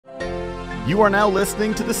You are now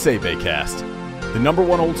listening to the Sae Bae Cast, the number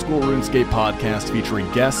one old school RuneScape podcast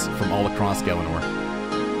featuring guests from all across Galanor.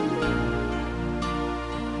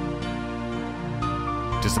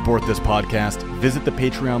 To support this podcast, visit the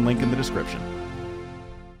Patreon link in the description.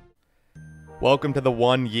 Welcome to the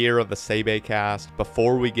 1 year of the Sae Bae Cast.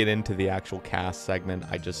 Before we get into the actual cast segment,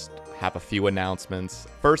 I just have a few announcements.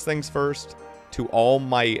 First things first, to all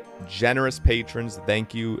my generous patrons,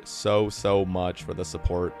 thank you so much for the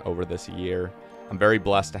support over this year. I'm very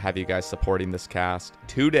blessed to have you guys supporting this cast.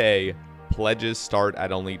 Today, pledges start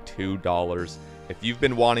at only $2. If you've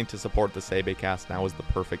been wanting to support the Sae Bae Cast, now is the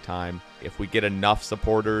perfect time. If we get enough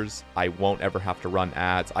supporters, I won't ever have to run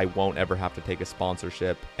ads. I won't ever have to take a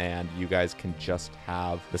sponsorship, and you guys can just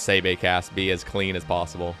have the Sae Bae Cast be as clean as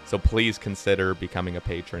possible. So please consider becoming a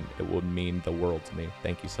patron. It would mean the world to me.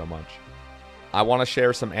 Thank you so much. I want to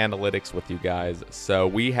share some analytics with you guys. So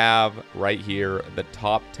we have right here the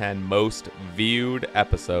top 10 most viewed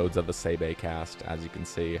episodes of the Sae Bae Cast, as you can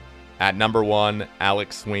see. At number 1,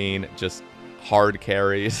 Alex Sween just hard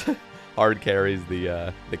carries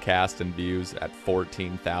the cast and views at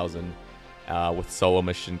 14,000, with Solo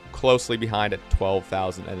Mission closely behind at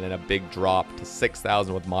 12,000, and then a big drop to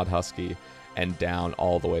 6,000 with Mod Husky, and down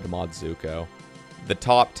all the way to Mod Zuko. The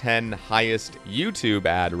top 10 highest YouTube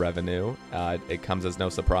ad revenue, it comes as no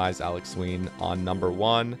surprise, Alex Sween on number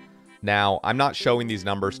 1. Now, I'm not showing these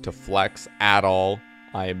numbers to flex at all.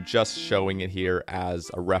 I am just showing it here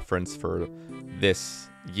as a reference for this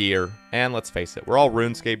year. And let's face it, we're all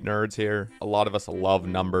RuneScape nerds here. A lot of us love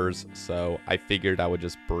numbers, so I figured I would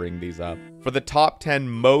just bring these up. For the top 10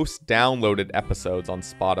 most downloaded episodes on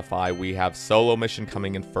Spotify, we have Solo Mission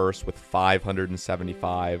coming in first with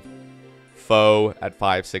 575. Foe at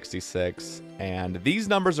 566, and these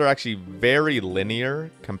numbers are actually very linear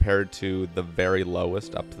compared to the very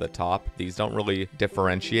lowest up to the top. These don't really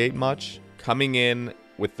differentiate much. Coming in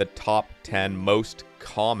with the top 10 most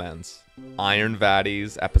comments, Iron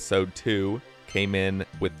Vatti's episode 2 came in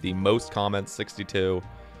with the most comments, 62.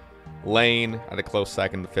 Lane at a close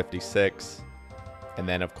second, 56. And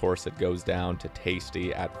then, of course, it goes down to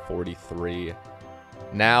Tasty at 43.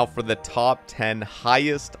 Now for the top 10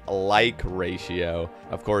 highest like ratio.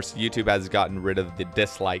 Of course, YouTube has gotten rid of the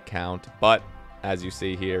dislike count, but as you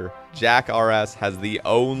see here, Jack RS has the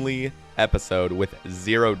only episode with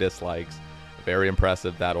 0 dislikes. Very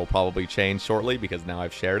impressive. That'll probably change shortly because now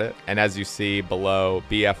I've shared it. And as you see below,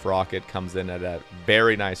 BF Rocket comes in at a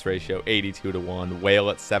very nice ratio, 82-1, Whale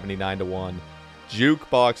at 79-1,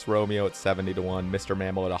 Jukebox Romeo at 70-1, Mr.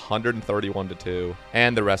 Mammal at 131-2,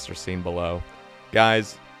 and the rest are seen below.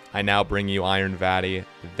 Guys, I now bring you Iron Vatti.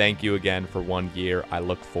 Thank you again for 1 year. I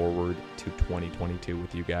look forward to 2022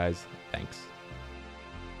 with you guys. Thanks.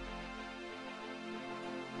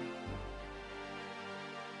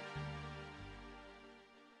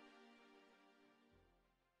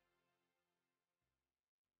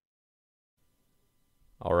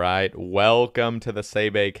 All right, welcome to the Sae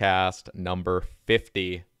Bae Cast number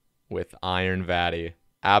 50 with Iron Vatti.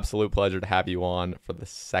 Absolute pleasure to have you on for the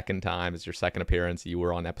second time. It's your second appearance. You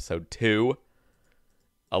were on episode 2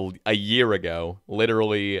 a year ago.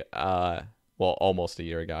 Literally, well, almost a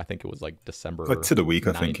year ago. I think it was like December. Like to the week,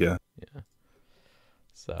 9th. I think, yeah. Yeah.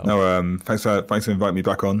 So no, thanks for inviting me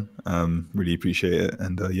back on. Really appreciate it.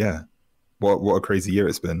 And yeah, what a crazy year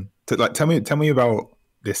it's been. Tell me about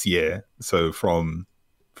this year. So from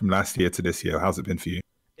last year to this year, how's it been for you?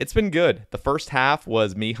 it's been good. The first half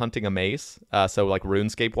was me hunting a mace. So like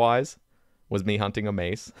RuneScape wise was me hunting a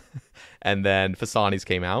mace. And then Fasani's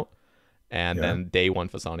came out. And then day 1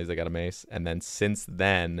 Fasani's, I got a mace. And then since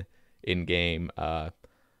then in game,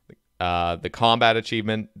 the combat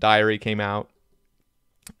achievement diary came out.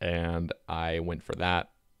 And I went for that.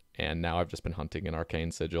 And now I've just been hunting an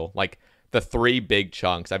arcane sigil. Like the 3 big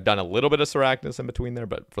chunks. I've done a little bit of Seractus in between there,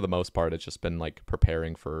 but for the most part, it's just been like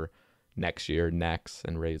preparing for next year, Nex,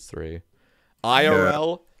 and Raids 3.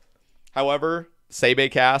 IRL, however, Sae Bae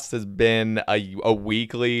Cast has been a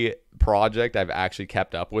weekly project I've actually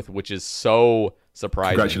kept up with, which is so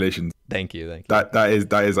surprising. Congratulations. Thank you.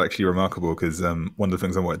 That is actually remarkable, because one of the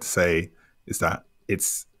things I wanted to say is that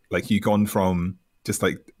it's like you've gone from just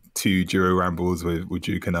like 2 duo rambles with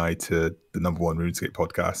Duke and I to the #1 RuneScape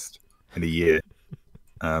podcast in a year.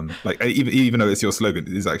 Like even though it's your slogan,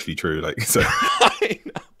 it is actually true. Like so. I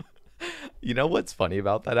know. You know what's funny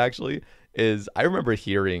about that actually is I remember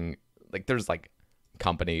hearing like there's like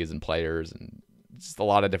companies and players and just a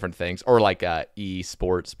lot of different things, or like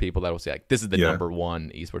esports people that will say like this is the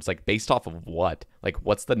 #1 esports, like based off of what, like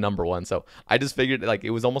what's the #1. So I just figured like it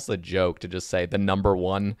was almost a joke to just say the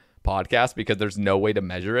 #1 podcast, because there's no way to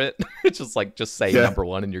measure it. It's just like just say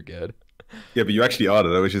 #1 and you're good. Yeah, but you actually are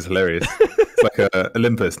though, which is hilarious. It's like a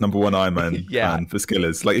Olympus #1 Ironman Yeah. fan for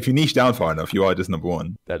skillers. Like if you niche down far enough, you are just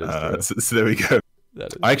 #1. That is true. So there we go.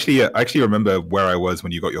 That is I actually remember where I was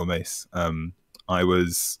when you got your mace. I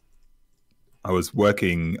was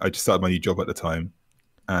working. I just started my new job at the time,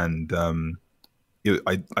 and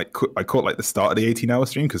I caught like the start of the 18-hour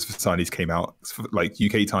stream because Versailles came out like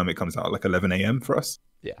UK time. It comes out at like 11 a.m. for us.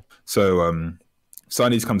 Yeah. So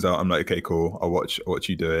Versailles comes out. I'm like, okay, cool. I'll watch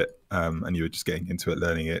you do it. And you were just getting into it,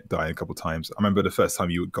 learning it, dying a couple of times. I remember the first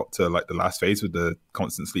time you got to like the last phase with the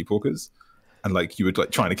constant sleepwalkers, and like you were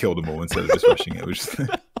like trying to kill them all instead of just rushing it,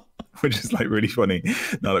 which is like really funny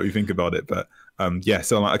now that we think about it. But yeah,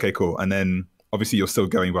 so I'm like, okay, cool. And then obviously you're still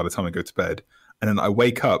going by the time I go to bed. And then I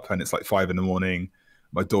wake up and it's like 5 a.m.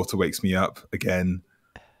 My daughter wakes me up again.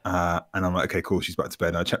 And I'm like, okay, cool. She's back to bed.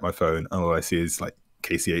 And I check my phone and all I see is like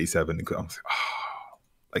KC87. And I'm like, oh,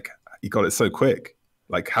 like you got it so quick.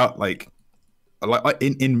 Like how, like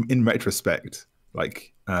in retrospect,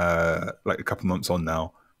 like a couple months on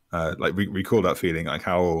now, like recall that feeling. Like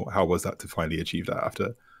how was that to finally achieve that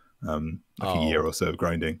after like a year or so of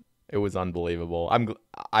grinding? It was unbelievable.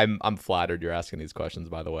 I'm flattered you're asking these questions,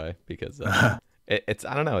 by the way, because it's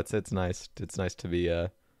I don't know, it's nice. It's nice to be to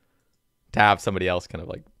have somebody else kind of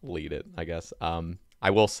like lead it, I guess. I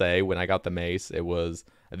will say when I got the mace, it was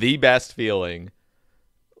the best feeling.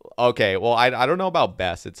 Okay, well I don't know about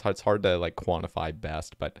best. It's hard to like quantify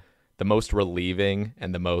best, but the most relieving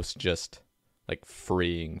and the most just like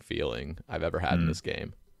freeing feeling I've ever had in this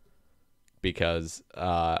game. Because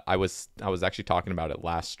I was actually talking about it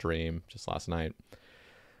last stream, just last night,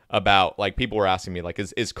 about like people were asking me like,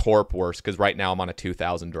 is Corp worse? Because right now I'm on a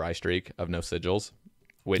 2,000 dry streak of no sigils,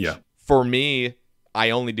 which for me, I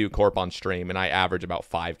only do Corp on stream and I average about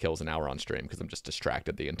 5 kills an hour on stream because I'm just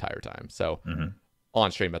distracted the entire time. So on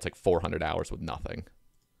stream, that's like 400 hours with nothing.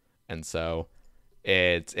 And so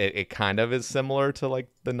it kind of is similar to like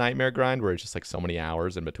the Nightmare grind where it's just like so many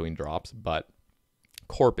hours in between drops, but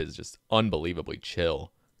Corp is just unbelievably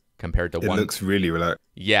chill compared to it looks really relaxed.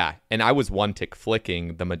 Yeah, and I was one tick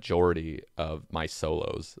flicking the majority of my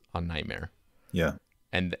solos on Nightmare. Yeah.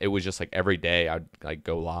 And it was just like every day I'd like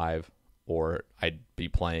go live or I'd be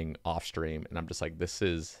playing off stream and I'm just like this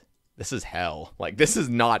is hell. Like this is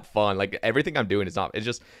not fun. Like everything I'm doing is not it's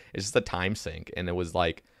just a time sink, and it was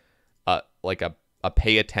like a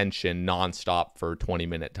pay attention nonstop for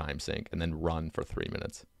 20-minute time sink and then run for 3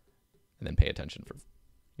 minutes and then pay attention for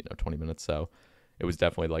 20 minutes. So it was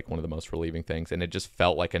definitely like one of the most relieving things, and it just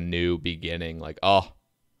felt like a new beginning. Like, oh,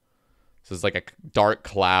 this is like a dark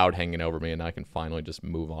cloud hanging over me and I can finally just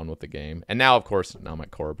move on with the game. And now, of course, now I'm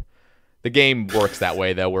at Corp. The game works that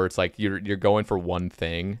way though, where it's like you're going for one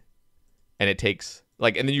thing and it takes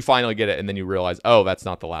like, and then you finally get it and then you realize, oh, that's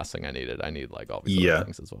not the last thing I needed. I need like all these other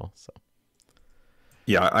things as well. So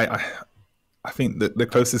yeah, I think the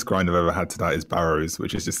closest grind I've ever had to that is Barrows,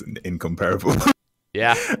 which is just incomparable.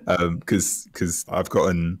 Yeah. Because I've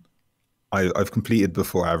completed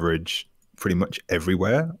before average pretty much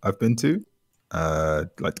everywhere I've been to.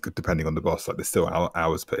 Like depending on the boss, like there's still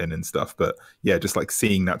hours put in and stuff. But yeah, just like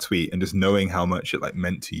seeing that tweet and just knowing how much it like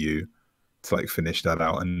meant to you to like finish that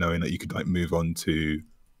out and knowing that you could like move on to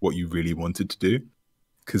what you really wanted to do.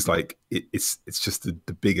 Because like it's just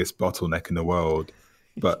the biggest bottleneck in the world.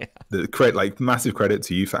 But the credit, like massive credit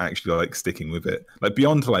to you for actually like sticking with it. Like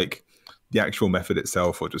beyond like the actual method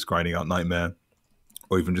itself or just grinding out Nightmare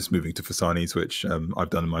or even just moving to Fasanis, which I've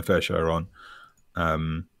done my fair share on.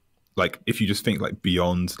 Like if you just think like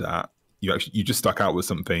beyond that, you just stuck out with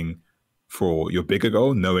something for your bigger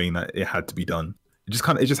goal, knowing that it had to be done. It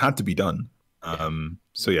just had to be done.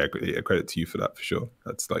 So yeah, credit to you for that for sure.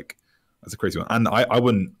 That's a crazy one. And I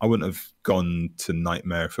wouldn't have gone to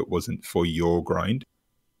Nightmare if it wasn't for your grind.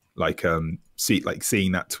 Like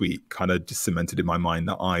seeing that tweet kind of just cemented in my mind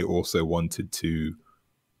that I also wanted to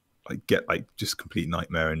like get like just complete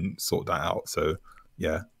Nightmare and sort that out. So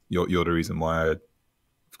yeah, you're the reason why I've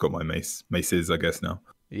got my maces, I guess now.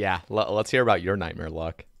 Yeah, let's hear about your Nightmare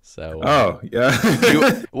luck. So oh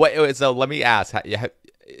yeah. Wait, so let me ask,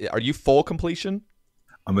 are you full completion?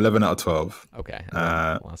 I'm 11 out of 12. Okay.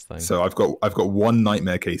 Last thing. So I've got one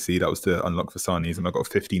Nightmare KC that was to unlock Fasanis, and I've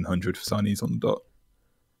got 1,500 Fasanis on the dot.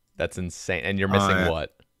 That's insane. And you're missing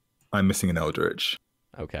what? I'm missing an Eldritch.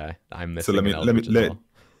 Okay. I'm missing an Eldritch as well.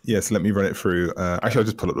 Yes, let me run it through. Actually, I'll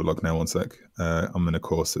just pull up the log now. One sec. I'm in a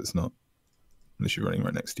course, so it's not unless you're running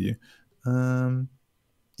right next to you.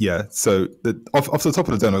 Yeah. So off the top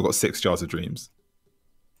of the dome, I've got 6 Jars of Dreams.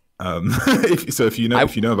 If you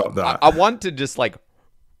know about that, I want to just like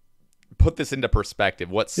put this into perspective.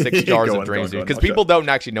 What 6 jars Go of on, dreams go on, because I'll people don't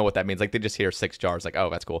actually know what that means. Like they just hear 6 jars, like, oh,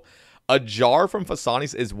 that's cool. A jar from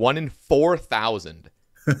Fasani's is 1 in 4,000.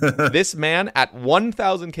 This man at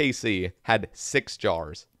 1,000 kc had 6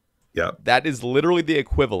 jars. Yeah. That is literally the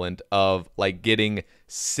equivalent of like getting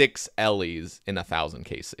 6 Ellie's in 1,000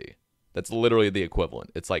 kc. That's literally the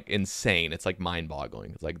equivalent. It's like insane. It's like mind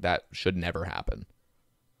boggling. It's like that should never happen.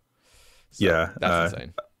 So, Yeah. That's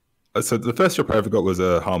insane. So the first job I ever got was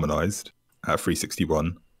a harmonized at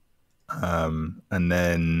 361. And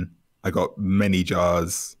then I got many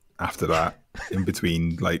jars after that in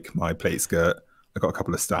between like my plate skirt. I got a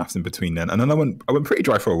couple of staffs in between then. And then I went pretty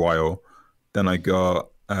dry for a while. Then I got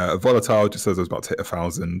a volatile just as I was about to hit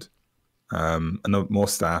 1,000. And then more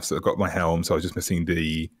staffs. So I got my helm. So I was just missing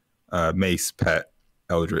the mace, pet,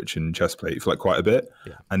 eldritch, and chest plate for like quite a bit.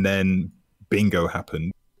 Yeah. And then bingo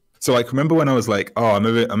happened. So like, remember when I was like, oh, I'm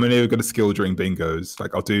only going to skill during bingos.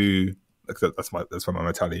 Like I'll do, like that's where my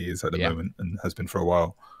mentality is at the moment and has been for a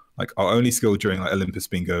while. Like I'll only skill during like Olympus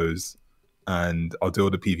bingos, and I'll do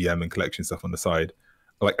all the PVM and collection stuff on the side.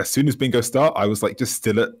 Like as soon as bingo start, I was like just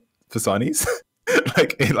still at Fasani's.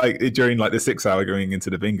 during like the 6 hour going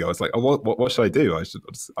into the bingo, I was like, oh, what should I do?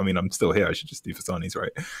 I'm still here. I should just do Fasani's,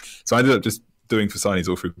 right? So I ended up just doing Fasani's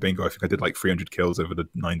all through bingo. I think I did like 300 kills over the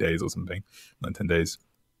 9 days or something, 10 days.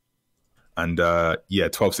 And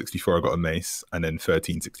 1264 I got a mace, and then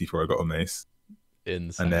 1364 I got a mace.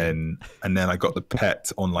 Insane. And then I got the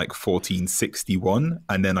pet on like 1461,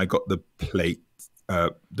 and then I got the plate,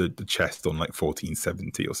 the chest on like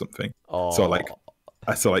 1470 or something. Oh.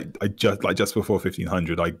 So I just before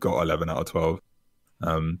 1500 I got 11 out of 12.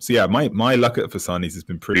 So yeah, my luck at Fasani's has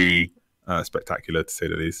been pretty spectacular to say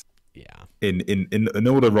the least. Yeah. In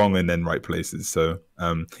all the wrong and then right places. So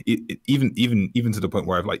even to the point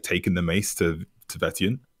where I've like taken the mace to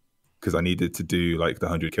Vettian because I needed to do like the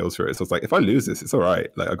 100 kills for it. So I was like, if I lose this, it's all right.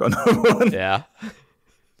 Like I got another one. Yeah.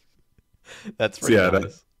 That's pretty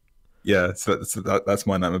nice. So that's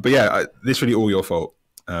my nightmare. But yeah, literally all your fault.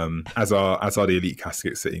 As are the elite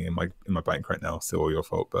caskets sitting in my bank right now. So all your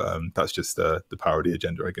fault. But that's just the power of the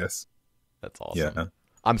agenda, I guess. That's awesome. Yeah.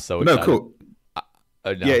 I'm so excited. No, cool.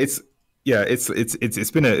 No. Yeah,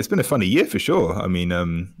 it's been a funny year for sure. I mean,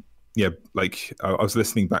 like I was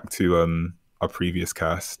listening back to our previous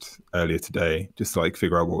cast earlier today, just to like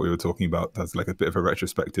figure out what we were talking about. That's like a bit of a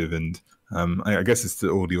retrospective, and I guess it's to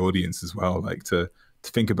all the audience as well, like to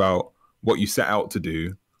think about what you set out to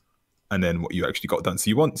do, and then what you actually got done. So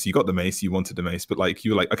you got the mace, you wanted the mace, but like you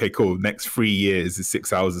were like, okay, cool. Next 3 years is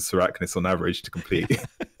 6 hours of Sarachnis on average to complete.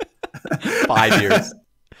 5 years.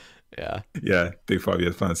 Yeah, big 5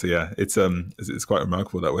 years plan. So yeah, it's quite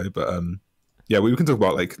remarkable that way. But yeah, we can talk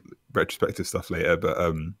about like retrospective stuff later. But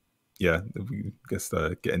yeah, we guess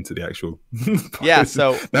get into the actual. Yeah,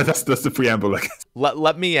 so that's the preamble. Like,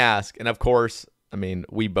 let me ask, and of course, I mean,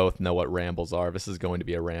 we both know what rambles are. This is going to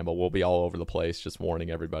be a ramble. We'll be all over the place, just warning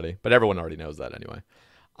everybody. But everyone already knows that anyway.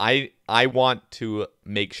 I want to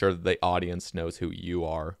make sure that the audience knows who you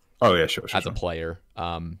are. Oh yeah, sure. As a player,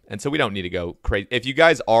 and so we don't need to go crazy. If you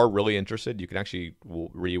guys are really interested, you can actually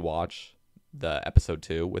rewatch the episode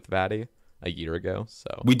 2 with Vatti a year ago.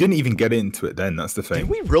 So we didn't even get into it then. That's the thing. Did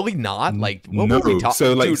we really not? Like, what no. were we talking?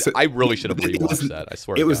 So, like, dude, I really should have rewatched that. I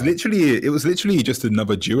swear. It was literally just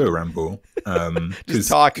another duo ramble. Just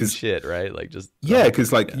talking shit, right? Like just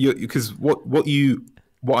because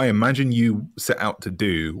what I imagine you set out to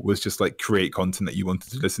do was just like create content that you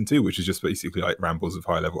wanted to listen to, which is just basically like rambles of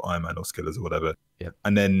high level Ironman or Skillers or whatever. Yeah.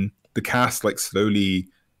 And then the cast like slowly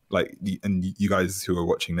like, and you guys who are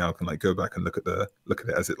watching now can like go back and look at it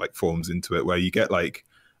as it like forms into it, where you get like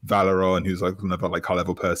Valeron, who's like another like high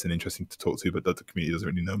level person interesting to talk to, but that the community doesn't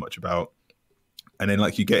really know much about. And then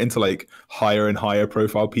like you get into like higher and higher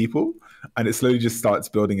profile people, and it slowly just starts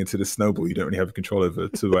building into the snowball you don't really have control over,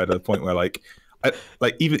 to where the point where like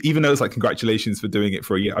even though it's like congratulations for doing it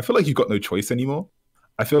for a year, I feel like you've got no choice anymore.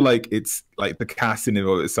 I feel like it's like the cast in and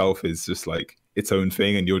of itself is just like its own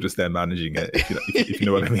thing, and you're just there managing it. If you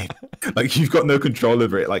know what I mean, like you've got no control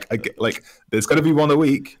over it. Like there's going to be one a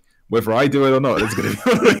week, whether I do it or not. There's going to be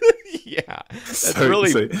one a week. Yeah, that's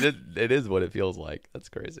it is what it feels like. That's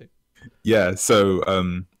crazy. Yeah, so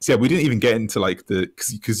yeah, we didn't even get into like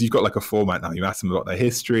because you've got like a format now. You ask them about their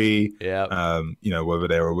history, whether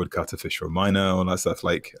they're a woodcutter, fisher, or miner, all that stuff.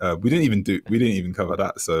 Like we didn't even cover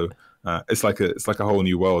that. So it's like a whole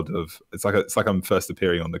new world of it's like I'm first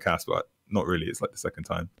appearing on the cast, but not really. It's like the second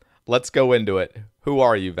time. Let's go into it. Who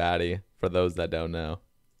are you, Vatti? For those that don't know,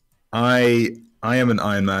 I am an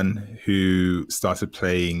Ironman who started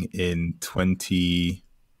playing in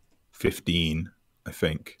 2015, I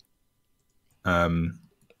think.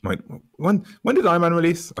 When did Iron Man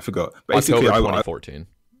release? I forgot. Basically, October 2014.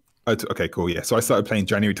 Okay, cool. Yeah, so I started playing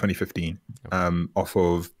January 2015, off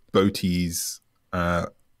of Boti's One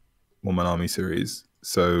Man Army series.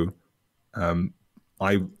 So,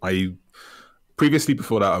 I previously,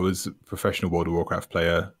 before that, I was a professional World of Warcraft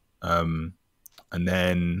player, and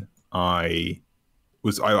then I've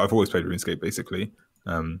always played RuneScape basically.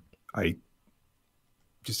 I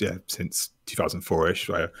just since 2004ish,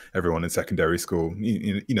 where everyone in secondary school,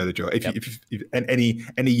 you know the drill. If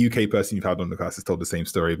any UK person you've had on the class has told the same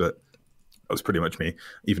story, but that was pretty much me,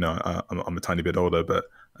 even though I'm a tiny bit older. But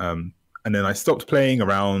and then I stopped playing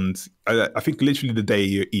around. I think literally the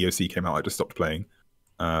day EOC came out, I just stopped playing.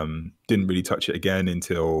 Didn't really touch it again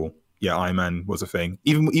until Iron Man was a thing.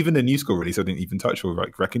 Even the new school release, I didn't even touch or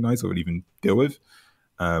like recognize or even deal with.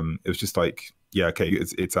 It was just like, okay,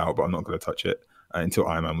 it's out, but I'm not going to touch it until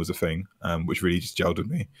Iron Man was a thing, which really just gelled with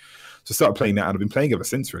me. So I started playing that, and I've been playing ever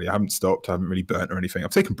since. Really, I haven't stopped. I haven't really burnt or anything.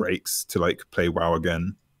 I've taken breaks to like play WoW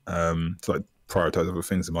again, to like prioritize other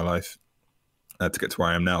things in my life to get to where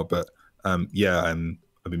I am now. But I've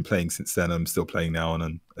been playing since then. I'm still playing now,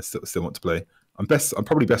 and I still want to play. I'm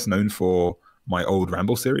probably best known for my old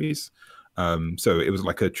Ramble series. So it was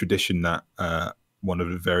like a tradition that one of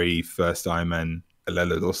the very first Iron Man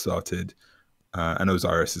Lelador started, and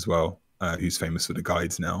Osiris as well, who's famous for the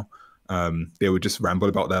guides now. They would just ramble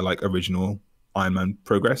about their like original Iron Man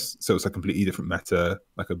progress. So it's a completely different meta,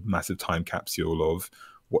 like a massive time capsule of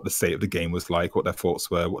what the state of the game was like, what their thoughts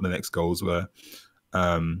were, what the next goals were.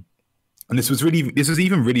 And this was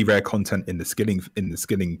even really rare content in the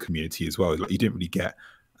skilling community as well. Like you didn't really get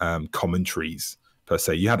commentaries per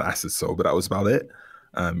se. You had As's Soul, but that was about it.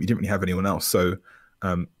 You didn't really have anyone else. So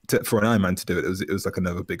for an Iron Man to do it, it was like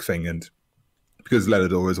another big thing. And because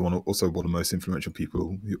Lelador is also one of the most influential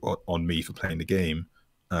people on me for playing the game,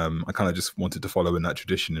 I kind of just wanted to follow in that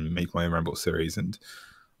tradition and make my own Ramble series. And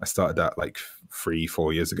I started that like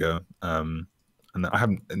 3-4 years ago. And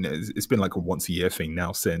it's been like a once a year thing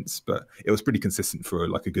now since, but it was pretty consistent for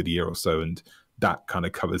like a good year or so. And that kind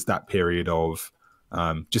of covers that period of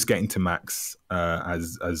just getting to max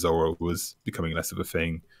as Zoro was becoming less of a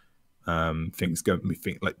thing. Things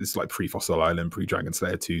like this, like pre-Fossil Island, pre-Dragon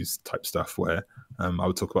Slayer 2 type stuff, where I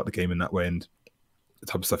would talk about the game in that way and the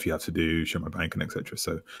type of stuff you have to do, show my bank and etc.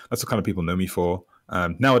 So that's what kind of people know me for.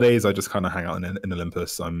 Nowadays, I just kind of hang out in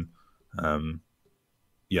Olympus. I'm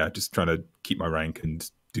just trying to keep my rank and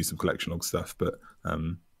do some collection log stuff, but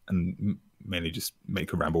and mainly just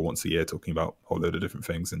make a ramble once a year talking about a whole load of different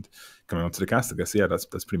things and coming onto the cast, I guess. Yeah, that's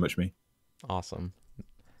pretty much me. Awesome.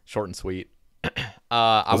 Short and sweet.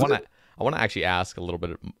 I want to actually ask a little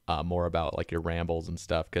bit more about like your rambles and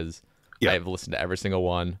stuff, because I've listened to every single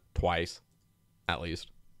one twice, at least.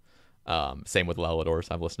 Same with Lelador.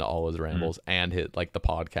 So I've listened to all his rambles and hit like the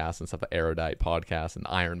podcast and stuff, the Erudite podcast and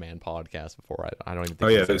Iron Man podcast before. I don't even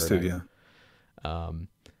think. Those two,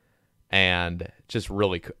 and just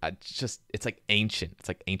really, it's like ancient. It's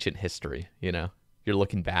like ancient history. You know, you're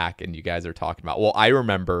looking back and you guys are talking about. Well, I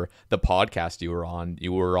remember the podcast you were on.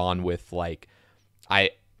 You were on with like, I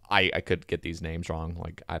could get these names wrong.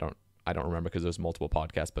 Like I don't remember because there's multiple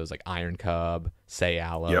podcasts, but it was like Iron Cub, Say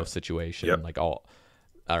Aloe situation, like all.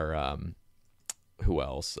 Or who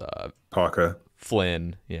else? Parker,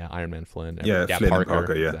 Flynn, Iron Man Flynn, Flynn Parker, and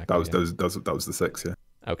Parker, exactly, that was the 6,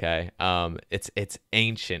 Okay, it's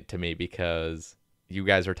ancient to me because you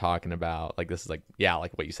guys are talking about like this is like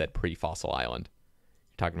like what you said, pre-Fossil Island.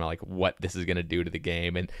 You're talking about like what this is gonna do to the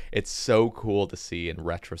game, and it's so cool to see in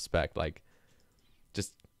retrospect. Like,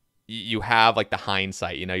 just you have like the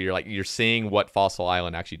hindsight, you know, you're seeing what Fossil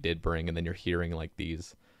Island actually did bring, and then you're hearing like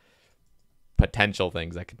these potential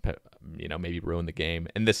things that could, you know, maybe ruin the game.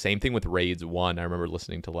 And the same thing with Raids 1. I remember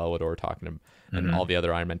listening to Lelador talking to him and all the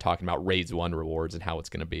other Iron Men talking about Raids 1 rewards and how it's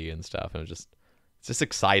going to be and stuff. And it's just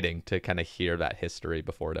exciting to kind of hear that history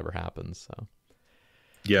before it ever happens.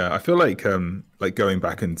 So I feel like going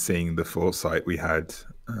back and seeing the foresight we had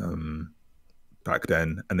back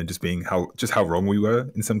then, and then just being how wrong we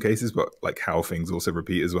were in some cases, but like how things also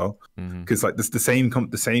repeat as well. Because like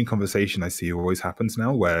the same conversation I see always happens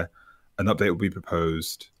now, where an update will be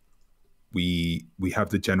proposed. We have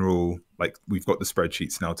the general, like we've got the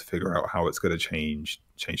spreadsheets now to figure out how it's going to change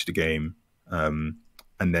the game, and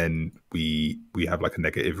then we have like a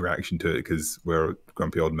negative reaction to it because we're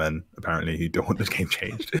grumpy old men apparently who don't want the game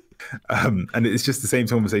changed. And it's just the same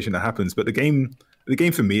conversation that happens. But the game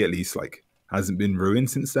for me at least like hasn't been ruined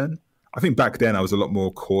since then. I think back then I was a lot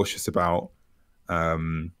more cautious about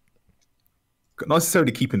not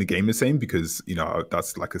necessarily keeping the game the same, because you know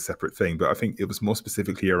that's like a separate thing, but I think it was more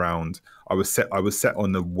specifically around I was set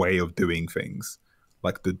on the way of doing things,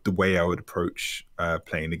 like the way I would approach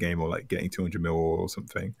playing the game or like getting 200 mil or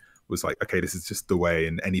something was like, okay, this is just the way,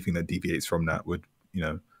 and anything that deviates from that would,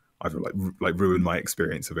 either like ruin my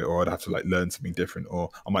experience of it, or I'd have to like learn something different,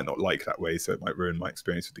 or I might not like that way, so it might ruin my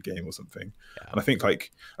experience with the game or something. Yeah. And I think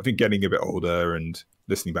getting a bit older and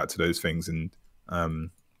listening back to those things and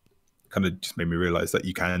kind of just made me realize that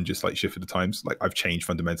you can just like shift with the times. Like I've changed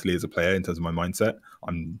fundamentally as a player in terms of my mindset.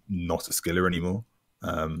 I'm not a skiller anymore.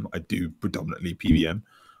 I do predominantly PVM,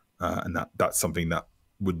 and that's something that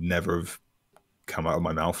would never have come out of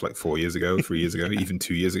my mouth like 4 years ago, 3 years ago, even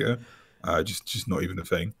 2 years ago. Just not even a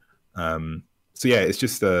thing. So yeah, it's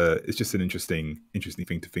just an interesting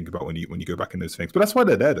thing to think about when you go back in those things. But that's why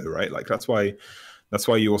they're there, though, right? Like that's why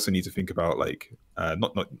you also need to think about like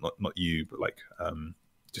not you, but like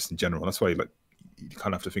just in general. That's why like you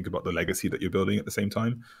kind of have to think about the legacy that you're building at the same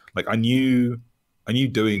time. Like I knew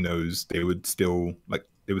doing those, they would still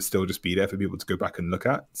just be there for people to go back and look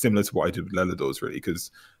at, similar to what I did with Leladors, really, because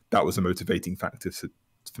that was a motivating factor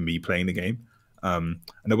for me playing the game. And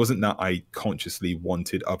it wasn't that I consciously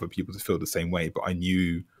wanted other people to feel the same way, but I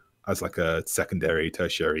knew as like a secondary,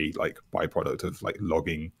 tertiary like byproduct of like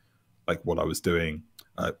logging like what I was doing.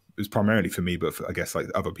 It was primarily for me, but I guess like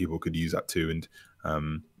other people could use that too. And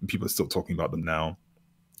people are still talking about them now.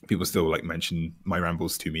 People still like mention my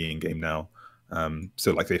rambles to me in game now.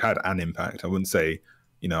 So like they've had an impact. I wouldn't say,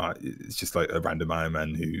 it's just like a random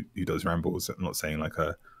Ironman who does rambles. I'm not saying like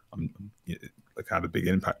like had a big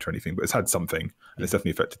impact or anything, but it's had something, and it's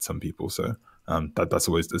definitely affected some people. So that's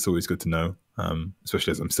always good to know.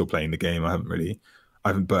 Especially as I'm still playing the game, I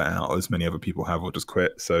haven't burnt out as many other people have or just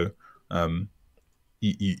quit. So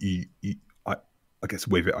I guess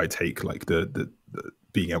with it, I take like the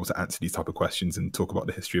being able to answer these type of questions and talk about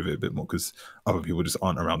the history of it a bit more, because other people just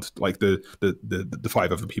aren't around. Like the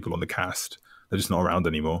 5 other people on the cast, they're just not around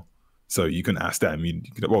anymore. So you can ask them.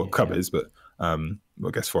 Cub is, but I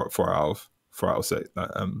guess 4 out of 6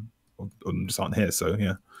 just aren't here. So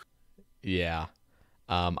yeah. Yeah.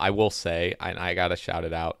 I will say, I gotta shout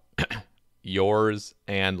it out. Yours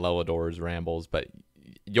and Lelador's rambles, but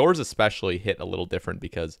yours especially hit a little different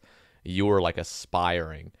because you were like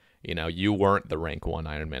aspiring. You weren't the rank 1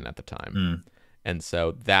 Ironman at the time. And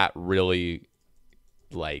so that really,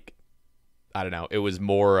 like, I don't know, it was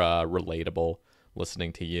more relatable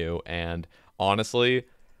listening to you. And honestly,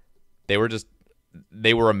 they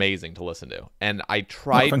were amazing to listen to. And I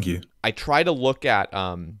tried, thank you. I try to look at,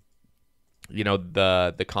 the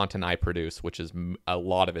content I produce, which is a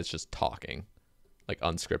lot of it's just talking, like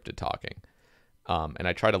unscripted talking. And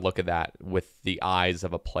I try to look at that with the eyes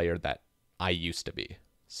of a player that I used to be.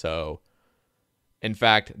 So, in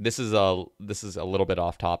fact, this is a little bit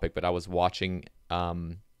off topic, but I was watching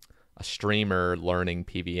a streamer learning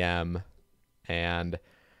PVM, and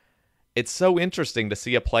it's so interesting to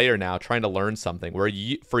see a player now trying to learn something where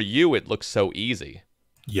for you it looks so easy.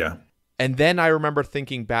 Yeah. And then I remember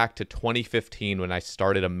thinking back to 2015 when I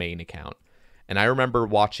started a main account, and I remember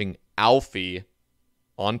watching Alfie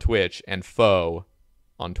on Twitch and Foe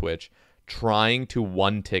on Twitch trying to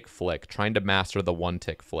one-tick flick, trying to master the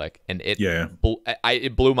one-tick flick, and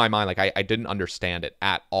it blew my mind. Like I didn't understand it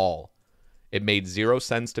at all. It made zero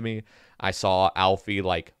sense to me. I saw Alfie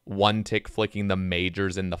like one-tick flicking the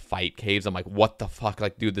majors in the fight caves. I'm like, what the fuck?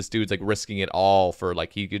 Like, dude, this dude's like risking it all for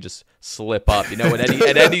like he could just slip up, at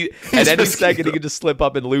any second he could just slip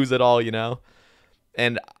up and lose it all,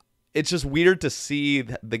 And it's just weird to see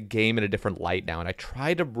the game in a different light now. And I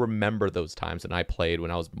try to remember those times when I played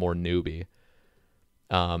when I was more newbie.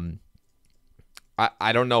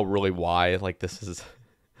 I don't know really why. Like this is,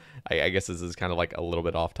 I guess this is kind of like a little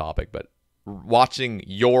bit off topic, but watching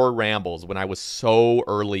your rambles when I was so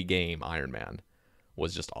early game Ironman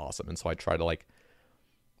was just awesome. And so I try to like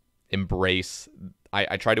embrace,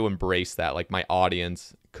 I try to embrace that. Like my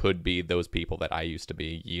audience could be those people that I used to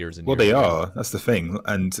be years and years ago. Well, they are. That's the thing.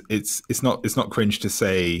 And it's not cringe to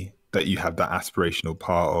say that you have that aspirational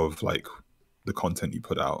part of like the content you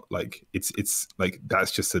put out. Like it's like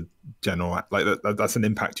that's just a general, like that's an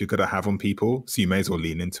impact you're gonna have on people. So you may as well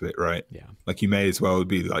lean into it, right? Yeah. Like you may as well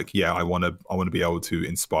be like, yeah, I want to be able to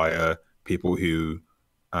inspire people who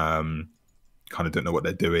kind of don't know what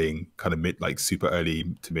they're doing, kind of super early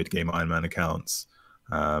to mid game Ironman accounts.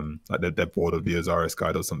 Like they're bored of the Osiris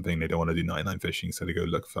guide or something. They don't want to do 99 fishing, so they go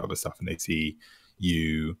look for other stuff, and they see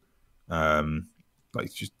you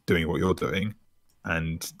like just doing what you're doing,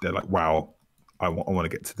 and they're like, wow, I want to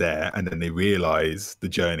get to there. And then they realize the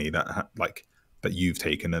journey that you've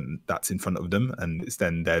taken, and that's in front of them, and it's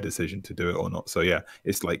then their decision to do it or not. So yeah,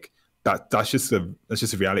 it's like that's just a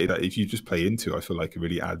reality that if you just play into, I feel like it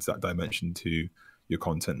really adds that dimension to your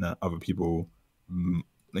content that other people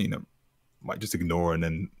you know, might just ignore, and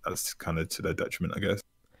then that's kind of to their detriment, I guess.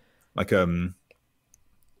 Like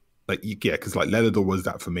yeah, because like Leather was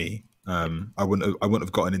that for me. I wouldn't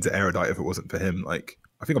have gotten into Erudite if it wasn't for him. Like,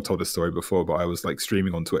 I think I've told this story before, but I was like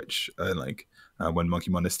streaming on Twitch when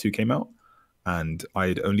Monkey Minus 2 came out, and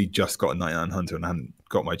I'd only just got a 99 Hunter and I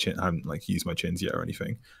hadn't like used my chins yet or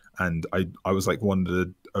anything. And I was like one of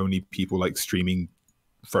the only people like streaming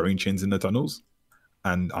throwing chins in the tunnels.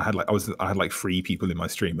 And I had like 3 people in my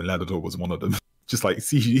stream, and Leather was one of them. Just like,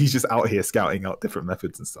 see, he's just out here scouting out different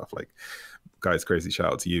methods and stuff. Like, guys, crazy,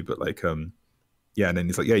 shout out to you. But like, yeah, and then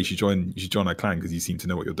he's like, yeah, you should join our clan because you seem to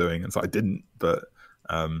know what you're doing. And so I didn't, but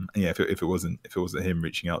yeah, if it wasn't him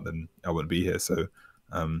reaching out, then I wouldn't be here. So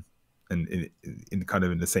and in kind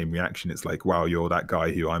of in the same reaction, it's like, wow, you're that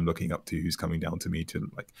guy who I'm looking up to, who's coming down to me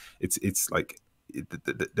to like, it's like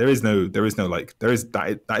there is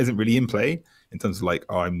that isn't really in play in terms of like,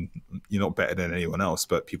 oh, you're not better than anyone else,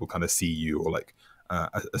 but people kind of see you or like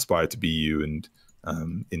aspire to be you, and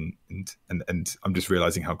I'm just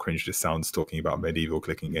realizing how cringe this sounds talking about medieval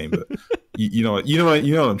clicking game, but you know what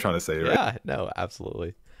I'm trying to say, right? Yeah, no,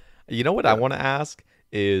 absolutely. You know what I want to ask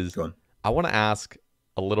is, I want to ask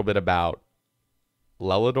a little bit about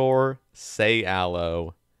Lelador, Say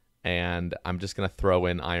Aloe, and I'm just gonna throw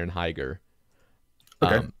in Iron Higer.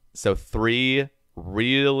 Okay. So 3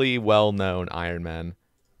 really well-known Ironmen.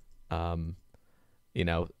 You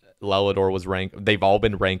know, Lelador was they've all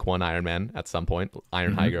been rank 1 Ironmen at some point.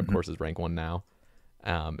 Iron Higer, of course, is rank 1 now.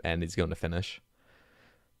 And he's going to finish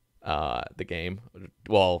the game.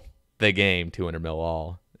 Well, the game, 200 mil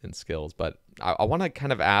all in skills. But I want to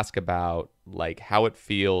kind of ask about like how it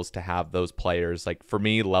feels to have those players. Like for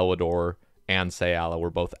me, Lelador and Sae Bae were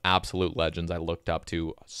both absolute legends I looked up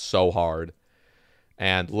to so hard.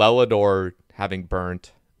 And Lelador having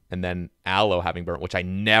burnt, and then Aloe having burnt, which I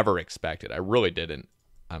never expected. I really didn't.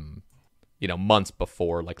 You know, months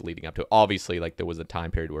before, like leading up to it. Obviously, like there was a time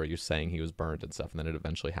period where you're saying he was burnt and stuff, and then it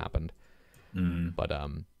eventually happened. But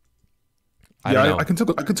I can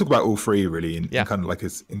talk about all 3 really, in kind of like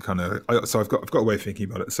so I've got a way of thinking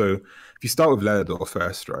about it. So if you start with Lelador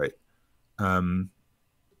first, right? The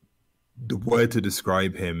word to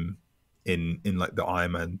describe him in like the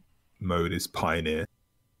Iron Man mode is pioneer.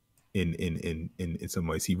 In some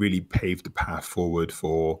ways, he really paved the path forward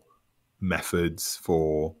for methods,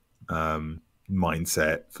 for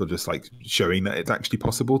mindset, for just like showing that it's actually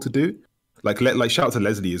possible to do. Like shout out to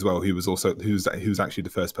Leslie as well, who's actually the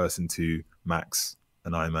first person to max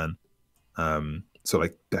an Ironman. So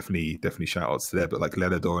like definitely shout outs to there. But like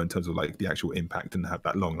Lelador in terms of like the actual impact and have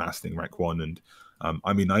that long lasting rank 1. And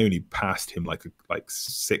I mean, I only passed him like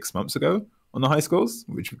 6 months ago on the high scores,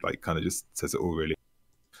 which like kind of just says it all really.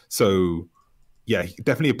 So yeah,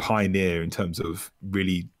 definitely a pioneer in terms of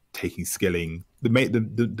really taking skilling,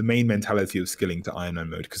 the main mentality of skilling to Iron Man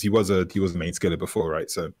mode, because he was a main skiller before,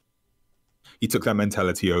 right? So he took that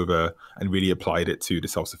mentality over and really applied it to the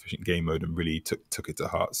self-sufficient game mode and really took it to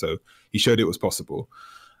heart. So he showed it was possible.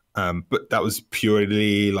 But that was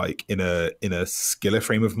purely like in a skiller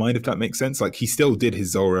frame of mind, if that makes sense. Like he still did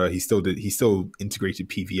his Zora, he still integrated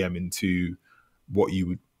PVM into what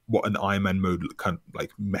an Iron Man mode kind of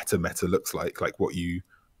like meta looks like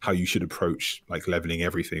how you should approach like leveling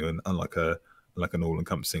everything on like an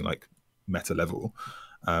all-encompassing like meta level.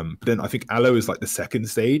 But then I think Aloe is like the second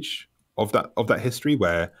stage of that history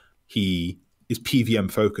where he is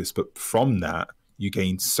PVM focused, but from that you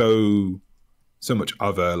gain so much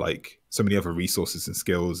other, like so many other resources and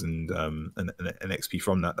skills and XP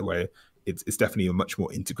from that, the way it's definitely a much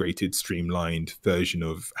more integrated, streamlined version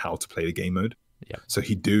of how to play the game mode. Yeah. So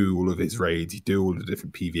he'd do all of his raids, he'd do all the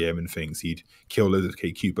different PVM and things, he'd kill loads of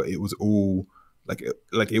KQ, but it was all like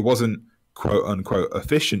it wasn't quote unquote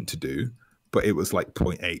efficient to do, but it was like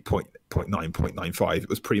 0.8, 0.9, 0.95. It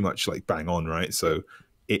was pretty much like bang on, right? So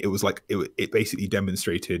it was like it basically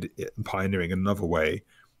demonstrated pioneering another way,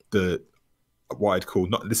 what I'd call,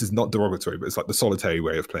 this is not derogatory, but it's like the solitary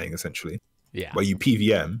way of playing essentially. Yeah. Where you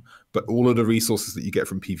PVM, but all of the resources that you get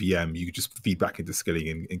from PVM, you just feed back into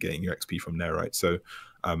skilling and getting your XP from there, right? So,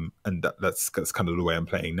 and that's kind of the way I'm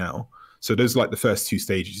playing now. So those are like the first 2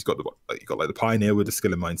 stages. You got like the pioneer with the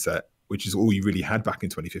skill and mindset, which is all you really had back in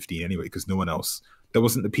 2015 anyway, because no one else, there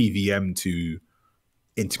wasn't the PVM to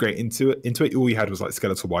integrate into it. All you had was like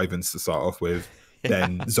skeletal wyverns to start off with.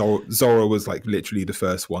 Then Zora was like literally the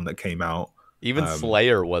first one that came out. Even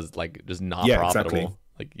Slayer was like just not profitable. Exactly.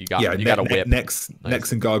 Like you got a whip. Necks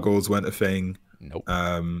and gargoyles weren't a thing. Nope.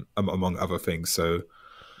 Among other things. So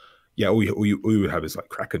yeah, all you would have is like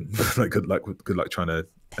Kraken. Like good luck trying to.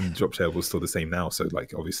 And drop tail was still the same now, so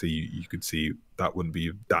like obviously you could see that wouldn't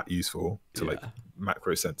be that useful to like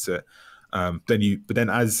macro sense it. Then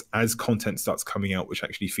as content starts coming out, which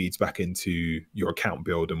actually feeds back into your account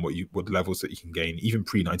build and what levels that you can gain, even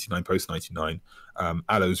pre 99, post 99,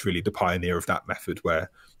 Alo's really the pioneer of that method where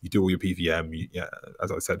you do all your PVM.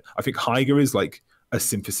 As I said, I think Haiger is like a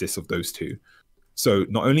synthesis of those two. So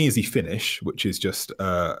not only is he Finnish, which is just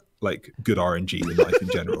like good RNG in life in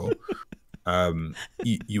general.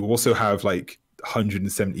 You also have like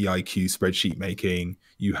 170 IQ spreadsheet making.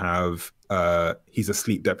 You have he's a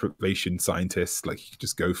sleep deprivation scientist. Like, you can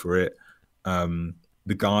just go for it.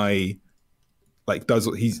 The guy like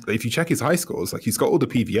if you check his high scores, like he's got all the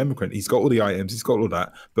PVM credit, he's got all the items, he's got all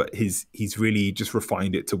that, but he's really just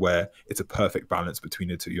refined it to where it's a perfect balance between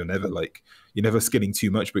the two. You're never skilling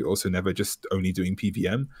too much, but you're also never just only doing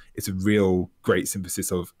PVM. It's a real great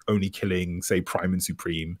synthesis of only killing, say, Prime and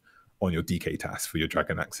Supreme on your DK task for your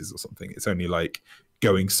Dragon Axes or something. It's only like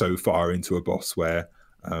going so far into a boss where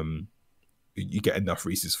you get enough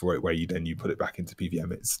resources for it where you put it back into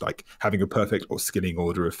PVM. It's like having a perfect or skilling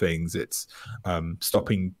order of things. It's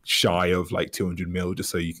stopping shy of like 200 mil just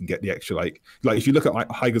so you can get the extra like if you look at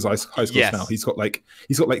Haiger's high scores now, he's got like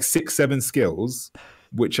 6-7 skills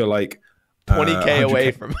which are like 20k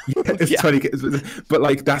away from it's 20k, but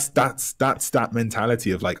like that's that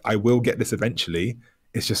mentality of like, I will get this eventually.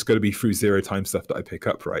 It's just going to be through 0 time stuff that I pick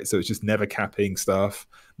up, right? So it's just never capping stuff,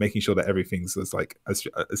 making sure that everything's as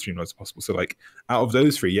streamlined as possible. So like, out of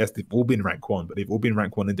those 3, yes, they've all been rank 1, but they've all been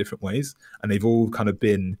rank 1 in different ways, and they've all kind of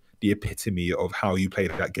been the epitome of how you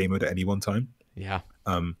played that game mode at any one time. Yeah.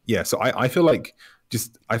 So I feel like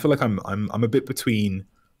I'm a bit between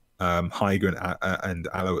Haiger and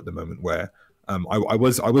Alo at the moment, where I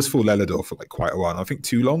was full Lelador for like quite a while, and I think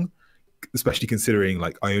too long. Especially considering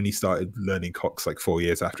like I only started learning Cox like 4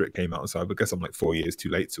 years after it came out, so I guess I'm like 4 years too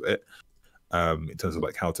late to it in terms of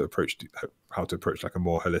like how to approach like a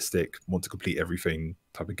more holistic, want to complete everything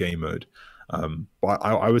type of game mode. But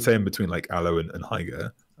I would say in between like Alo and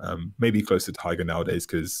Haiger, maybe closer to Haiger nowadays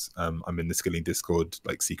because I'm in the skilling Discord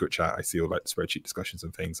like secret chat. I see all like the spreadsheet discussions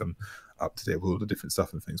and things. I'm up to date with all the different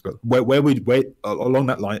stuff and things. But where along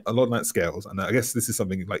that line, along that scales, and I guess this is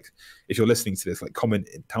something like, if you're listening to this, like comment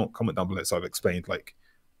down below. So I've explained like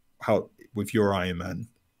how with your Ironman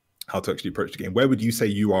how to actually approach the game. Where would you say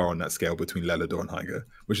you are on that scale between Lelador and Haiger?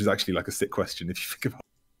 Which is actually like a sick question if you think about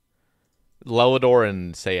it. Lelador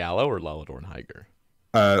and say Alo, or Lelador and Haiger?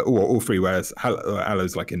 All 3, whereas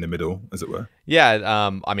Alo's like in the middle, as it were.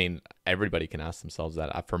 Yeah, I mean, everybody can ask themselves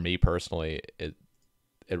that. For me personally, it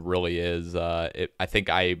really is. I think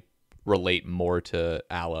I relate more to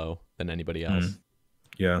Alo than anybody else.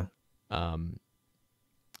 Yeah.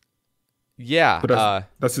 Yeah. But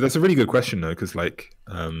that's a really good question though, because like,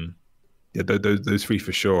 those 3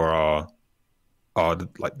 for sure are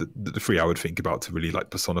the 3 I would think about to really like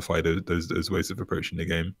personify those ways of approaching the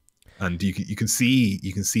game. And you can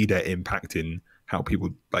see their impact in how people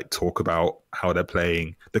like talk about how they're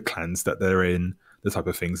playing, the clans that they're in, the type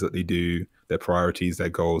of things that they do, their priorities, their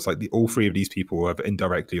goals. Like all 3 of these people have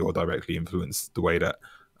indirectly or directly influenced the way that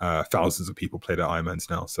thousands of people play their Ironmans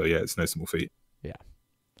now. So yeah, it's no small feat. Yeah,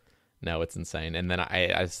 no, it's insane. And then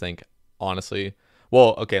I just think, honestly,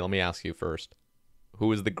 well, okay, let me ask you first: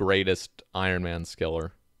 who is the greatest Ironman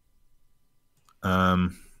skiller?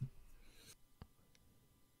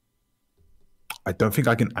 I don't think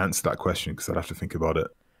I can answer that question because I'd have to think about it.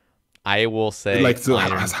 I will say, like, so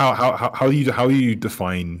how do you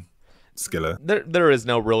define skiller? There is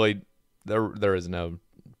no really there is no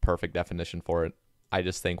perfect definition for it. I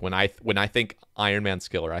just think when I think Ironman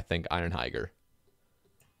skiller, I think Iron Haiger.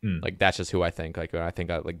 Like, that's just who I think. Like, when I think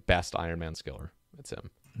like best Ironman skiller, it's him,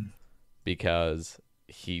 because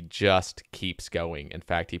he just keeps going. In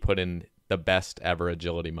fact, he put in the best ever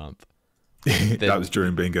agility month. That was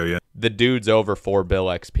during bingo, yeah. The dude's over 4 bill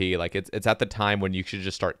XP. Like, it's at the time when you should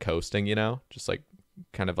just start coasting, just like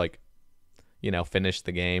kind of like, finish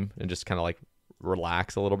the game and just kind of like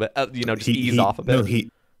relax a little bit, just ease off a bit. No,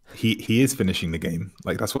 he is finishing the game.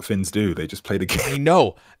 Like, that's what Finns do. They just play the game. I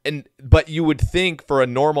know. But you would think for a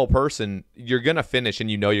normal person, you're going to finish and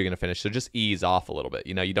you're going to finish. So just ease off a little bit.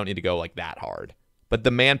 You don't need to go like that hard. But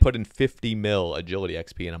the man put in 50 mil agility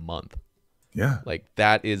XP in a month. Yeah. Like,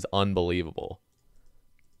 that is unbelievable.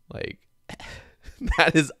 Like,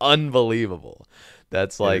 that is unbelievable.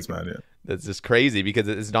 That's like, is, man, yeah. That's just crazy, because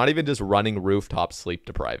it's not even just running rooftop sleep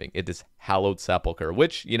depriving. It is Hallowed Sepulcher,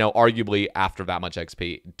 which, arguably after that much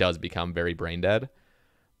XP does become very brain dead,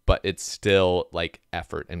 but it's still like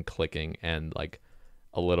effort and clicking and like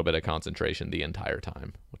a little bit of concentration the entire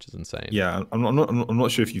time, which is insane. Yeah, I'm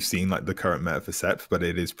not sure if you've seen like the current meta for SEP, but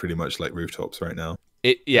it is pretty much like rooftops right now.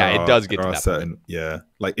 It does get to that point. Yeah,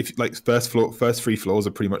 like if like first 3 floors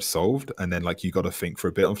are pretty much solved, and then like you got to think for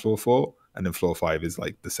a bit on floor 4, and then floor 5 is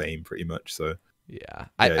like the same pretty much. So yeah,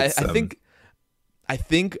 I think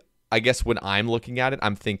I guess when I'm looking at it,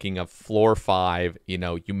 I'm thinking of floor 5. You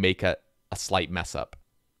know, you make a slight mess up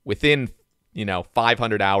within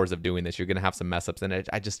 500 hours of doing this, you're gonna have some mess ups, and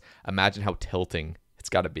I just imagine how tilting it's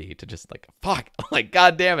got to be to just like fuck, like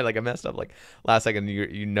god damn it, like I messed up like last second.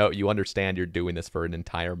 You understand you're doing this for an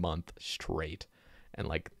entire month straight, and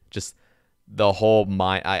like just the whole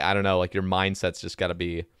mind. I don't know, like your mindset's just got to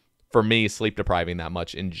be. For me, sleep depriving that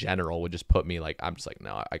much in general would just put me like I'm just like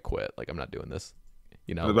no, I quit. Like I'm not doing this.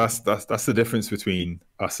 But that's the difference between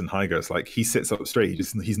us and Hygo. It's like he sits up straight.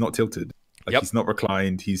 He's not tilted. Like he's not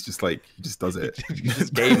reclined. He's just like he just does it. He's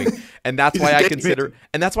just gaming, and that's why I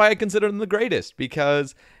consider him the greatest,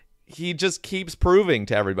 because he just keeps proving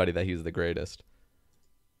to everybody that he's the greatest.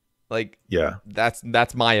 Like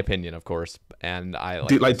that's my opinion, of course, and I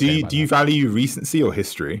do you value recency or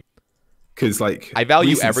history? Because like I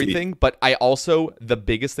value everything, but I also the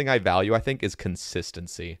biggest thing I value I think is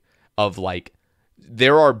consistency. Of like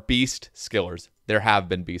there are beast skillers, there have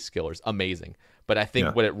been beast skillers, amazing. But I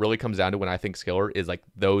think what it really comes down to when I think skiller is like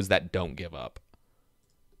those that don't give up.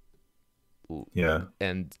 Yeah.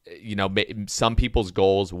 And, some people's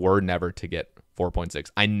goals were never to get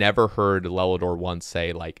 4.6. I never heard Lelador once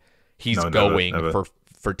say like he's going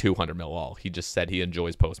for 200 mil all. He just said he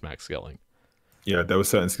enjoys post-max skilling. Yeah, there were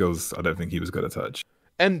certain skills I don't think he was going to touch.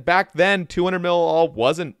 And back then, 200 mil all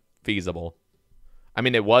wasn't feasible. I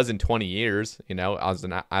mean, it was in 20 years, as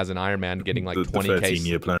an Ironman getting like 20K. The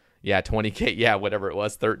 13-year plan. Yeah, 20K. Yeah, whatever it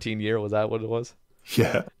was. 13-year. Was that what it was?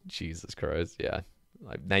 Yeah. Jesus Christ. Yeah.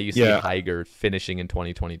 Like, now you see Hyger finishing in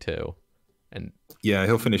 2022. And yeah,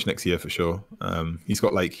 he'll finish next year for sure. He's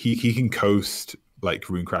got like, he can coast like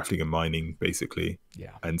rune crafting and mining basically.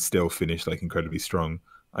 Yeah. And still finish like incredibly strong.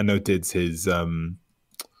 I know Did's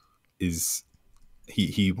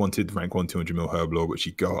he wanted rank 1 200 mil Herblore, which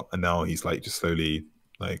he got. And now he's like just slowly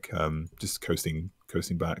like just coasting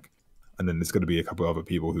back. And then there's going to be a couple of other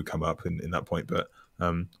people who come up in that point. But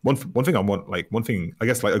one thing I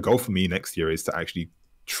guess like a goal for me next year is to actually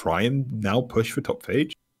try and now push for top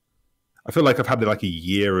phage. I feel like I've had like a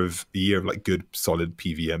year of like good solid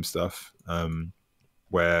PVM stuff,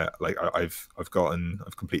 where like I've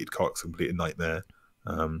completed Cox, completed Nightmare.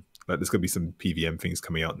 Like there's going to be some PVM things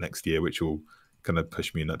coming out next year, which will kind of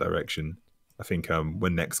push me in that direction. I think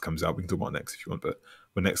when next comes out, we can talk about next if you want, but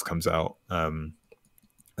when next comes out,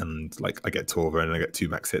 and like I get Torva and I get 2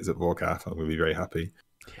 max hits at Vorkath, I'm gonna be very happy.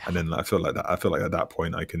 Yeah. And then I feel like at that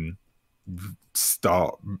point I can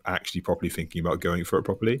start actually properly thinking about going for it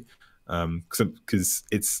properly. Because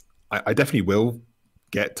I definitely will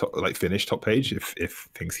get finish top page if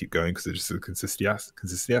things keep going, because there's just a consistency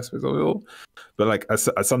aspect of it all. But like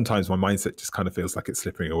sometimes my mindset just kind of feels like it's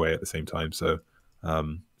slipping away at the same time. So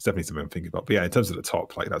it's definitely something I'm thinking about. But yeah, in terms of the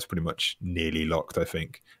top, like that's pretty much nearly locked, I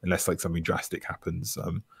think, unless like something drastic happens.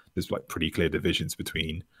 There's like pretty clear divisions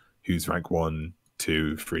between who's rank 1,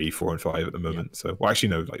 2, 3, 4, and 5 at the moment. So well, actually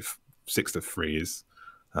no, like 6 to 3 is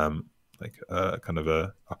like kind of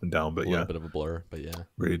a up and down, but a little bit of a blur, but yeah,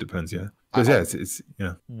 really depends. Yeah, because it's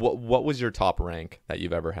yeah. What was your top rank that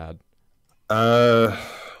you've ever had?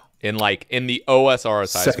 In the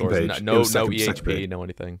OSRSI scores, no EHP, no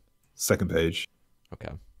anything. Second page.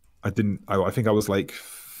 Okay. I think I was like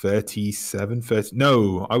 37, 30.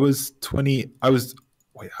 No, I was 20.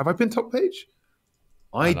 Wait, have I been top page?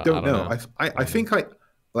 I don't know. I think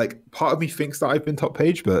like part of me thinks that I've been top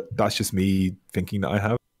page, but that's just me thinking that I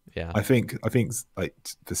have. Yeah. I think like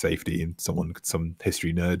for safety, and some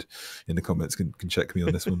history nerd in the comments can check me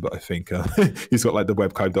on this one, but I think he's got like the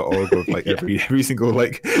webkive.org of like every single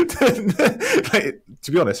like, like,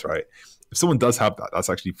 to be honest, right? If someone does have that, that's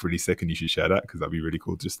actually pretty sick, and you should share that, because that'd be really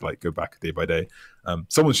cool. Just like go back day by day.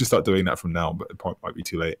 Someone should start doing that from now, but it might be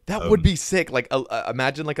too late. That would be sick. Like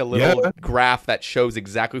imagine like a little graph that shows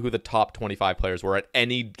exactly who the top 25 players were at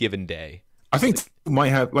any given day. I think might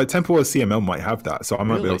have like Temple or CML might have that, so I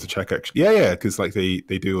might be able to check actually. Yeah, because like they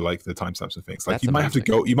do like the timestamps and things. Like you might have to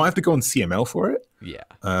go on CML for it. Yeah.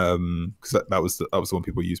 Because that was the one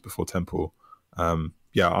people used before Temple. I'll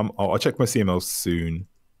check my CML soon.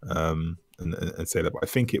 And say that, but I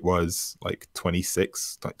think it was like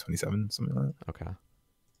 26, like 27, something like that. Okay.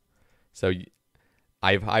 So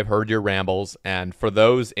I've heard your rambles, and for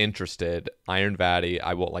those interested, Iron Vatti,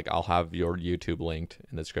 I'll have your YouTube linked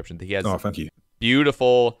in the description. He has thank you.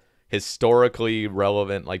 Beautiful historically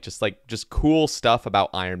relevant, just cool stuff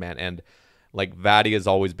about Ironman. And like Vatti has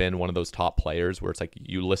always been one of those top players where it's like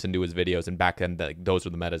you listen to his videos, and back then those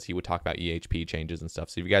were the metas. He would talk about EHP changes and stuff.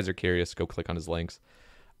 So if you guys are curious, go click on his links.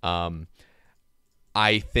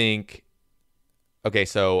 I think, okay,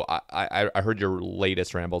 so I heard your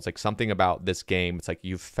latest ramble. It's like something about this game. It's like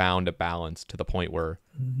you've found a balance to the point where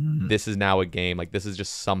this is now a game. Like this is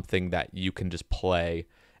just something that you can just play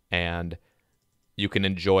and you can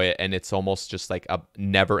enjoy it. And it's almost just like a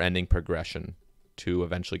never ending progression to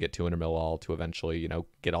eventually get 200 mil all, to eventually, you know,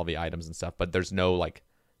 get all the items and stuff. But there's no like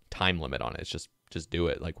time limit on it. It's just do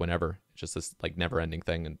it like whenever. It's just this like never ending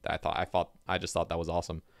thing. And I just thought that was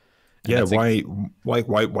awesome. And yeah,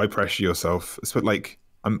 why pressure yourself? It's like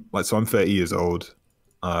I'm 30 years old.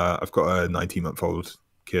 I've got a 19-month-old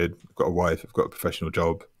kid. I've got a wife. I've got a professional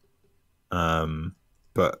job.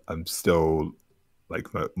 But I'm still like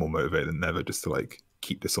more motivated than ever just to like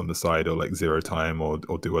keep this on the side, or like zero time, or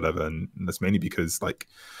do whatever. And that's mainly because like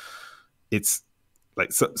it's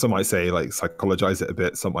like some might say like psychologize it a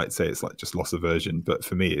bit. Some might say it's like just loss aversion. But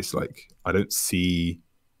for me, it's like I don't see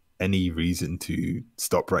any reason to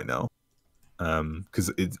stop right now,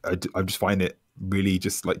 because I just find it really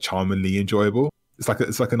just like charmingly enjoyable.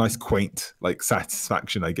 It's like a nice quaint like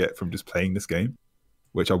satisfaction I get from just playing this game,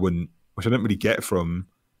 which I don't really get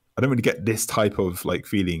this type of like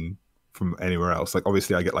feeling from anywhere else. Like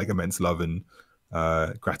obviously I get like immense love and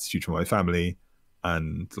gratitude from my family,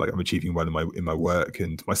 and like I'm achieving well in my work,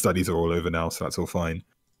 and my studies are all over now, so that's all fine.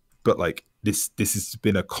 But like this has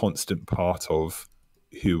been a constant part of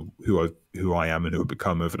who I am and who I've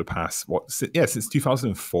become over the past since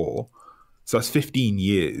 2004. So that's 15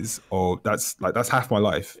 years, or that's half my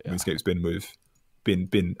life. Yeah. RuneScape's been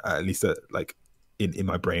at least like in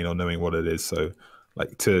my brain, or knowing what it is. So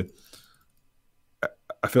like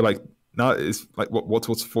I feel like now it's like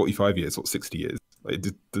what's 45 years, what's 60 years? Like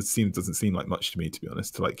it doesn't seem like much to me, to be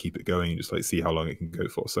honest, to like keep it going and just like see how long it can go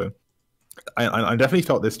for. So I definitely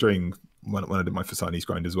felt this during when I did my Fasani's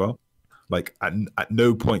grind as well. Like at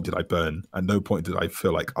no point did I burn. At no point did I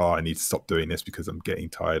feel like, oh, I need to stop doing this because I'm getting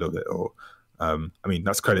tired of it. Or I mean,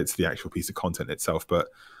 that's credit to the actual piece of content itself. But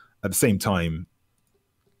at the same time,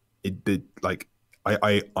 it did like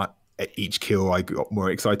I at each kill I got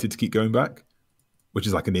more excited to keep going back, which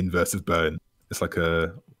is like an inverse of burn. It's like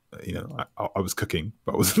I was cooking,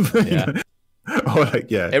 but I wasn't. Yeah. Or like,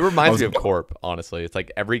 yeah. It reminds me of Corp, honestly. It's like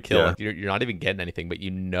every kill, like you're not even getting anything, but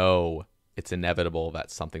you know it's inevitable that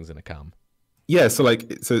something's gonna come. Yeah, so like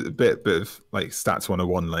it's a bit of like stats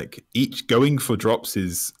 101. Like each going for drops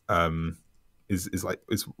is what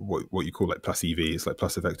you call like plus EV. It's like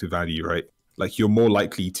plus effective value, right? Like you're more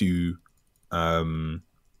likely to get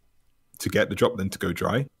the drop than to go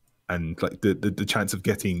dry, and like the chance of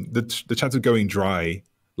getting the chance of going dry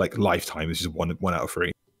like lifetime is just one out of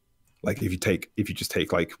 3. Like if you just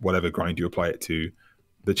take like whatever grind you apply it to,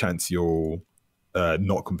 the chance you'll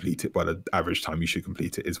not complete it by the average time you should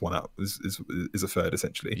complete it is is a third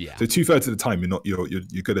essentially. Yeah. So 2/3 of the time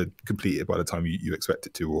you're gonna complete it by the time you expect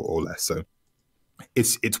it to, or less. So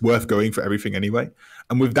it's worth going for everything anyway.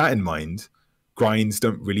 And with that in mind, grinds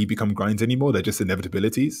don't really become grinds anymore. They're just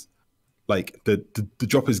inevitabilities. Like the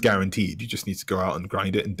drop is guaranteed. You just need to go out and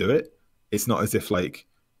grind it and do it. It's not as if like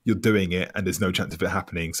you're doing it and there's no chance of it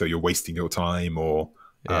happening, so you're wasting your time, or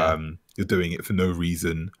you're doing it for no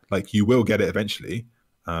reason. Like you will get it eventually,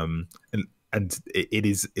 and it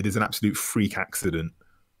is an absolute freak accident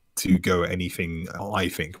to go anything. I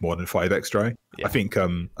think more than 5x dry. Yeah. I think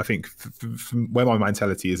from where my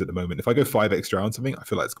mentality is at the moment, if I go 5x dry on something, I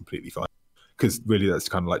feel like it's completely fine, because really that's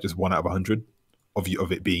kind of like just 1 out of 100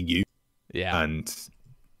 of it being you. Yeah, and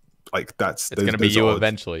like it's going to be you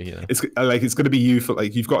eventually. You know? It's going to be you for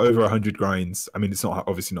like you've got over 100 grinds. I mean, it's not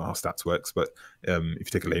obviously not how stats works, but if you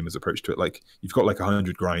take a layman's approach to it, like you've got like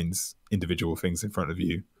 100 grinds, individual things in front of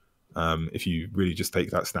you. If you really just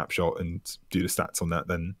take that snapshot and do the stats on that,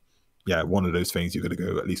 then yeah, one of those things you're going to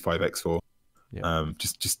go at least 5x for. Yeah.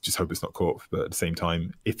 Just hope it's not Corp, but at the same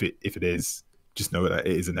time, if it is, just know that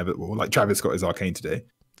it is inevitable. Like Travis got his arcane today.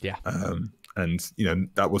 Yeah. And you know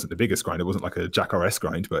that wasn't the biggest grind. It wasn't like a Jack RS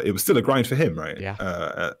grind, but it was still a grind for him, right? Yeah.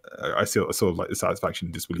 I saw like the satisfaction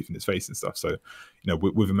and disbelief in his face and stuff. So, you know,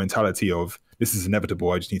 with a mentality of this is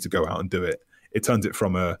inevitable, I just need to go out and do it. It turns it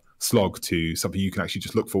from a slog to something you can actually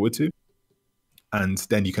just look forward to, and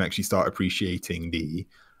then you can actually start appreciating the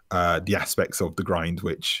aspects of the grind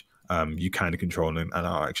which you can control and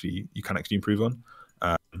you can actually improve on.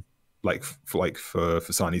 Like for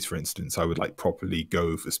Sani's, for instance, I would like properly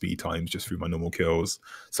go for speed times just through my normal kills.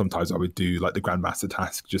 Sometimes I would do like the Grandmaster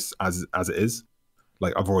task just as it is.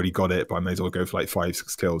 like I've already got it, but I may as well go for like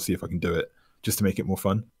 5-6 kills, see if I can do it, just to make it more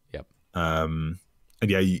fun. Yep. And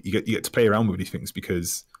yeah, you get to play around with these things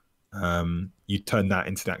because you turn that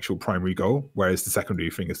into the actual primary goal, whereas the secondary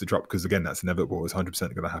thing is the drop, because again, that's inevitable. It's 100%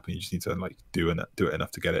 going to happen. You just need to like do it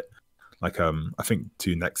enough to get it. Like I think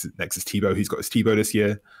to next is Tebow. He's got his Tebow this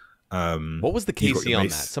year. What was the KC on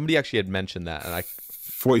that? Somebody actually had mentioned that, and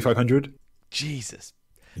 4,500. Jesus.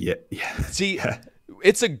 Yeah. See,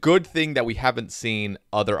 it's a good thing that we haven't seen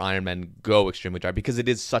other Ironmen go extremely dry, because it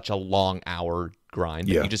is such a long hour grind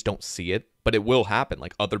that you just don't see it. But it will happen.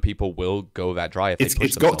 Like other people will go that dry if they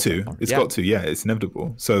push themselves that far. It's got to. Yeah, it's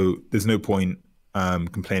inevitable. So there's no point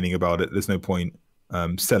complaining about it. There's no point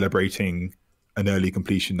celebrating an early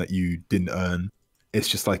completion that you didn't earn. It's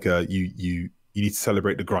just like you need to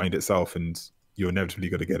celebrate the grind itself, and you're inevitably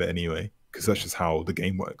going to get it anyway, because that's just how the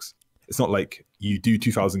game works. It's not like you do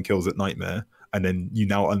 2,000 kills at Nightmare and then you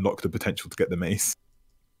now unlock the potential to get the mace.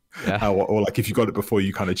 Yeah. Or like if you got it before,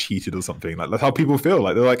 you kind of cheated or something. Like that's how people feel.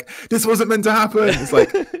 Like they're like, this wasn't meant to happen. It's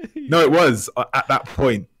like, no, it was. At that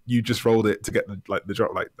point, you just rolled it to get the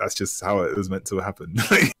drop. Like that's just how it was meant to happen.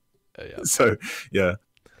 So yeah,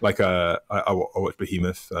 like I watched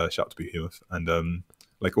Behemoth. Shout out to Behemoth, and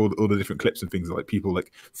like all the different clips and things, like people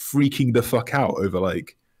like freaking the fuck out over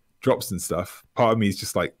like drops and stuff. Part of me is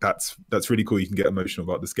just like, that's really cool. You can get emotional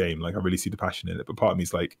about this game. Like I really see the passion in it. But part of me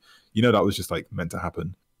is like, that was just like meant to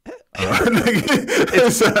happen.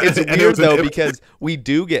 It's weird though, because we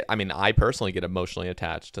do get, I mean, I personally get emotionally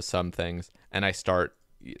attached to some things, and I start,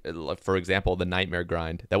 for example, the Nightmare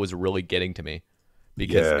grind, that was really getting to me,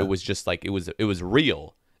 because it was just like, it was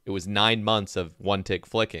real. It was 9 months of one tick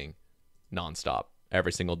flicking nonstop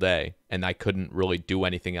every single day, and I couldn't really do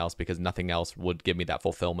anything else because nothing else would give me that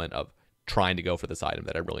fulfillment of trying to go for this item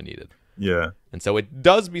that I really needed. Yeah. And so it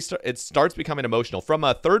starts becoming emotional from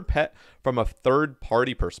a third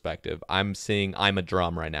party perspective. I'm seeing I'm a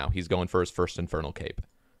Drum right now. He's going for his first Infernal Cape.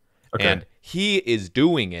 Okay. And he is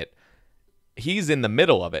doing it. He's in the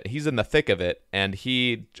middle of it. He's in the thick of it, and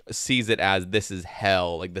he sees it as, this is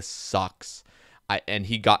hell. Like, this sucks. And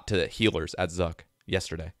he got to healers at Zook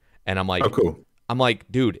yesterday. And I'm like, oh, cool. I'm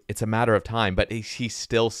like, dude, it's a matter of time. But he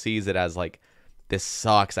still sees it as like, this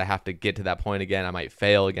sucks. I have to get to that point again. I might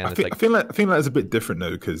fail again. I feel like it's a bit different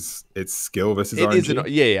though, because it's skill versus RNG.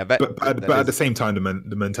 Yeah. But at the same time,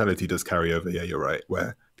 the mentality does carry over. Yeah, you're right.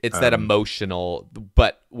 Where it's that emotional.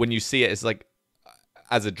 But when you see it, it's like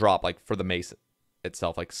as a drop, like for the mace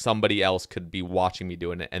itself, like somebody else could be watching me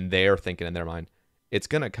doing it, and they're thinking in their mind, it's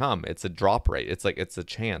gonna come. It's a drop rate. It's like it's a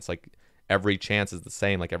chance. Like every chance is the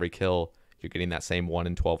same. Like every kill, you're getting that same 1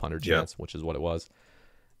 in 1,200 chance, which is what it was.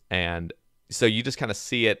 And so you just kind of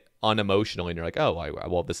see it unemotionally, and you're like, oh,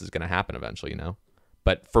 well, this is going to happen eventually,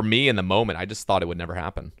 But for me in the moment, I just thought it would never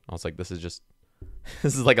happen. I was like, this is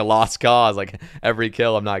like a lost cause. Like every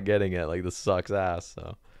kill, I'm not getting it. Like this sucks ass.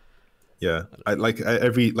 So yeah,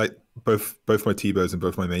 both my T-bows and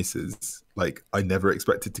both my maces, like I never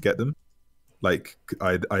expected to get them. Like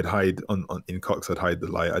I'd hide in Cox, I'd hide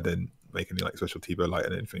the light. I didn't make any like special T-bow light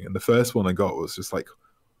and anything. And the first one I got was just like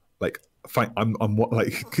fine, I'm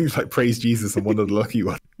like praise Jesus, I'm one of the lucky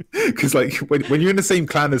ones. Because like when you're in the same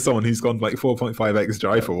clan as someone who's gone like 4.5x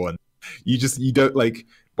dry for one, you don't like,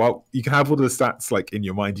 well, you can have all the stats like in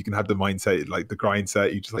your mind, you can have the mindset, like the grind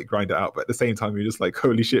set, you just like grind it out, but at the same time you're just like,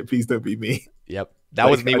 holy shit, please don't be me. Yep, that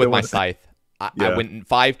was me with my scythe. I went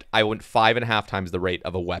 5.5 times the rate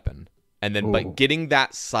of a weapon, and then but getting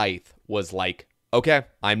that scythe was like, okay,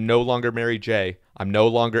 I'm no longer Mary J. I'm no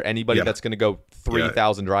longer anybody that's going to go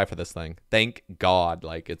 3,000 dry for this thing. Thank God.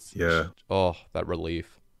 Like it's that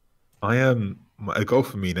relief. A goal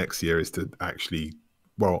for me next year is to actually,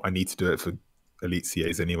 well, I need to do it for elite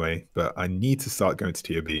CAs anyway, but I need to start going to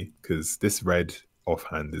TOB, because this red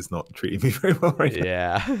offhand is not treating me very well right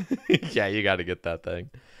now. Yeah, you got to get that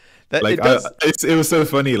thing. It was so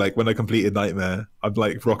funny. Like when I completed Nightmare, I'm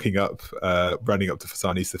like running up to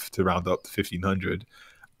Fasani's to round up to 1,500.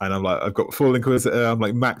 And I'm like, I've got full Inquisitor, I'm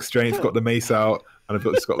like max strength, got the mace out, and I've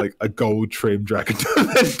just got like a gold trim Dragon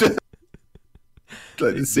Defender.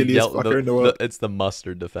 Like the silliest fucker in the world. It's the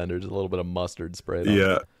mustard defender, just a little bit of mustard sprayed on.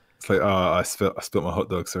 Yeah. It's like, I spilt my hot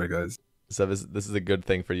dog, sorry guys. So this is a good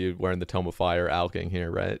thing for you wearing the Tome of Fire alking here,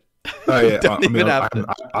 right? Oh yeah.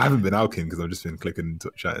 I haven't been alking because I've just been clicking and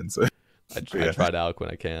chatting. So I try to alk when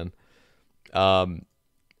I can.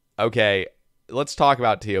 Okay. Let's talk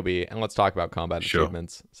about TOB and let's talk about combat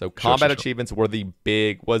achievements. So combat achievements was the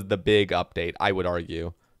big update, I would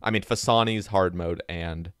argue. I mean, Fasani's hard mode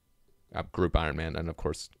and group Ironman, and of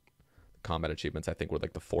course, combat achievements, I think were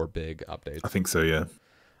like the 4 big updates. I think so, yeah.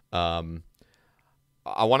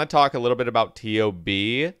 I want to talk a little bit about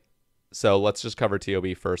TOB. So let's just cover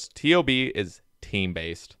TOB first. TOB is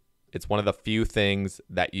team-based. It's one of the few things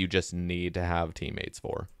that you just need to have teammates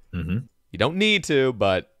for. Mm-hmm. You don't need to,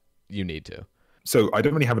 but you need to. So I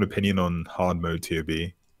don't really have an opinion on hard mode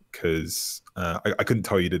TOB because I couldn't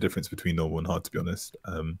tell you the difference between normal and hard, to be honest.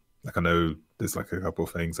 Like I know there's like a couple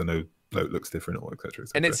of things. I know bloat looks different, or etc.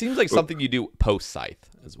 And it seems like something you do post scythe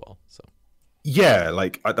as well. So yeah,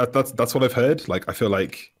 like that's what I've heard. Like I feel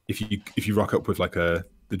like if you rock up with like the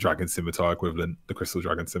dragon scimitar equivalent, the crystal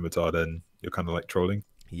dragon scimitar, then you're kind of like trolling.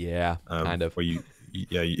 Yeah, kind of. Where you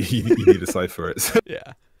need a scythe for it.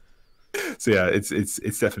 Yeah. So yeah, it's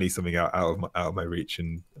definitely something out of my reach,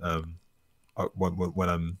 and when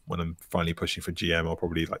I'm finally pushing for GM, I'll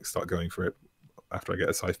probably like start going for it after I get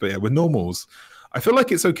a scythe. But yeah, with normals, I feel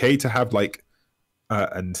like it's okay to have like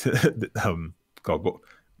God, what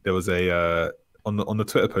there was a on the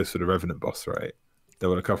Twitter post for the Revenant boss, right? There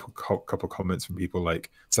were a couple comments from people like,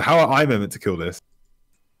 so how are I meant to kill this?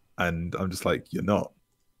 And I'm just like, you're not.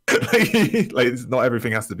 Like not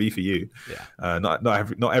everything has to be for you. Yeah.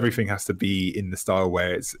 Not everything has to be in the style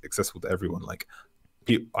where it's accessible to everyone. Like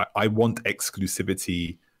I want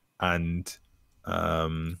exclusivity and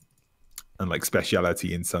like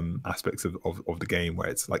speciality in some aspects of the game where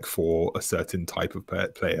it's like for a certain type of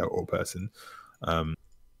player or person.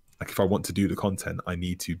 Like if I want to do the content, I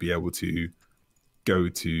need to be able to go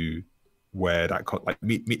to where that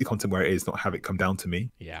meet the content where it is, not have it come down to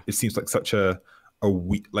me. Yeah. It seems like such a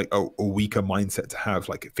weaker mindset to have.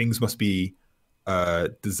 Like things must be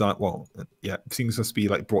things must be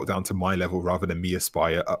like brought down to my level rather than me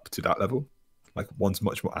aspire up to that level. Like one's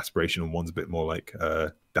much more aspirational, one's a bit more like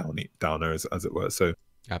downer as it were. So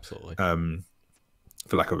absolutely.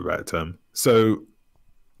 For lack of a better term. So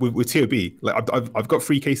with TOB, like I've got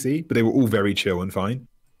 3 KC, but they were all very chill and fine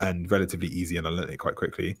and relatively easy, and I learned it quite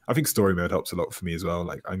quickly. I think story mode helps a lot for me as well.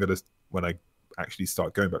 Like I'm gonna, when I actually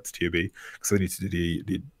start going back to TOB, because I need to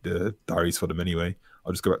do the diaries for them anyway,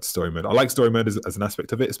 I'll just go back to story mode. I like story mode as an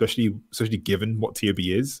aspect of it, especially given what TOB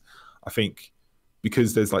is. I think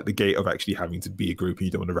because there's like the gate of actually having to be a group, and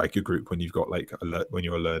you don't want to rag your group when you've got like when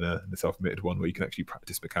you're a learner and a self-admitted one, where you can actually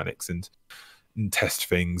practice mechanics and test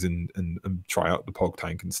things and try out the pog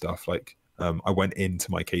tank and stuff. Like I went into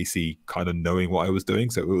my KC kind of knowing what I was doing,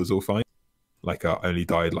 so it was all fine. Like I only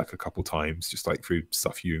died like a couple times, just like through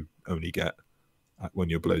stuff you only get when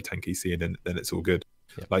you're below 10 KC, and then it's all good.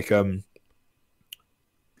 Yeah.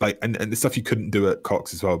 And the stuff you couldn't do at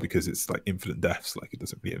Cox as well, because it's like infinite deaths, like it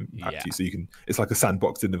doesn't really impact you. So you can, it's like a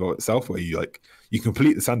sandbox in the vault itself, where you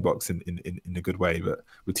complete the sandbox in a good way, but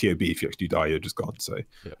with TOB, if you actually die, you're just gone. So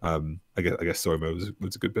I guess story mode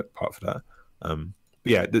was a good part for that.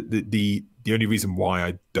 But yeah, the only reason why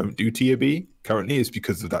I don't do TOB currently is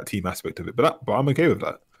because of that team aspect of it. But I'm okay with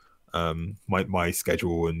that. My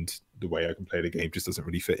schedule and the way I can play the game just doesn't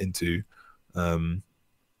really fit into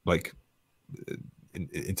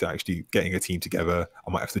into actually getting a team together.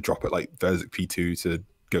 I might have to drop it like Verzik P2 to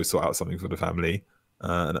go sort out something for the family,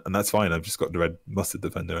 and that's fine. I've just got the red mustard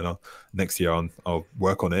defender, and next year I'll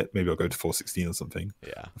work on it. Maybe I'll go to 416 or something.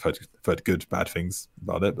 Yeah, I've heard good, bad things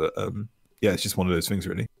about it, but yeah, it's just one of those things,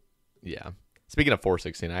 really. Yeah. Speaking of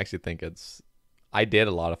 416, I actually think I did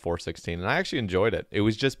a lot of 416, and I actually enjoyed it. It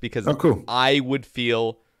was just because cool. I would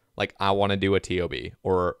feel like I want to do a TOB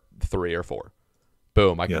or 3 or 4.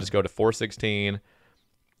 Boom, I can just go to 416.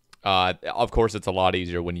 Of course, it's a lot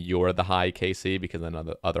easier when you're the high KC, because then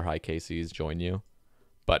other high KCs join you.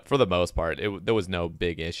 But for the most part, there was no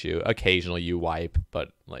big issue. Occasionally you wipe,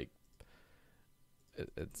 but like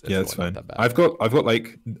it's fine. That bad. I've got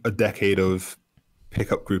like a decade of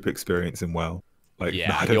pickup group experience in WoW. Like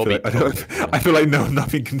I feel like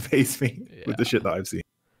nothing can face me with the shit that I've seen.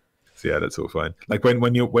 So yeah, that's all fine. Like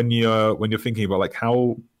when you're thinking about like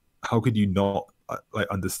how could you not like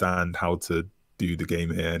understand how to do the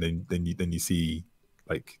game here, and then you see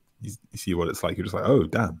like you see what it's like, you're just like, oh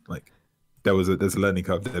damn, like there's a learning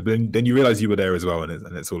curve there, but then you realize you were there as well,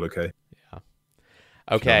 and it's all okay. Yeah.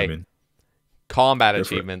 Okay. You know what I mean? Combat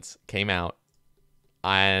achievements came out,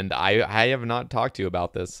 and I have not talked to you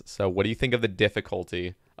about this. So what do you think of the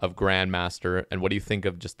difficulty of Grandmaster, and what do you think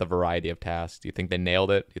of just the variety of tasks? Do you think they nailed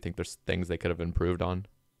it? Do you think there's things they could have improved on?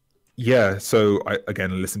 Yeah, so I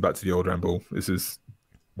again listened back to the old ramble. This is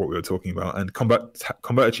what we were talking about, and combat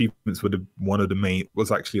achievements were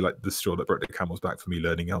was actually like the straw that broke the camel's back for me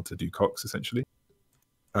learning how to do Cox, essentially,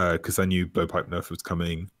 because I knew blowpipe nerf was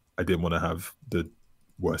coming. I didn't want to have the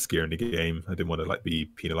worst gear in the game. I didn't want to like be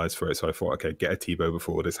penalized for it, so I thought, okay, get a T-bow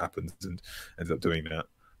before this happens, and ended up doing that.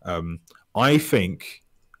 I think,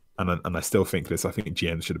 and I still think this, I think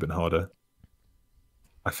GM should have been harder.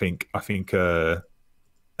 And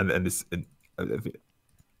this,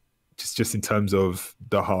 just in terms of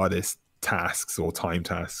the hardest tasks or time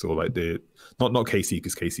tasks, or like the not Casey,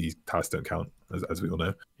 because Casey's tasks don't count, as we all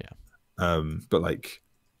know. But like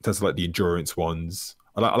in terms of like the endurance ones,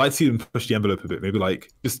 I like to see them push the envelope a bit, maybe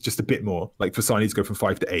like just a bit more. Like for Sae to go from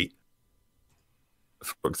 5 to 8,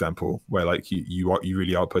 for example, where like you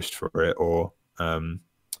really are pushed for it, or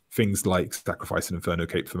things like sacrifice an Inferno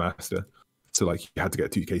Cape for Master. So like you had to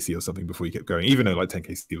get 2 KC or something before you kept going, even though like 10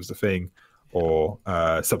 KC was the thing, or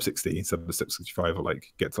sub 60, sub 65, or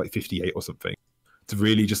like get to like 58 or something, to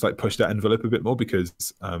really just like push that envelope a bit more, because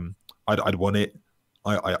I'd want it.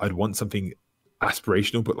 I'd want something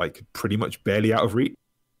aspirational, but like pretty much barely out of reach.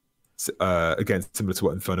 Again, similar to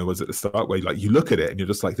what Inferno was at the start, where like you look at it and you're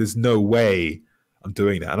just like, there's no way I'm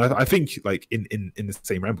doing that. And I think like in the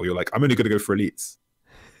same ramble, you're like, I'm only going to go for elites.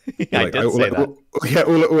 I did say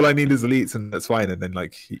that. All I need is elites, and that's fine. And then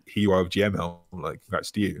like here you are with GML, like congrats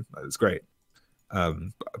to you, like, that's great.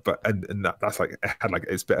 But that's like, it had like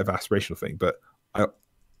it's a bit of an aspirational thing. But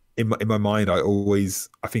in my mind, I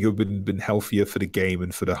think it would have been healthier for the game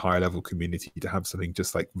and for the higher level community to have something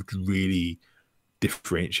just like really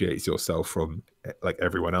differentiates yourself from like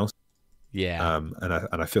everyone else. And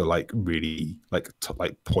I feel like really like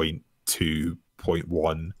 0.2,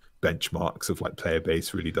 0.1 benchmarks of like player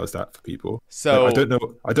base really does that for people. So like, I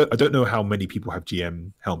don't know how many people have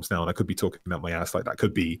GM helms now, and I could be talking about my ass. Like that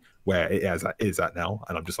could be where it is at now,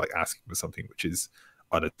 and I'm just like asking for something which is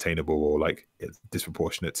unattainable, or like it's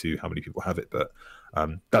disproportionate to how many people have it. But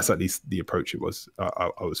that's at least the approach it was.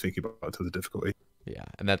 I was thinking about to the difficulty. Yeah,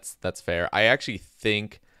 and that's fair. I actually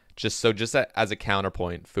think just as a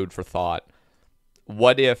counterpoint, food for thought.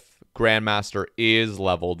 What if Grandmaster is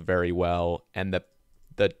leveled very well, and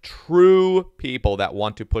the true people that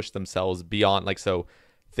want to push themselves beyond, like, so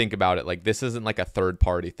think about it, like this isn't like a third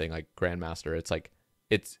party thing like Grandmaster. It's like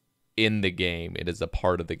it's in the game. It is a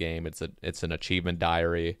part of the game. It's an achievement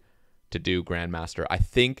diary to do Grandmaster. I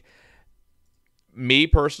think, me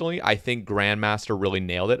personally, I think Grandmaster really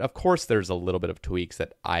nailed it. Of course, there's a little bit of tweaks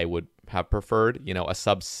that I would have preferred. You know, a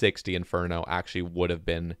sub 60 Inferno actually would have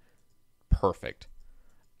been perfect,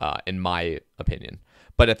 in my opinion.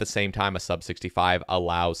 But at the same time, a sub 65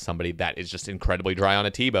 allows somebody that is just incredibly dry on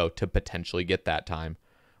a Tebow to potentially get that time,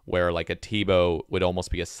 where like a Tebow would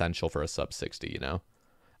almost be essential for a sub 60, you know?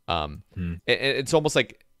 It's almost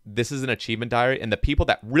like this is an achievement diary, and the people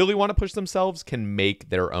that really want to push themselves can make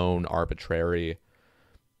their own arbitrary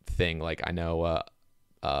thing. Like I know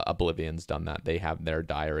Oblivion's done that. They have their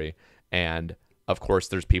diary. And of course,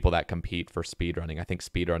 there's people that compete for speedrunning. I think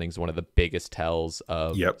speedrunning is one of the biggest tells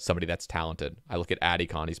of somebody that's talented. I look at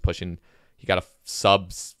Adicon. He got a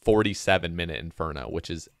sub 47 minute Inferno, which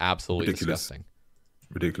is absolutely disgusting.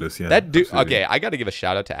 Ridiculous, yeah. That dude. Okay, I got to give a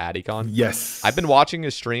shout out to Adicon. Yes, I've been watching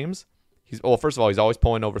his streams. First of all, he's always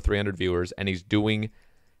pulling over 300 viewers, and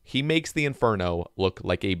he makes the Inferno look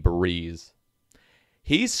like a breeze.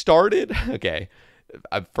 He started,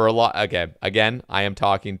 for a lot, again, I am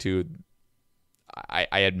talking to,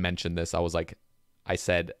 I had mentioned this. I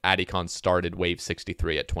said Adicon started wave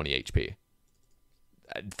 63 at 20 HP.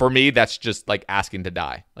 For me, that's just like asking to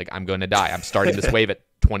die. Like, I'm going to die. I'm starting this wave at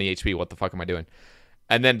 20 HP. What the fuck am I doing?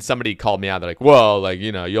 And then somebody called me out. They're like, well, like,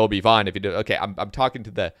 you know, you'll be fine if you do. Okay, I'm talking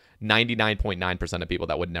to the 99.9% of people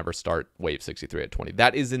that would never start wave 63 at 20.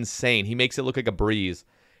 That is insane. He makes it look like a breeze.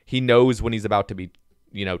 He knows when he's about to be,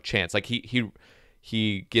 you know, chance. Like,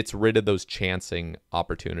 he gets rid of those chancing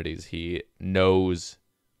opportunities. He knows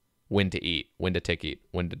when to eat, when to tick eat,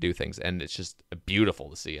 when to do things. And it's just beautiful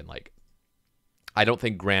to see. And, like, I don't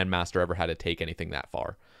think Grandmaster ever had to take anything that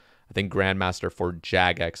far. I think Grandmaster for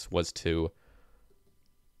Jagex was to,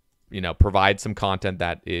 you know, provide some content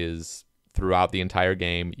that is throughout the entire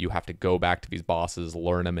game. You have to go back to these bosses,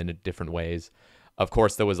 learn them in different ways. Of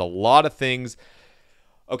course, there was a lot of things.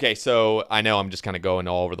 Okay, so I know I'm just kind of going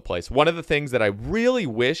all over the place. One of the things that I really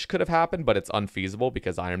wish could have happened, but it's unfeasible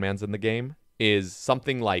because Iron Man's in the game, is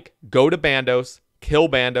something like go to Bandos, kill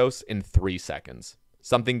Bandos in 3 seconds.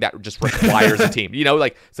 Something that just requires a team. You know,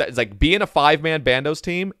 like, so it's like be in a 5-man Bandos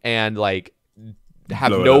team and like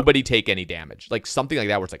have nobody take any damage. Like something like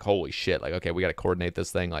that where it's like, holy shit, like, okay, we got to coordinate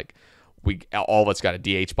this thing. Like all of us got a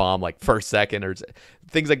DH bomb like first second, or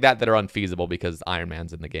things like that are unfeasible because Iron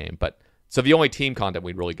Man's in the game. But so the only team content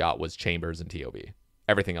we really got was Chambers and TOB.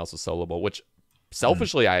 Everything else was soloable, which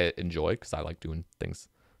selfishly I enjoy because I like doing things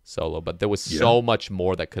solo. But there was so much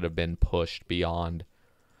more that could have been pushed beyond,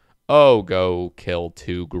 go kill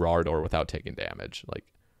 2 Grardor without taking damage. Like,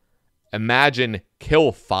 imagine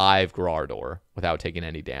kill 5 Grardor without taking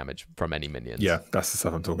any damage from any minions. Yeah, that's the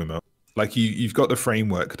stuff I'm talking about. like you've got the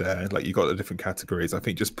framework there, like you've got the different categories. I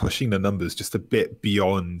think just pushing the numbers just a bit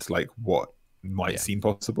beyond like what might seem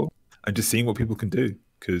possible, and just seeing what people can do,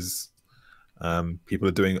 because people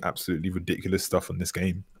are doing absolutely ridiculous stuff on this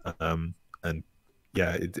game, and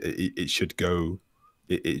yeah, it should go.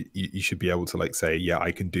 You should be able to like say, yeah,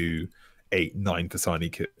 I can do 8-9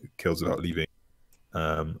 Fasani kills without leaving,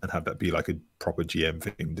 and have that be like a proper GM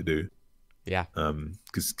thing to do. Yeah.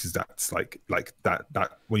 Because that's like that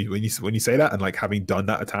when you say that, and like having done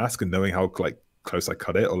that a task and knowing how like close I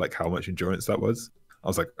cut it, or like how much endurance that was, I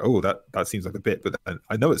was like, oh, that seems like a bit, but then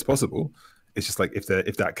I know it's possible. It's just like if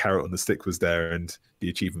that carrot on the stick was there and the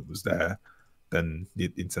achievement was there, then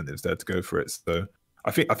the incentive's there to go for it. So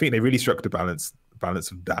I think they really struck the balance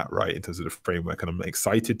of that right in terms of the framework, and I'm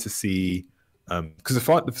excited to see because the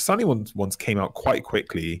Fasani ones came out quite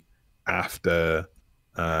quickly after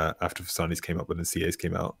Fasani's came up, when the CAs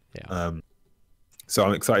came out. Yeah. So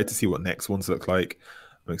I'm excited to see what next ones look like.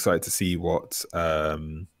 I'm excited to see what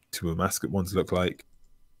Tuba Mascot ones look like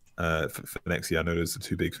for next year. I know those are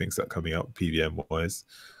two big things that are coming out PVM wise,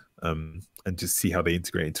 and just see how they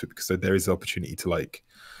integrate into it, because there is the opportunity to like,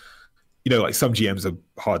 like some GMs are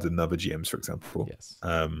harder than other GMs, for example. Yes.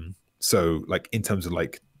 So like in terms of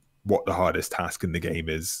like what the hardest task in the game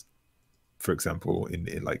is, for example,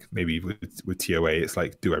 in like maybe with TOA, it's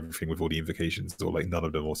like do everything with all the invocations, or like none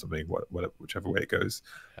of them, or something, whichever way it goes.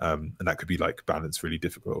 And that could be like balanced really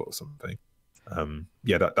difficult or something.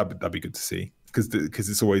 Yeah, that'd be good to see, because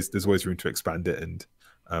there's always room to expand it,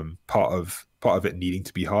 and part of it needing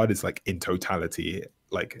to be hard is like in totality,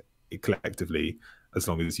 like collectively, as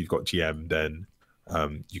long as you've got GM, then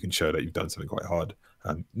you can show that you've done something quite hard.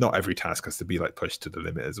 Not every task has to be like pushed to the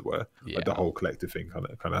limit, as it were. Yeah. Like the whole collective thing kind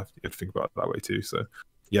of you have to think about it that way too. So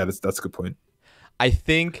yeah, that's a good point. I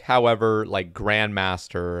think, however, like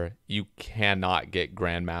Grandmaster, you cannot get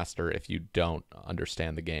Grandmaster if you don't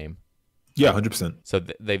understand the game. Yeah, 100%. So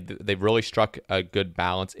they've really struck a good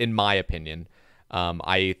balance, in my opinion.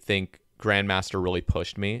 I think Grandmaster really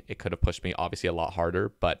pushed me. It could have pushed me obviously a lot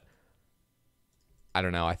harder, but I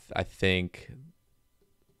don't know. I think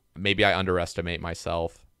maybe I underestimate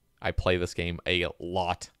myself. I play this game a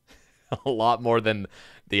lot more than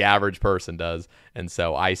the average person does. And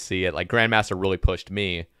so I see it like Grandmaster really pushed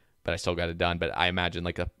me, but I still got it done. But I imagine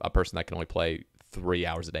like a person that can only play 3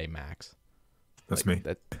 hours a day max. That's like,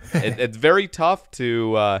 me. It's very tough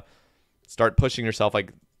to start pushing yourself.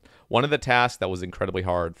 Like one of the tasks that was incredibly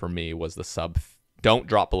hard for me was the don't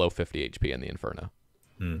drop below 50 HP in the Inferno.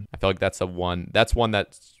 I feel like that's one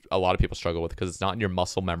that a lot of people struggle with, because it's not in your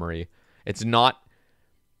muscle memory.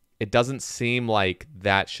 It doesn't seem like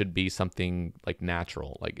that should be something like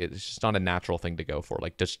natural. Like it's just not a natural thing to go for.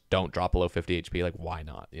 Like just don't drop below 50 HP. Like why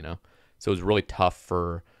not, So it was really tough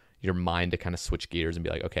for your mind to kind of switch gears and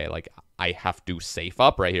be like, okay, like I have to safe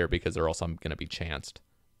up right here, because or else I'm going to be chanced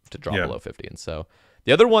to drop below 50. And so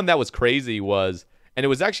the other one that was crazy was, and it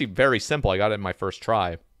was actually very simple. I got it in my first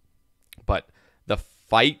try, but the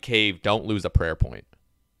fight cave, don't lose a prayer point.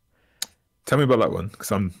 Tell me about that one,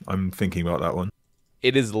 because I'm thinking about that one.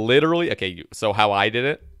 It is literally, okay, so how I did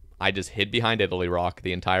it, I just hid behind Italy Rock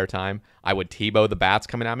the entire time. I would T-bow the bats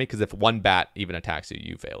coming at me, because if one bat even attacks you,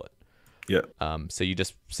 you fail it. Yeah. So you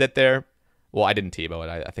just sit there. Well, I didn't T-bow it.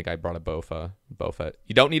 I think I brought a Bofa.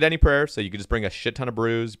 You don't need any prayer, so you could just bring a shit ton of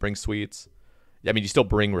brews, bring sweets. I mean, you still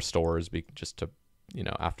bring restores just to,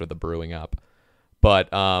 after the brewing up. But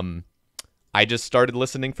I just started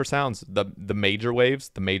listening for sounds. The major waves,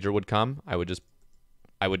 the major would come. I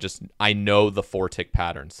know the 4-tick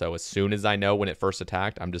pattern. So as soon as I know when it first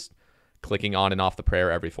attacked, I'm just clicking on and off the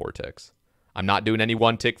prayer every 4 ticks. I'm not doing any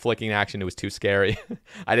 1-tick flicking action. It was too scary.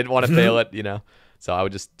 I didn't want to fail it, So I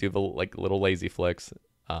would just do the like little lazy flicks.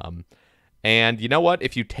 And you know what?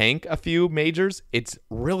 If you tank a few majors, it's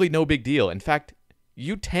really no big deal. In fact,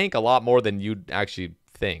 you tank a lot more than you'd actually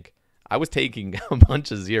think. I was taking a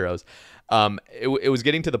bunch of zeros. It was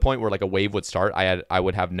getting to the point where like a wave would start. I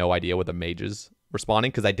would have no idea what the mages were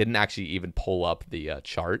spawning, because I didn't actually even pull up the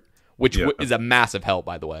chart, which is a massive help,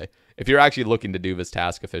 by the way. If you're actually looking to do this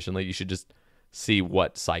task efficiently, you should just see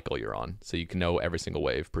what cycle you're on, so you can know every single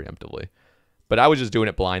wave preemptively. But I was just doing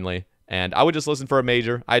it blindly, and I would just listen for a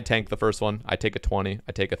major. I'd tank the first one. I'd take a 20.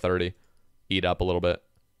 I'd take a 30. Eat up a little bit.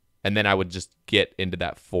 And then I would just get into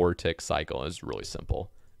that 4-tick cycle. It was really simple.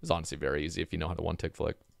 It was honestly very easy if you know how to 1-tick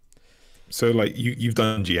flick. So, like, you've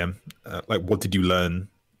done GM. Like, what did you learn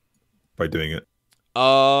by doing it?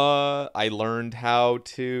 I learned how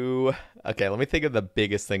to... Okay, let me think of the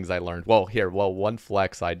biggest things I learned. Well, one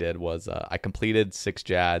flex I did was I completed 6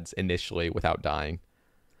 Jads initially without dying.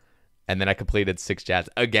 And then I completed 6 jads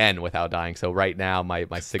again without dying. So right now my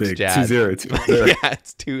 6 Big. jads 2-0. yeah,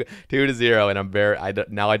 it's 2-0,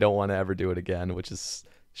 and I don't want to ever do it again, which is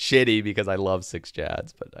shitty because I love 6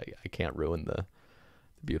 jads, but I can't ruin the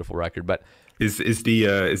beautiful record. But Is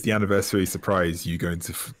the anniversary surprise you going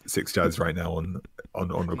to 6 jads right now on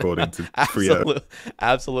recording to 3-0?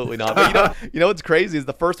 Absolutely not. But you know what's crazy is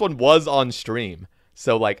the first one was on stream.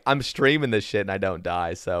 So like I'm streaming this shit and I don't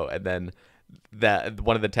die. So and then that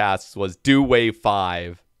one of the tasks was do wave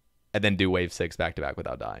 5 and then do wave 6 back to back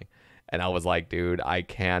without dying. And I was like, dude, I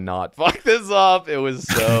cannot fuck this up. It was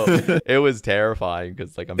it was terrifying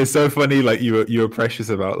because like it's so funny. Like you were precious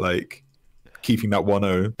about like keeping that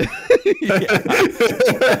 1-0.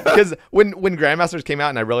 Because when Grandmasters came out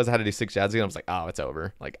and I realized I had to do 6 jads again, I was like, oh, it's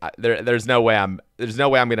over. Like there's no way I'm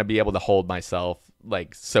gonna be able to hold myself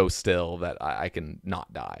like so still that I can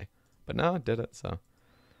not die. But no, I did it. So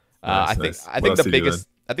I think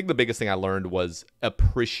the biggest thing I learned was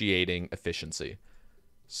appreciating efficiency.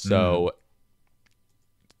 So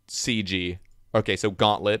CG, okay, so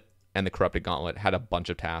Gauntlet and the Corrupted Gauntlet had a bunch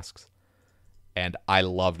of tasks. And I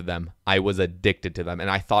loved them. I was addicted to them. And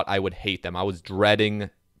I thought I would hate them. I was dreading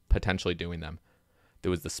potentially doing them. There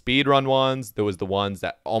was the speedrun ones. There was the ones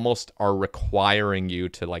that almost are requiring you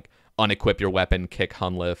to like unequip your weapon, kick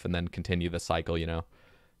Hunliff, and then continue the cycle, you know?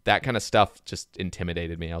 That kind of stuff just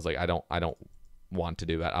intimidated me. I was like, I don't want to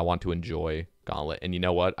do that. I want to enjoy Gauntlet. And you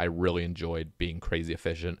know what? I really enjoyed being crazy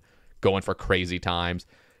efficient, going for crazy times.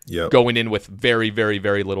 Yep. Going in with very, very,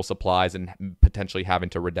 very little supplies and potentially having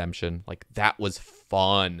to redemption. Like that was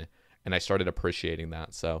fun. And I started appreciating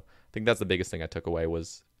that. So I think that's the biggest thing I took away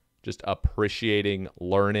was just appreciating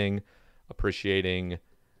learning, appreciating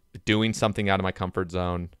doing something out of my comfort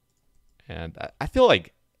zone. And I feel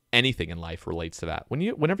like anything in life relates to that.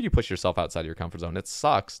 Whenever you push yourself outside of your comfort zone, it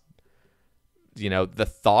sucks. You know, the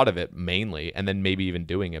thought of it mainly, and then maybe even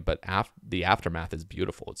doing it. But the aftermath is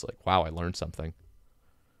beautiful. It's like, wow, I learned something.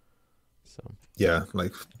 So yeah,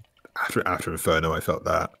 like after Inferno, I felt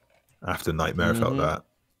that. After Nightmare, I felt that.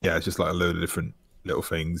 Yeah, it's just like a load of different little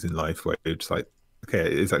things in life where you're just like, okay,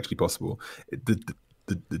 it's actually possible.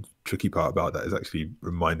 The tricky part about that is actually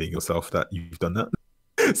reminding yourself that you've done that.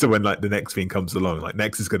 So when like the next thing comes along, like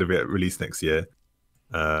next is going to be released next year,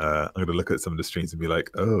 I'm going to look at some of the streams and be like,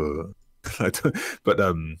 oh,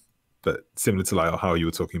 but similar to like how you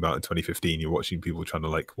were talking about in 2015, you're watching people trying to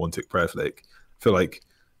like one tick prayer flake. I feel like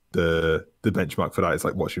the benchmark for that is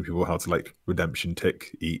like watching people how to like redemption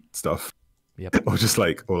tick eat stuff. Yep. or just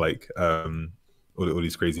like all all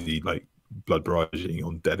these crazy like blood barraging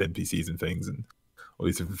on dead NPCs and things, and all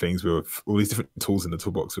these different things all these different tools in the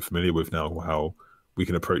toolbox we're familiar with now, how we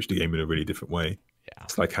can approach the game in a really different way. Yeah.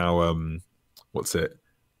 It's like how what's it?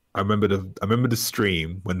 I remember the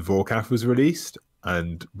stream when Vorkath was released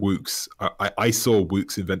and Wooks. I saw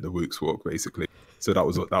Wooks invent the Wooks walk basically. So that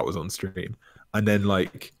was on stream. And then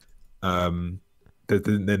like then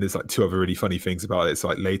there's like 2 other really funny things about it. So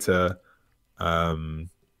like later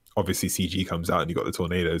obviously CG comes out and you got the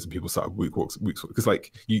tornadoes and people start Wook walks because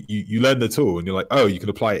like you learn the tool and you're like, oh, you can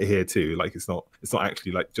apply it here too. Like it's not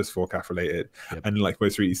actually like just Vorkath related. Yep. And like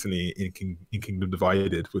most recently in Kingdom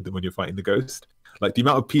Divided when you're fighting the ghost, like the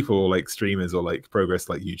amount of people like streamers or like progress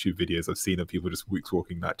like YouTube videos I've seen of people just Wooks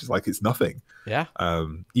walking that just like it's nothing. Yeah.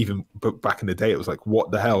 Even but back in the day it was like,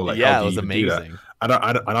 what the hell? Like yeah, how do it was you even amazing. do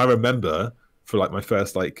that? And I remember for like my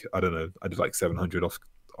first like I don't know, I did like 700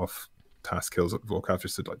 off task kills at Vorkath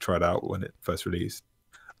just to like try it out when it first released,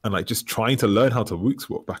 and like just trying to learn how to Wooks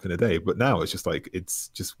walk back in the day. But now it's just like it's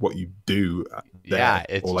just what you do there, yeah,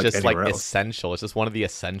 it's or, like, just like else. Essential. It's just one of the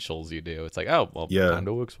essentials you do. It's like, oh well, yeah, time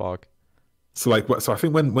to Wooks walk. So I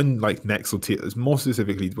think when like next or more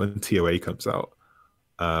specifically when TOA comes out,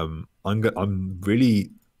 I'm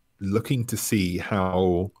really looking to see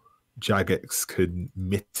how Jagex could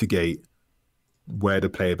mitigate where the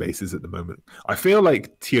player base is at the moment. I feel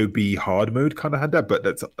like TOB hard mode kind of had that, but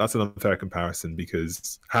that's an unfair comparison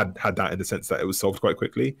because had that in the sense that it was solved quite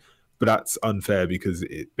quickly. But that's unfair because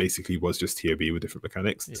it basically was just TOB with different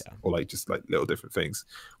mechanics, or like just like little different things.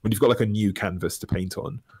 When you've got like a new canvas to paint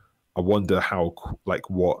on, I wonder how like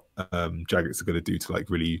what Jagex are going to do to like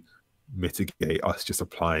really mitigate us just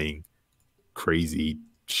applying crazy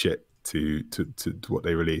shit to what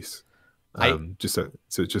they release. Just so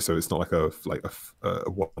it's not like a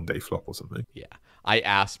 1 day flop or something. Yeah, I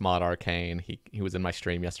asked Mod Arcane. He was in my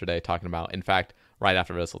stream yesterday talking about. In fact, right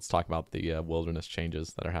after this, let's talk about the wilderness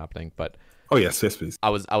changes that are happening. But oh yes, please. I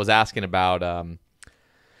was asking about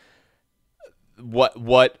what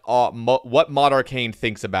Mod Arcane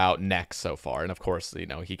thinks about next so far, and of course, you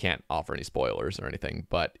know, he can't offer any spoilers or anything,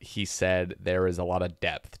 but he said there is a lot of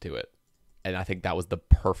depth to it. And I think that was the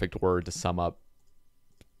perfect word to sum up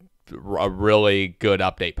a really good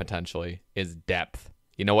update potentially is depth.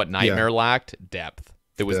 You know what Nightmare lacked? Depth.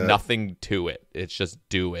 There was nothing to it. It's just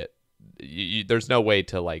do it. There's no way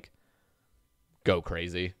to like go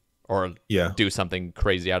crazy or do something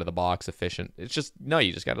crazy out of the box efficient. It's just, no,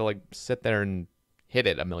 you just got to like sit there and hit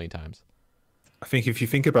it a million times. I think if you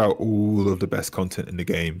think about all of the best content in the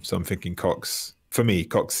game, so I'm thinking Cox, for me,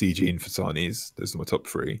 Cox, CG, and Fasani's, those are my top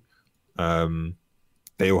three.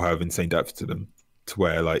 They all have insane depth to them, to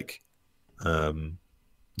where like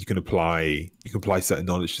you can apply certain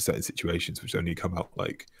knowledge to certain situations, which only come out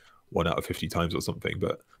like 1 out of 50 times or something,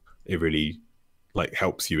 but it really like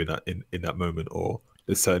helps you in that moment. Or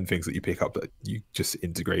there's certain things that you pick up that you just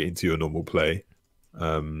integrate into your normal play.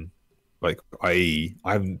 Like I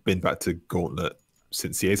haven't been back to Gauntlet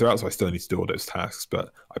since CAs are out, so I still need to do all those tasks,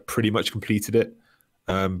 but I pretty much completed it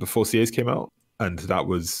before CAs came out. And that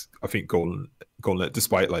was, I think, Gauntlet,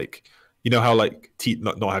 despite like, you know how like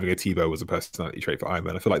not having a T-bow was a personality trait for Iron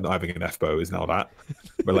Man. I feel like not having an F-bow is now that.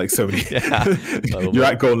 But like so many, you're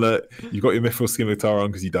at Gauntlet, you got your Mithril Scimitar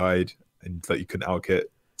on because you died, and like you couldn't alkit,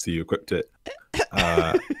 so you equipped it.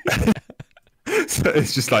 So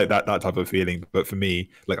it's just like that type of feeling. But for me,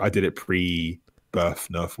 like I did it pre-birth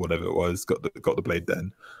nerf, whatever it was. Got the blade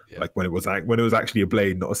then, like when it was actually a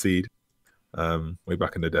blade, not a seed, way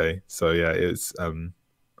back in the day. So yeah, it's I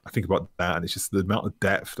think about that, and it's just the amount of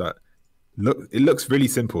depth that it looks really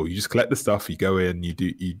simple. You just collect the stuff, you go in, you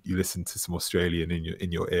listen to some Australian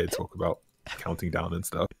in your ear talk about counting down and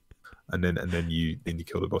stuff, and then you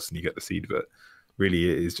kill the boss and you get the seed. But really,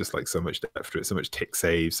 it is just like so much depth to it, so much tick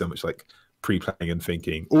save, so much like pre-planning and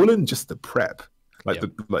thinking, all in just the prep.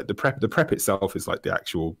 The prep itself is like the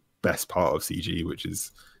actual best part of CG, which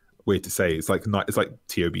is weird to say. It's like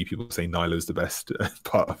TOB people say Nilo's the best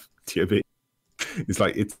part of TOB. It's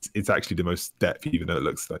like it's actually the most depth, even though it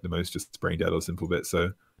looks like the most just brain dead or simple bit.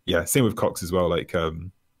 So yeah, same with Cox as well. Like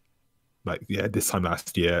this time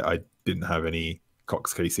last year I didn't have any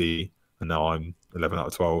Cox KC, and now I'm 11 out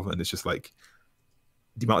of 12, and it's just like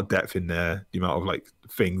the amount of depth in there, the amount of like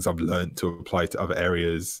things I've learned to apply to other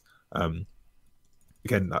areas. Again,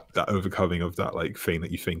 that overcoming of that like thing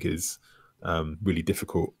that you think is really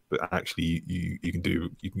difficult, but actually you can do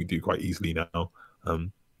quite easily now.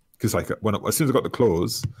 Because like as soon as I got the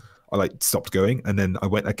claws, I like stopped going, and then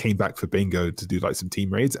I came back for bingo to do like some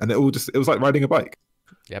team raids, and it was like riding a bike.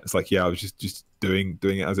 Yep. It's like I was just doing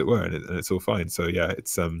it as it were, and it's all fine. So yeah,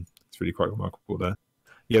 it's really quite remarkable there.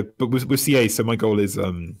 Yeah, but with CA, so my goal is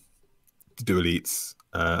to do elites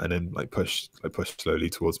and then like push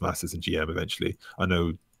slowly towards masters and GM eventually. I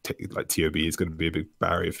know like TOB is going to be a big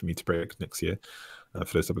barrier for me to break next year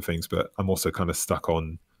for those type of things, but I'm also kind of stuck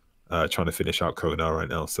on trying to finish out Kona right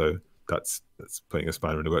now, so that's putting a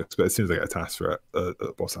spanner in the works. But as soon as I get a task for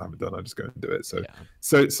a boss I haven't done, I just go and do it.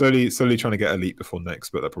 So slowly trying to get elite before next,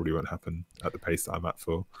 but that probably won't happen at the pace that I'm at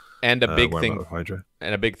for. And a big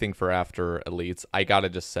thing for after elites, I gotta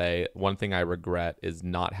just say, one thing I regret is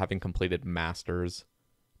not having completed masters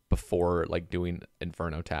before like doing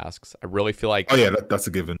Inferno tasks. I really feel like that's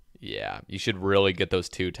a given. Yeah, you should really get those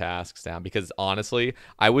 2 tasks down, because honestly,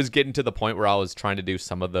 I was getting to the point where I was trying to do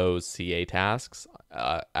some of those CA tasks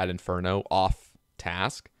at Inferno off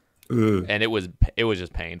task, and it was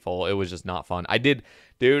just painful. It was just not fun. I did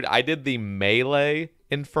the melee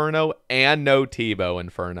Inferno and no T-bow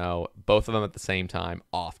Inferno, both of them at the same time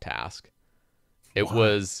off task. It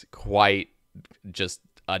was quite just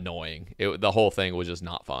annoying. The whole thing was just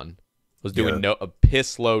not fun. I was doing a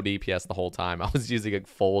piss low DPS the whole time. I was using a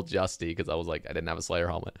full Justy because I was like, I didn't have a Slayer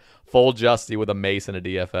helmet. Full Justy with a mace and a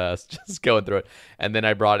DFS, just going through it. And then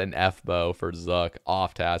I brought an F-bow for Zuck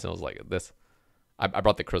off task, and I was like, this. I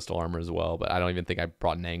brought the crystal armor as well, but I don't even think I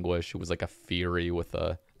brought an Anguish, who was like a Fury with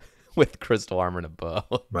crystal armor and a bow.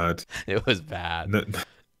 Mad. It was bad.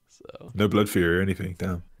 No Blood Fury or anything.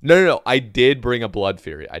 Damn. No. I did bring a Blood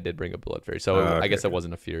Fury. So okay, I guess it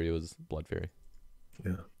wasn't a Fury. It was Blood Fury.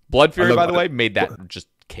 Yeah. Blood Fury, by the way, made that just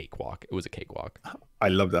cakewalk. It was a cakewalk. I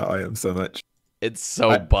love that item so much. It's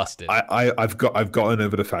so busted. I've gotten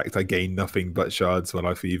over the fact I gain nothing but shards when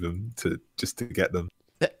I feed them to get them.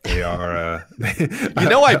 They are.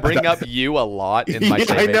 I bring up you a lot in my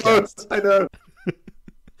I know.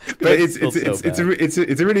 But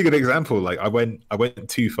it's a really good example. Like I went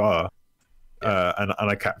too far, and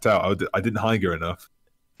I capped out. I didn't high gear enough.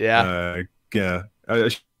 Yeah. I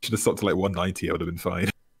should have stopped to like 190. I would have been fine.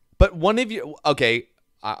 But one of you, okay,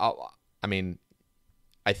 I mean,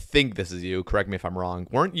 I think this is you. Correct me if I'm wrong.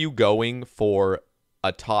 Weren't you going for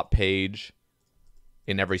a top page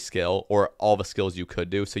in every skill, or all the skills you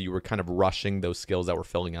could do? So you were kind of rushing those skills that were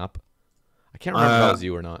filling up. I can't remember if that was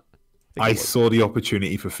you or not. I saw the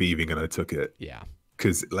opportunity for thieving and I took it. Yeah.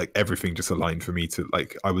 Because like everything just aligned for me to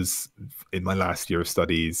like, I was in my last year of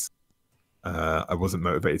studies. I wasn't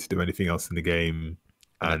motivated to do anything else in the game,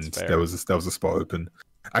 and there was a spot open.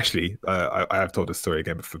 Actually, I have told this story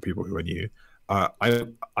again, but for people who are new,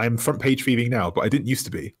 I'm front page thieving now, but I didn't used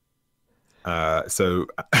to be. So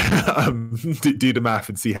do the math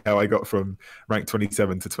and see how I got from rank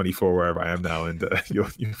 27 to 24 wherever I am now, and you'll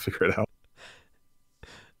figure it out.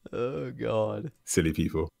 Oh God, silly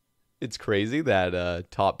people. It's crazy that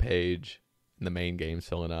top page in the main game's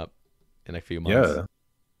filling up in a few months.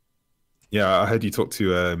 Yeah, I heard you talk to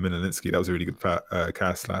Minalinsky. That was a really good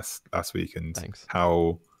cast last week, and Thanks.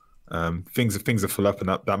 How things are full up, and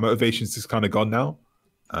that motivation's just kind of gone now.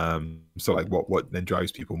 So like, what then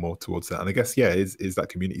drives people more towards that? And I guess is that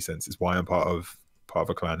community sense. It's why I'm part of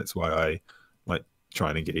a clan. It's why I like try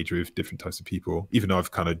and engage with different types of people. Even though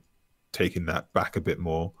I've kind of taken that back a bit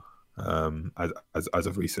more as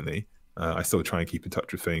of recently, I still try and keep in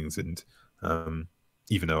touch with things, and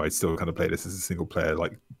even though I still kind of play this as a single player,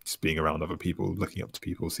 like just being around other people, looking up to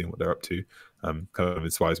people, seeing what they're up to, kind of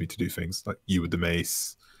inspires me to do things like you with the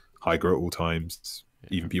mace, high grow at all times.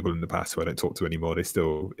 Even people in the past who I don't talk to anymore, they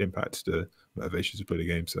still impact the motivations to play the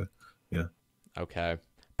game. So, yeah. Okay.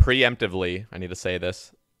 Preemptively, I need to say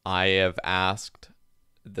this. I have asked,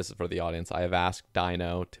 this is for the audience, I have asked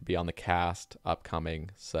Dino to be on the cast upcoming.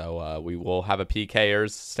 So we will have a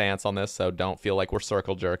PKers stance on this, so don't feel like we're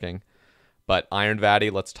circle jerking. But Iron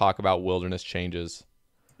Vatti, let's talk about wilderness changes.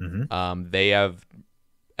 Mm-hmm. They have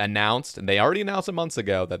announced, and they already announced it months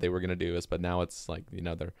ago that they were going to do this, but now it's like,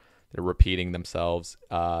 they're repeating themselves.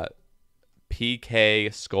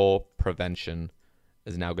 PK skull prevention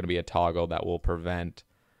is now going to be a toggle that will prevent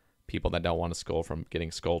people that don't want to skull from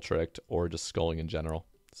getting skull tricked or just skulling in general.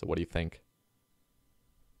 So what do you think?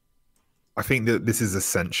 I think that this is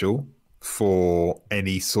essential for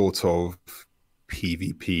any sort of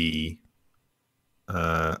PvP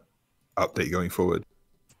update going forward.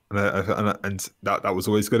 And that was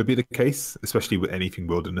always going to be the case, especially with anything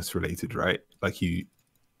wilderness related, right? Like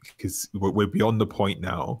because we're beyond the point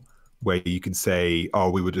now where you can say, oh,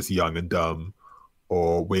 we were just young and dumb,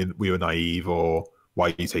 or we were naive, or why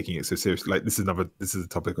are you taking it so seriously? Like this is a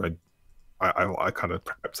topic I kind of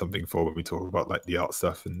prep something for when we talk about like the art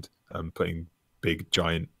stuff and putting big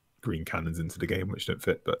giant green cannons into the game which don't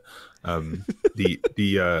fit. But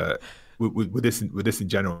with this in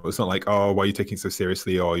general, it's not like, oh, why are you taking it so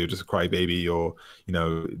seriously, or you're just a crybaby, or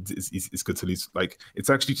it's good to lose. Like it's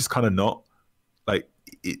actually just kind of not. Like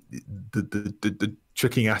the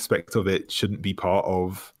tricking aspect of it shouldn't be part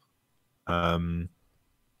of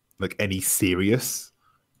like any serious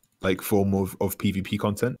like form of PvP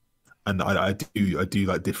content. And I do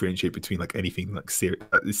like differentiate between like anything like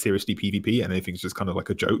seriously PvP and anything's just kind of like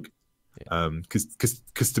a joke.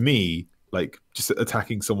 Because to me, like just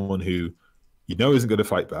attacking someone who isn't going to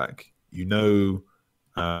fight back,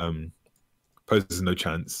 poses no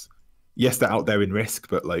chance. Yes, they're out there in risk,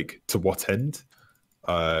 but like to what end?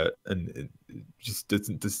 And it just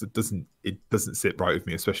doesn't sit right with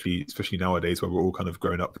me, especially nowadays where we're all kind of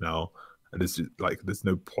grown up now, and there's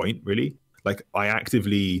no point really. Like I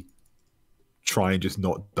actively try and just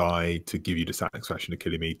not die to give you the satisfaction of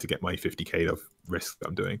killing me to get my 50k of risk that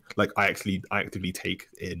I'm doing. Like I actively take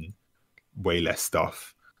in way less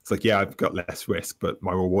stuff. It's like, yeah, I've got less risk, but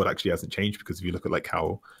my reward actually hasn't changed, because if you look at like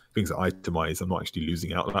how things are itemized, I'm not actually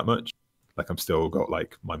losing out that much. Like I'm still got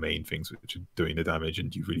like my main things which are doing the damage,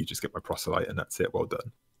 and you really just get my proselyte and that's it. Well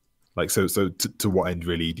done. Like so to what end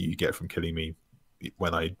really do you get from killing me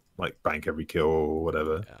when I like bank every kill or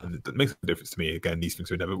whatever? Yeah. And it makes a difference to me. Again, these things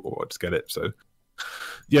are inevitable. I just get it. So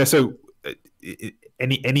yeah, so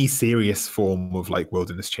any serious form of like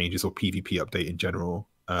wilderness changes or PvP update in general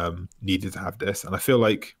needed to have this, and I feel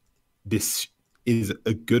like this is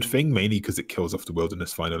a good thing, mainly because it kills off the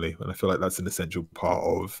wilderness finally, and I feel like that's an essential part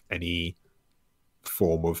of any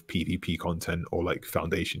form of PvP content or like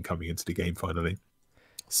foundation coming into the game finally.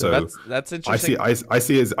 So that's interesting. I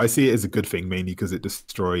see it as a good thing, mainly because it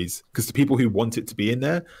destroys. Because the people who want it to be in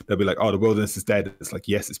there, they'll be like, "Oh, the wilderness is dead." It's like,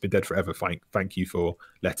 yes, it's been dead forever. Thank you for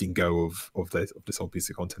letting go of this whole piece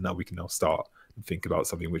of content. Now we can start and think about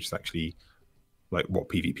something which is actually like what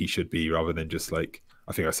PvP should be, rather than just like,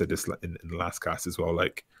 I think I said this in the last cast as well.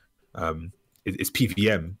 Like, it's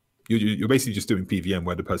PVM. You're basically just doing PVM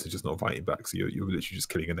where the person's just not fighting back. So you're literally just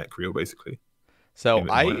killing a necreel basically. So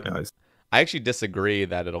I actually disagree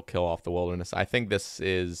that it'll kill off the wilderness. I think this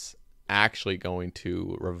is actually going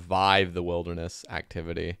to revive the wilderness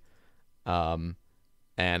activity. And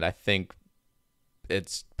I think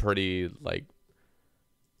it's pretty like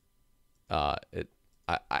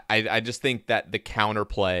I just think that the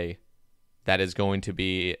counterplay that is going to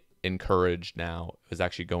be encouraged now is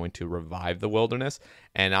actually going to revive the wilderness.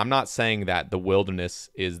 And I'm not saying that the wilderness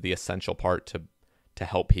is the essential part to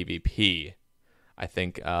help PvP. I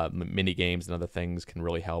think mini games and other things can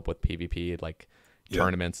really help with PvP, like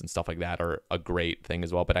tournaments and stuff like that are a great thing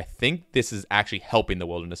as well. But I think this is actually helping the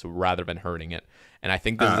wilderness rather than hurting it. And I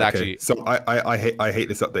think this is actually... So I hate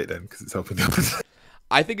this update then because it's helping the wilderness.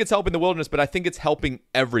 I think it's helping the wilderness, but I think it's helping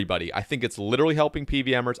everybody. I think it's literally helping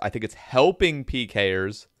PVMers. I think it's helping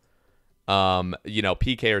PKers,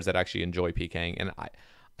 PKers that actually enjoy PKing. And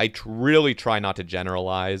I really try not to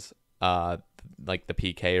generalize like the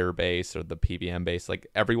PKer base or the PVM base. Like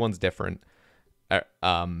everyone's different.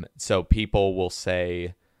 So people will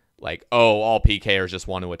say like, oh, all PKers just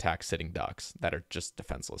want to attack sitting ducks that are just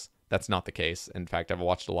defenseless. That's not the case. In fact, I've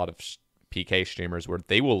watched a lot of PK streamers where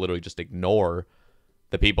they will literally just ignore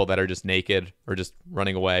the people that are just naked or just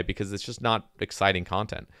running away because it's just not exciting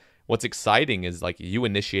content. What's exciting is like you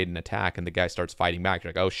initiate an attack and the guy starts fighting back.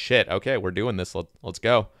 You're like, oh shit, okay, we're doing this. Let's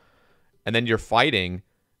go. And then you're fighting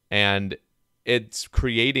and it's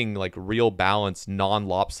creating like real balance,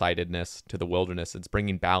 non-lopsidedness to the wilderness. It's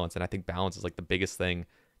bringing balance. And I think balance is like the biggest thing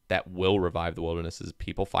that will revive the wilderness is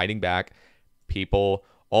people fighting back, people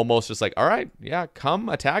almost just like, all right, yeah, come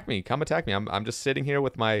attack me. I'm just sitting here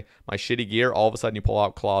with my shitty gear. All of a sudden you pull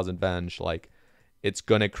out claws and venge. Like it's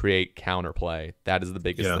going to create counterplay. That is the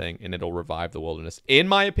biggest thing. And it'll revive the wilderness. In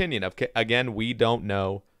my opinion, again, we don't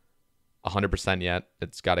know 100% yet.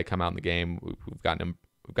 It's got to come out in the game. We've got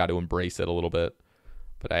to embrace it a little bit.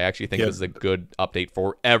 But I actually think this is a good update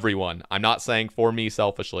for everyone. I'm not saying for me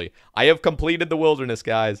selfishly. I have completed the wilderness,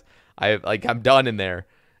 guys. I'm done in there.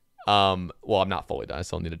 Well, I'm not fully done. I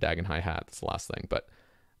still need a Dagon High hat. That's the last thing. But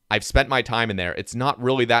I've spent my time in there. It's not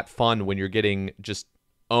really that fun when you're getting just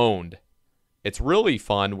owned. It's really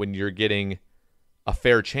fun when you're getting a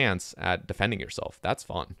fair chance at defending yourself. That's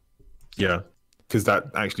fun. Yeah, because that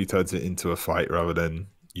actually turns it into a fight rather than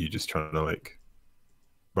you just trying to like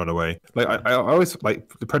run away. Like I always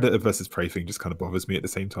like the predator versus prey thing just kind of bothers me at the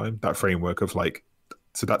same time. That framework of like,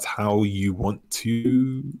 so that's how you want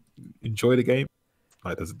to enjoy the game.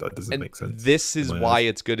 That doesn't make sense. This is why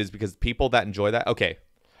it's good, is because people that enjoy that. Okay,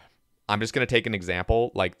 I'm just gonna take an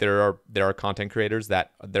example. Like there are content creators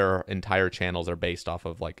that their entire channels are based off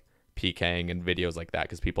of like PKing and videos like that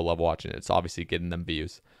because people love watching it. It's obviously getting them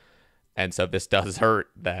views, and so this does hurt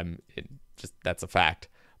them. That's a fact.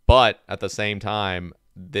 But at the same time,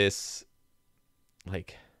 this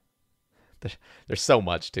like there's so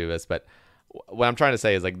much to this, but what I'm trying to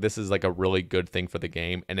say is like this is like a really good thing for the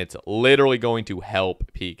game, and it's literally going to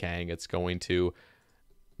help PKing. It's going to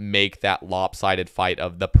make that lopsided fight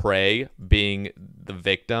of the prey being the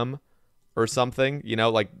victim or something.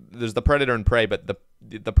 Like there's the predator and prey, but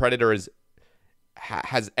the predator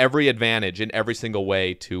has every advantage in every single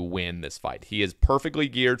way to win this fight. He is perfectly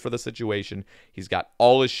geared for the situation. He's got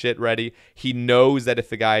all his shit ready. He knows that if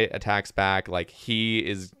the guy attacks back, like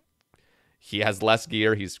he has less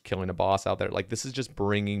gear. He's killing a boss out there. Like this is just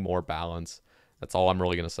bringing more balance. That's all I'm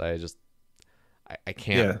really gonna say. I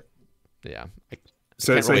can't. Yeah.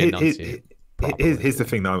 So here's the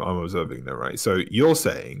thing that I'm observing though, right? So you're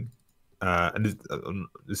saying, and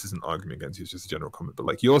this is an argument against you, it's just a general comment, but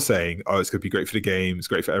like you're saying, oh, it's gonna be great for the game, it's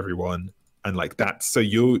great for everyone, and like that's so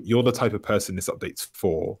you're the type of person this update's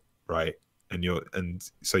for, right? And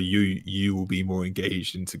so you will be more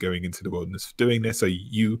engaged into going into the wilderness doing this. So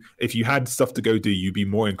if you had stuff to go do, you'd be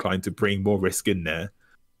more inclined to bring more risk in there,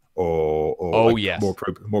 or more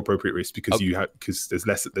appropriate risk because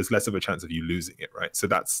there's less of a chance of you losing it, right? So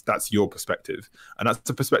that's your perspective, and that's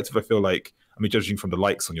the perspective I feel like. I mean, judging from the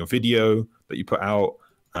likes on your video that you put out,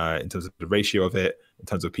 in terms of the ratio of it, in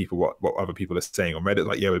terms of people what other people are saying on Reddit,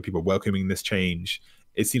 like with people welcoming this change,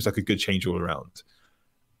 it seems like a good change all around.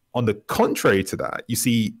 On the contrary to that, you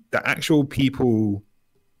see the actual people,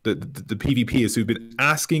 the PvPers who've been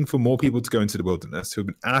asking for more people to go into the wilderness, who've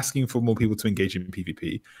been asking for more people to engage in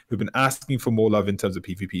PvP, who've been asking for more love in terms of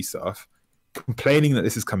PvP stuff, complaining that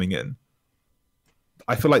this is coming in.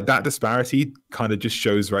 I feel like that disparity kind of just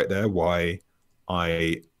shows right there why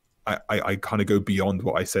I kind of go beyond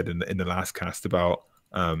what I said in the last cast about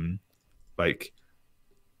like,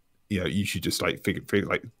 you should just like figure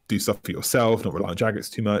like do stuff for yourself, not rely on Jaggets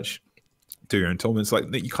too much, do your own tournaments. Like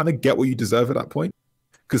you kind of get what you deserve at that point,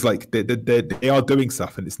 because like they are doing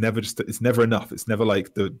stuff, and it's never enough. It's never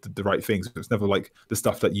like the right things. It's never like the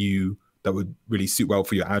stuff that would really suit well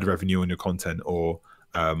for your ad revenue on your content, or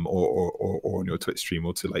on your Twitch stream,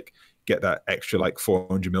 or to like get that extra like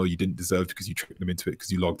 400 mil you didn't deserve because you tricked them into it because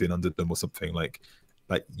you logged in under them or something. Like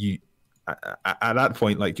at that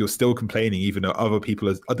point, like, you're still complaining, even though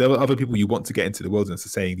there are other people you want to get into the wilderness are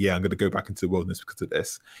saying, yeah, I'm going to go back into the wilderness because of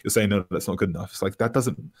this. You're saying, no, that's not good enough. It's like, that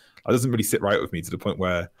doesn't really sit right with me, to the point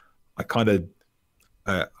where I kind of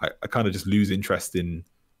just lose interest in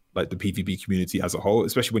like the PvP community as a whole,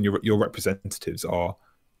 especially when your representatives are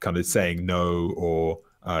kind of saying no, or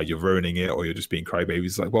you're ruining it, or you're just being crybabies.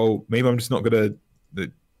 It's like, well, maybe I'm just not gonna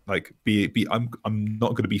like I'm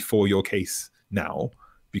not gonna be for your case now,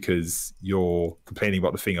 because you're complaining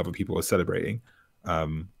about the thing other people are celebrating,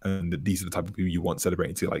 and these are the type of people you want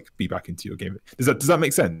celebrating to like be back into your game. Does that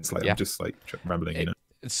make sense? Like, yeah. I'm just like rambling, you know.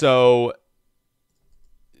 So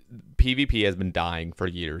PvP has been dying for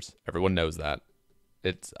years. Everyone knows that.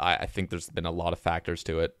 I think there's been a lot of factors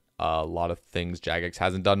to it. A lot of things Jagex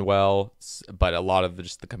hasn't done well, but a lot of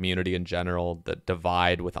just the community in general, the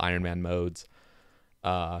divide with Ironman modes.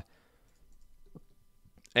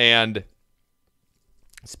 And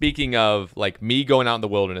speaking of like me going out in the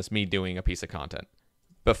wilderness, me doing a piece of content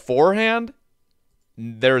beforehand,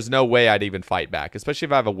 there's no way I'd even fight back, especially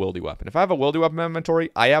if I have a wildy weapon. If I have a wildy weapon inventory,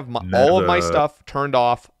 I have all of my stuff turned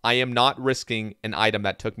off. I am not risking an item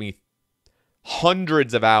that took me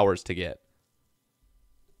hundreds of hours to get.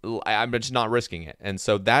 I'm just not risking it. And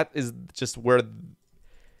so that is just where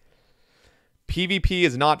PvP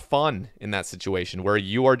is not fun in that situation, where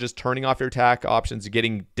you are just turning off your attack options,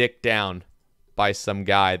 getting dicked down by some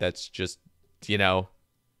guy that's just, you know,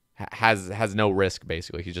 has no risk,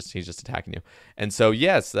 basically. He's just attacking you. And so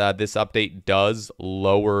yes, this update does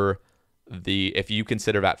lower the, if you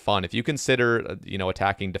consider that fun, if you consider you know,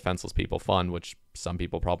 attacking defenseless people fun, which some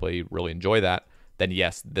people probably really enjoy that, then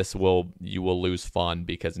yes, you will lose fun,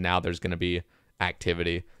 because now there's going to be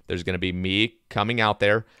activity. There's going to be me coming out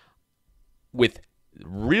there with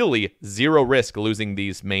really zero risk losing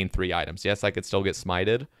these main 3 items. Yes, I could still get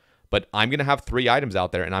smited, but I'm going to have 3 items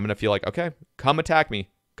out there, and I'm going to feel like, okay, come attack me.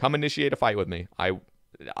 Come initiate a fight with me.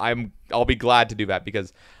 I'll be glad to do that,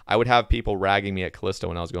 because I would have people ragging me at Callisto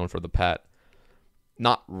when I was going for the pet.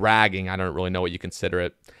 Not ragging, I don't really know what you consider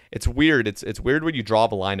it. It's weird. It's weird when you draw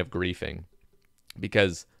the line of griefing,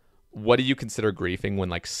 because what do you consider griefing when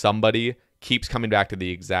like somebody keeps coming back to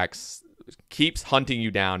the keeps hunting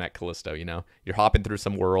you down at Callisto, you know? You're hopping through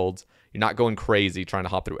some worlds. You're not going crazy trying to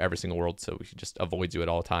hop through every single world, so he just avoids you at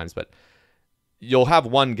all times. But you'll have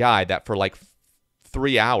one guy that for like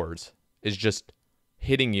 3 hours is just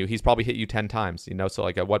hitting you. He's probably hit you 10 times, you know? So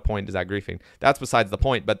like, at what point is that griefing? That's besides the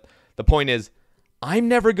point. But the point is, I'm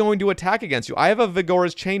never going to attack against you. I have a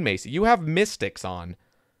Vigora's Chain Mace. You have Mystics on.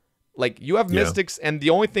 Like, you have Mystics, and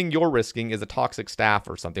the only thing you're risking is a Toxic Staff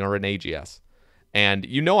or something, or an AGS. And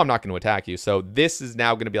you know I'm not going to attack you. So this is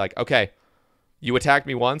now going to be like, okay, you attacked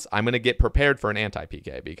me once. I'm going to get prepared for an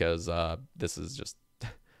anti-PK, because this is just...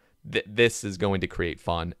 this is going to create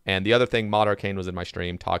fun. And the other thing, Mod Arcane was in my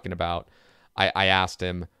stream talking about, I asked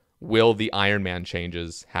him, will the Ironman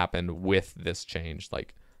changes happen with this change,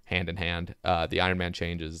 like hand in hand? The Ironman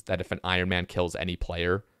changes that if an Ironman kills any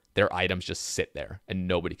player, their items just sit there and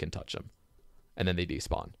nobody can touch them, and then they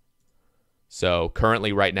despawn. So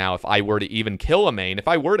currently right now, if I were to even kill a main, if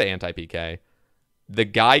I were to anti-PK, the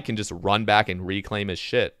guy can just run back and reclaim his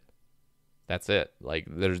shit. That's it. Like,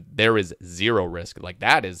 there is zero risk. Like,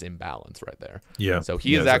 that is imbalance right there. Yeah. So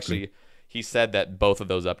he is actually, he said that both of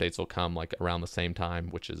those updates will come like around the same time,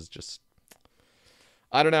 which is just,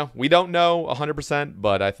 I don't know. We don't know 100%,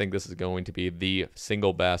 but I think this is going to be the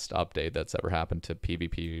single best update that's ever happened to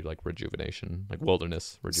PvP, like rejuvenation, like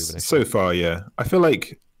wilderness rejuvenation. So far, yeah. I feel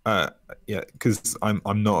like, yeah, because I'm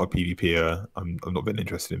not a PvPer. I'm not been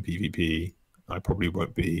interested in PvP. I probably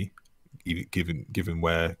won't be, even given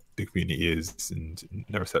where the community is and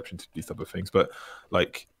no reception to these type of things. But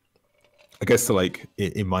like, I guess to like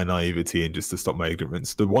in my naivety and just to stop my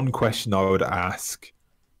ignorance, the one question I would ask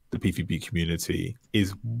the PvP community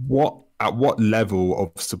is at what level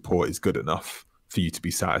of support is good enough for you to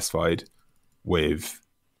be satisfied with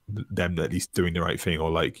them at least doing the right thing, or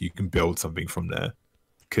like you can build something from there.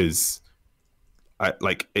 Because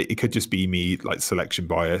it could just be me like selection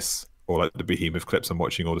bias, or like the behemoth clips I'm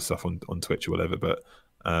watching, all the stuff on Twitch or whatever. But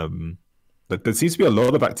like there seems to be a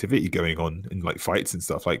lot of activity going on in like fights and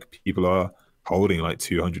stuff. Like people are holding like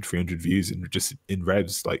 200, 300 views and just in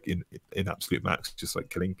revs, like in absolute max, just like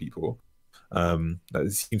killing people.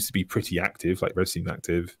 That seems to be pretty active, like rev seem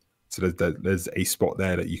active. So there's a spot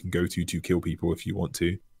there that you can go to kill people if you want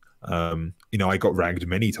to. You know, I got ragged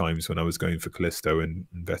many times when I was going for Callisto and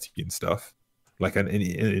Vatti and stuff. Like, and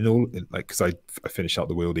in all, like, because I finished out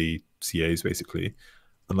the wieldy CAs basically,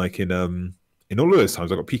 and like in all of those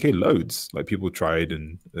times I got PK loads. Like people tried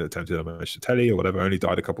and attempted on my telly or whatever. I only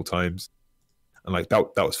died a couple times, And like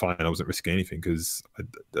that was fine. I wasn't risking anything because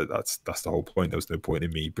that's the whole point. There was no point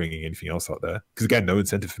in me bringing anything else out there because again, no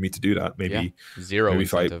incentive for me to do that. Maybe zero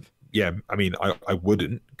incentive. I mean, I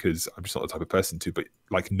wouldn't because I'm just not the type of person to. But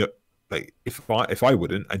like, no, like if I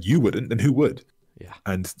wouldn't and you wouldn't, then who would? Yeah.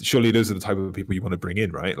 And surely those are the type of people you want to bring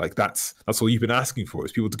in, right? Like that's all you've been asking for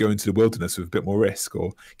is people to go into the wilderness with a bit more risk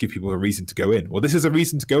or give people a reason to go in. Well, this is a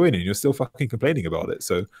reason to go in and you're still fucking complaining about it.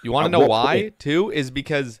 So you want to know why too? Is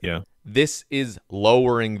because this is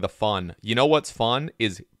lowering the fun. You know what's fun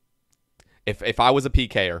is if I was a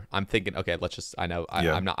PKer, I'm thinking, okay, let's just I'm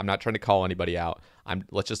not trying to call anybody out.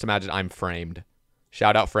 Let's just imagine I'm Framed.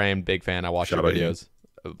 Shout out Framed, big fan. I watch your videos.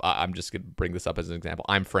 I'm just gonna bring this up as an example.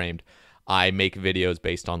 I'm Framed. I make videos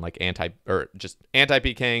based on like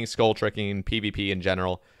anti-PKing, skull tricking, PvP in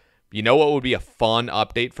general. You know what would be a fun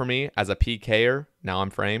update for me as a PKer? Now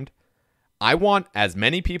I'm Framed. I want as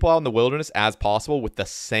many people out in the wilderness as possible with the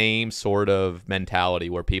same sort of mentality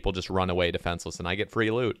where people just run away defenseless and I get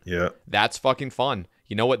free loot. Yeah. That's fucking fun.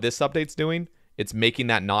 You know what this update's doing? It's making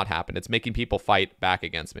that not happen. It's making people fight back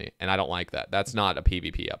against me. And I don't like that. That's not a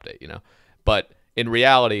PvP update, you know? But in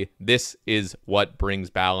reality, this is what brings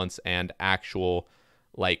balance and actual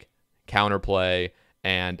like counterplay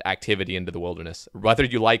and activity into the wilderness. Whether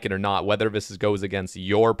you like it or not, whether this goes against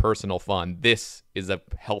your personal fun, this is a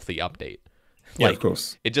healthy update. Yeah, of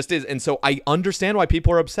course. It just is. And so I understand why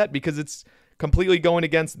people are upset because it's completely going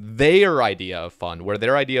against their idea of fun, where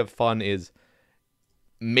their idea of fun is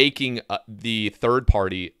making the third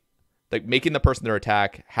party, like making the person they're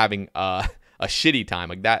attack having a shitty time.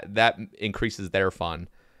 Like that increases their fun.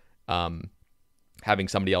 Having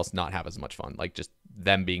somebody else not have as much fun, like just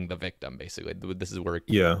them being the victim, basically. This is where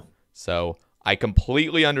So I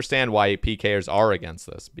completely understand why PKers are against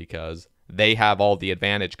this because they have all the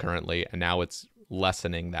advantage currently, and now it's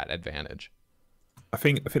lessening that advantage. I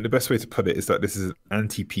think the best way to put it is that this is an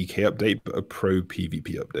anti-PK update, but a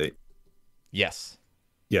pro-PvP update. Yes.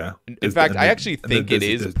 Yeah. In fact, I actually think it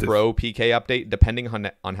is pro PK update, depending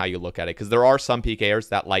on how you look at it, because there are some PKers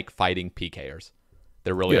that like fighting PKers.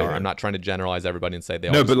 There really are. Yeah. I'm not trying to generalize everybody and say they.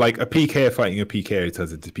 No, but like a PKer fighting a PKer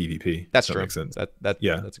turns into PvP. That's true. That makes sense. That's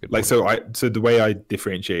a good point. Like so the way I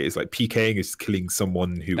differentiate is like PKing is killing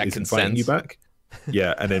someone who isn't fighting you back.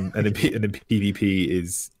 Yeah, and then PvP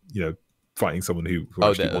is fighting someone who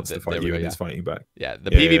actually wants to fight you and is fighting back. Yeah, the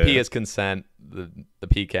PvP is consent. The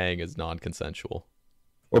PKing is non-consensual.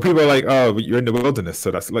 Well, people are like, oh, you're in the wilderness, so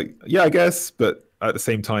that's like, yeah, I guess, but at the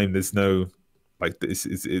same time, there's no, like,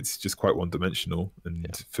 it's just quite one-dimensional,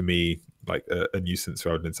 and for me, like a nuisance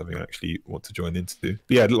rather than something I actually want to join into.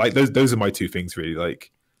 But yeah, like those are my two things really. Like,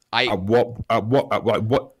 what?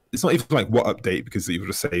 It's not even like what update, because you would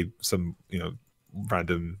just say some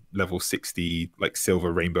random level 60 like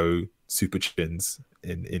silver rainbow super chins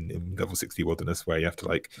in level 60 wilderness where you have to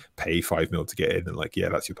like pay 5 mil to get in, and like, yeah,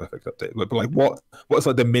 that's your perfect update. But like what's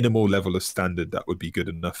like the minimal level of standard that would be good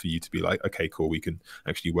enough for you to be like, okay, cool, we can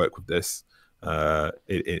actually work with this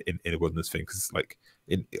in a wilderness thing? Because like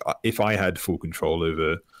if I had full control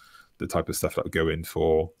over the type of stuff that would go in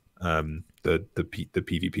for the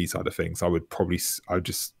PvP side of things, I'm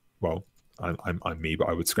me, but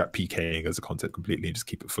I would scrap PKing as a concept completely and just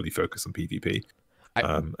keep it fully focused on PvP.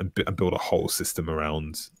 And build a whole system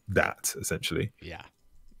around that, essentially. Yeah,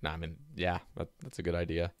 no, I mean, yeah, that's a good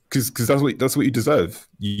idea. Because that's what you deserve.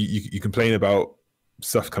 You complain about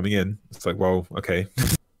stuff coming in. It's like, well, okay,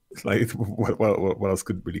 like what else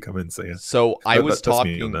could really come in? So yeah. So I was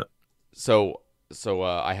talking. So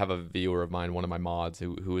I have a viewer of mine, one of my mods,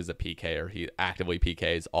 who is a PKer. He actively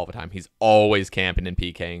PKs all the time. He's always camping and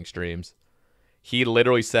PKing streams. He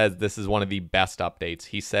literally says this is one of the best updates.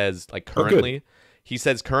 He says like currently. He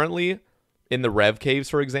says currently in the Rev Caves,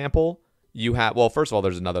 for example, you have... Well, first of all,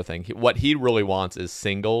 there's another thing. What he really wants is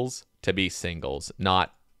singles to be singles,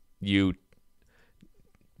 not you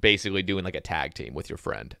basically doing like a tag team with your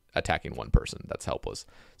friend, attacking one person that's helpless.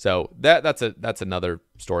 So that's another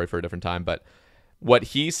story for a different time. But what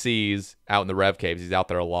he sees out in the Rev Caves, he's out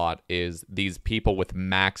there a lot, is these people with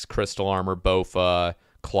max crystal armor, bofa,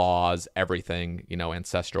 claws, everything,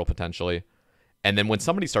 ancestral potentially. And then when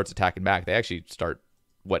somebody starts attacking back, they actually start,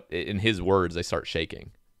 in his words, they start shaking.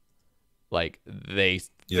 Like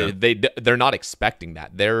they're not expecting that.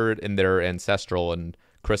 They're in their ancestral and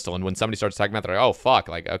crystal, and when somebody starts attacking back, they're like, oh fuck,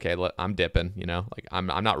 like okay, I'm dipping. Like I'm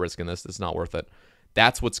not risking this. It's not worth it.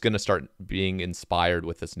 That's what's going to start being inspired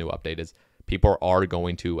with this new update. Is people are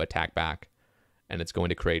going to attack back, and it's going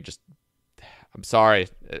to create just. I'm sorry,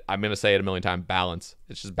 I'm going to say it a million times. Balance.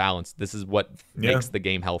 It's just balance. This is what makes the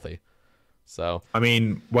game healthy. So I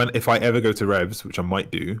mean, if I ever go to Revs, which I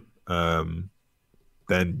might do, then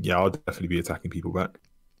then yeah, I'll definitely be attacking people back.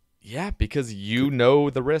 Yeah, because you know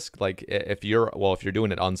the risk. Like if you're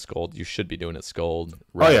doing it unskulled, you should be doing it skulled.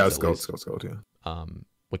 Oh yeah, Revs, skulled, yeah.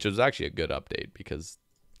 Which is actually a good update because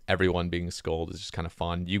everyone being skulled is just kind of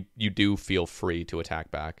fun. You do feel free to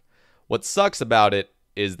attack back. What sucks about it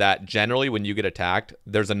is that generally when you get attacked,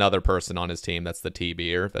 there's another person on his team that's the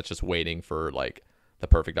TB'er that's just waiting for like the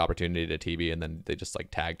perfect opportunity to TB, and then they just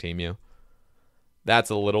like tag team you. That's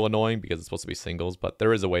a little annoying because it's supposed to be singles, but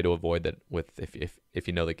there is a way to avoid that with if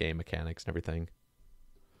you know the game mechanics and everything.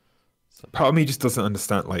 So, part of me just doesn't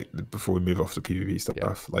understand, like, before we move off to PvP stuff.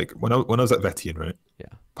 Yeah. Like when I was at Vatti, right? Yeah.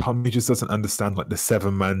 Part of me just doesn't understand like the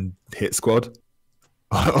 7-man hit squad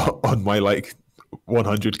on my like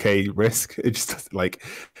 100k risk. It's just like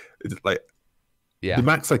yeah. the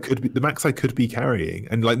max I could be carrying,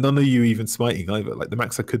 and like none of you even smiting either. Like the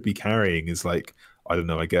max I could be carrying is like, I don't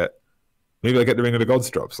know, maybe I get the Ring of the Gods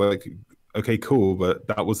drops. Like, okay, cool, but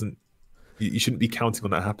that wasn't. You shouldn't be counting on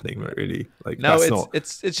that happening, right? Really, like no,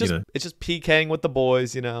 it's just PKing with the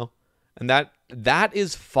boys, you know, and that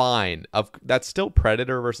is fine. That's still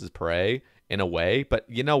predator versus prey in a way, but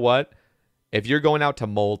you know what? If you're going out to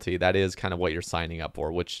multi, that is kind of what you're signing up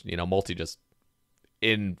for. Which, you know, multi just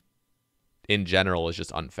in general is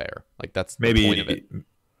just unfair. Like that's the point of it.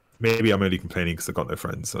 Maybe I'm only complaining because I've got no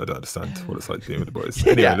friends, so I don't understand what it's like being with the boys.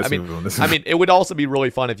 Anyway, yeah, let's move on. I mean, it would also be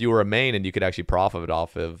really fun if you were a main and you could actually profit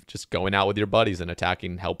off of just going out with your buddies and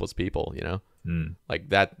attacking helpless people, you know? Like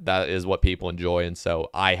that is what people enjoy, and so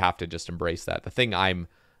I have to just embrace that. The thing I'm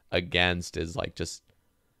against is like just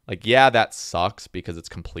like, yeah, that sucks because it's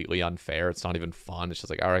completely unfair. It's not even fun. It's just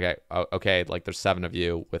like, all right, okay, like there's 7 of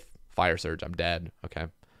you with Fire Surge. I'm dead. Okay.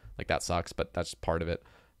 Like that sucks, but that's part of it.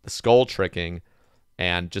 The skull tricking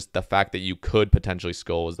and just the fact that you could potentially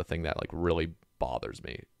skull is the thing that like really bothers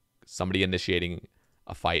me. Somebody initiating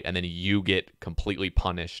a fight and then you get completely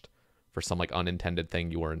punished for some like unintended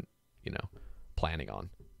thing you weren't, you know, planning on.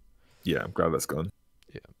 Yeah, I'm glad that's gone.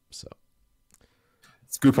 Yeah. So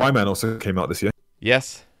Group Ironman also came out this year.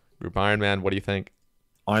 Yes. Group Ironman. What do you think?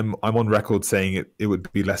 I'm on record saying it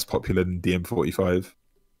would be less popular than DM45,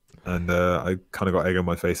 and I kind of got egg on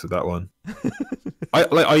my face with that one.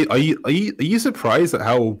 Are you surprised at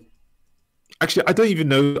how? Actually, I don't even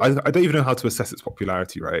know. I don't even know how to assess its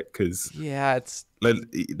popularity, right? Because yeah, it's like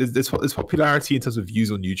there's popularity in terms of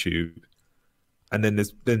views on YouTube, and then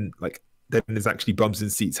there's actually bums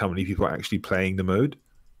in seats how many people are actually playing the mode,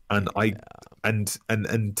 and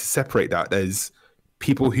and to separate that, there's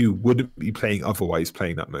people who wouldn't be playing otherwise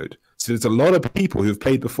playing that mode. So there's a lot of people who've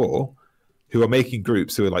played before who are making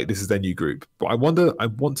groups who are like, this is their new group. But I want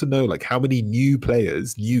to know like how many new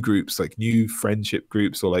players, new groups, like new friendship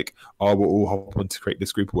groups, or like, oh, we'll all hop on to create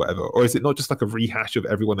this group or whatever. Or is it not just like a rehash of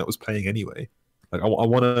everyone that was playing anyway? Like I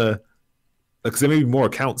want to, because there may be more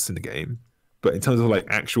accounts in the game, but in terms of like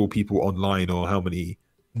actual people online or how many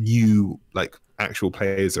new like actual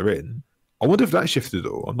players are in, I wonder if that shifted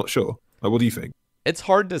at all. I'm not sure. Like, what do you think? It's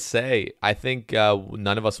hard to say. I think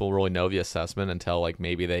none of us will really know the assessment until like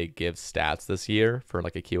maybe they give stats this year for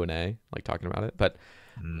like a Q&A, like talking about it. But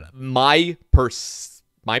my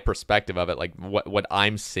perspective of it, like what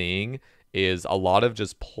I'm seeing is a lot of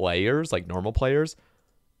just players, like normal players,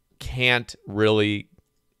 can't really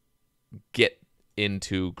get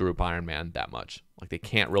into Group Ironman that much. Like they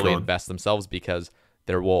can't really invest themselves because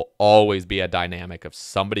there will always be a dynamic of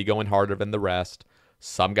somebody going harder than the rest,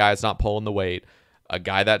 some guy's not pulling the weight, a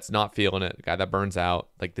guy that's not feeling it, a guy that burns out.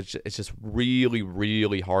 Like it's just really,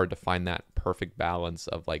 really hard to find that perfect balance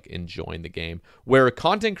of like enjoying the game where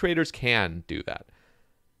content creators can do that.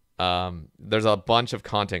 There's a bunch of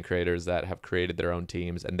content creators that have created their own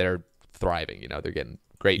teams and they're thriving. You know, they're getting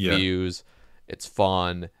great views. It's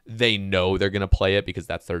fun. They know they're going to play it because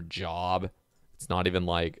that's their job. It's not even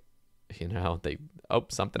like, you know,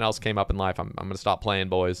 something else came up in life. I'm going to stop playing,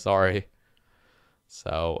 boys. Sorry.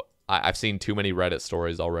 So I've seen too many Reddit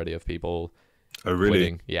stories already of people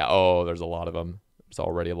quitting. Yeah. Oh, there's a lot of them. There's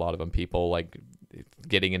already a lot of them. People like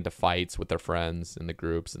getting into fights with their friends in the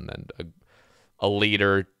groups, and then a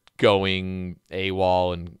leader going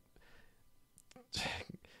AWOL and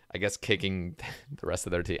I guess kicking the rest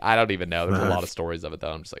of their team. I don't even know. There's a lot of stories of it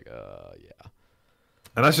though. I'm just like, yeah.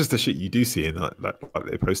 And that's just the shit you do see in that like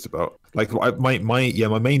they post about. Like my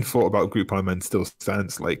main thought about Group Ironman still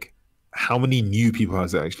stands. Like, how many new people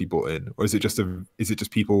has it actually brought in, or is it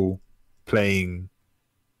just people playing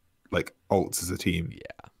like alts as a team?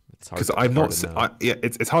 Yeah, it's hard. Because I'm not.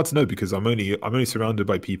 It's hard to know because I'm only surrounded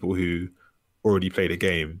by people who already played a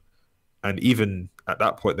game, and even at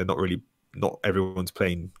that point, not everyone's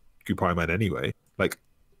playing Group Ironman anyway. Like,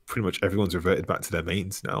 pretty much everyone's reverted back to their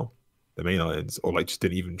mains now. the main irons, or like just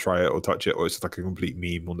didn't even try it or touch it, or it's just like a complete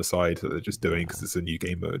meme on the side that they're just doing because it's a new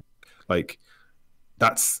game mode. Like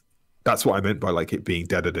that's what I meant by like it being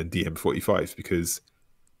deader than DM45, because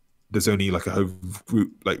there's only like a whole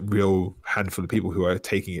group, like real handful of people who are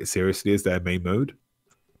taking it seriously as their main mode.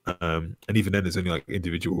 And even then there's only like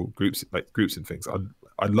individual groups and things.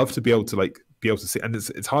 I'd love to be able to see, and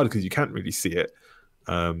it's hard because you can't really see it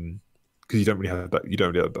because you don't really have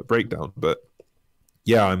that breakdown. But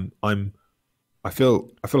yeah, I feel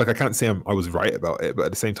like I can't say I was right about it, but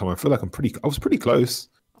at the same time I feel like I was pretty close.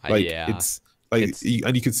 Like it's like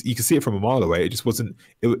and you can see it from a mile away. It just wasn't.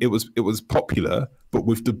 It was popular, but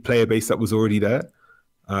with the player base that was already there.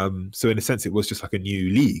 So in a sense, it was just like a new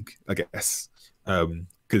league, I guess,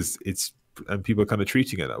 because people are kind of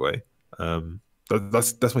treating it that way.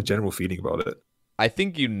 That's my general feeling about it. I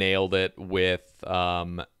think you nailed it with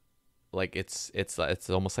like it's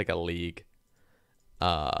almost like a league.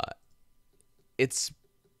 It's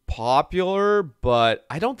popular, but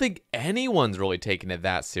I don't think anyone's really taking it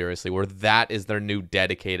that seriously, where that is their new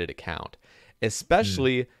dedicated account,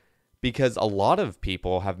 especially because a lot of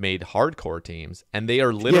people have made hardcore teams and they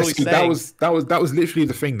are literally saying that was literally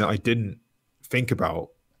the thing that I didn't think about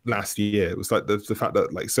last year. It was like the fact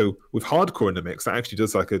that like, so with hardcore in the mix, that actually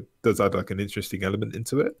does add like an interesting element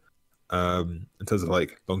into it, in terms of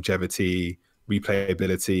like longevity,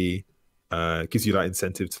 replayability. Gives you that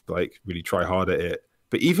incentive to like really try hard at it.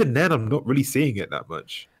 But even then, I'm not really seeing it that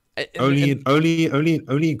much. Only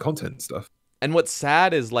in content stuff. And what's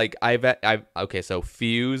sad is like okay, so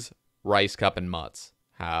Fuse, Rice Cup, and Mutts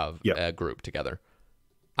have a group together.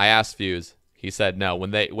 I asked Fuse, he said no.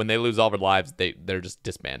 When they lose all their lives, they're just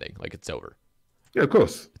disbanding. Like it's over. Yeah, of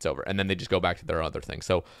course, it's over, and then they just go back to their other thing.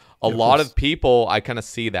 So a lot of people, I kind of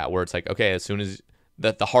see that where it's like, okay, as soon as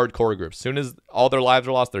the hardcore group, as soon as all their lives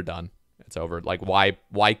are lost, they're done. It's over. Like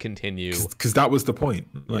why continue? Because that was the point.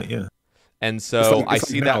 Like And so I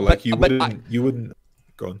see that. Like you wouldn't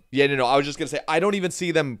go on. Yeah, no. I was just gonna say I don't even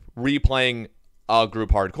see them replaying a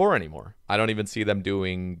group hardcore anymore. I don't even see them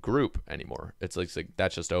doing group anymore. It's like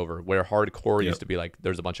that's just over. Where hardcore used to be like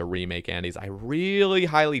there's a bunch of remake Andes. I really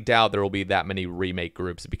highly doubt there will be that many remake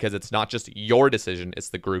groups because it's not just your decision, it's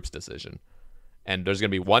the group's decision. And there's gonna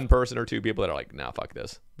be one person or two people that are like, nah, fuck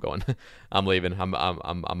this. I'm going. I'm leaving. I'm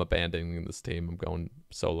abandoning this team. I'm going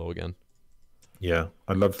solo again. Yeah,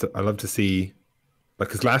 I'd love to see, like,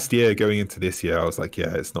 because last year going into this year, I was like,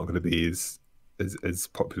 yeah, it's not going to be as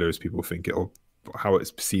popular as people think it, or how it's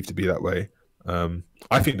perceived to be that way.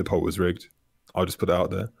 I think the poll was rigged. I'll just put it out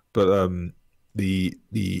there. But the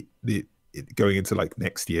going into like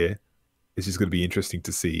next year, it's just going to be interesting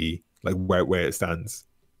to see like where it stands.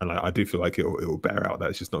 And like, I do feel like it will bear out that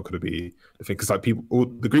it's just not going to be the thing, because like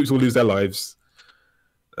the groups will lose their lives.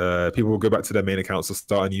 People will go back to their main accounts or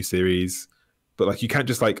start a new series. But like, you can't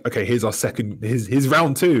just like, okay, here's our here's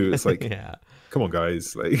round 2. It's like, yeah, come on,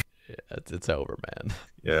 guys, like, yeah, it's over, man.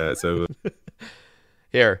 Yeah, it's over.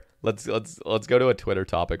 Here, let's go to a Twitter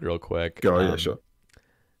topic real quick. Go, yeah, sure.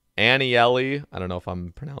 Annie Ellie, I don't know if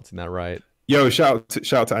I'm pronouncing that right. Yo, shout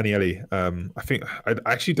out to Annie Ellie. I think I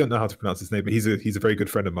actually don't know how to pronounce his name, but he's a very good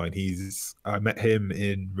friend of mine. I met him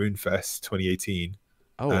in RuneFest 2018.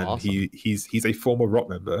 Oh, and awesome. He's a former rock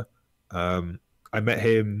member. I met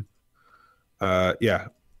him,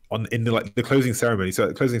 in the closing ceremony. So at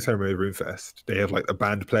the closing ceremony of RuneFest, they have like a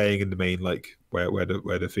band playing in the main, like where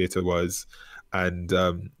the theater was. And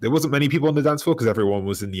there wasn't many people on the dance floor because everyone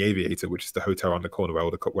was in the Aviator, which is the hotel on the corner where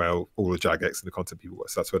all the Jagex and the content people were.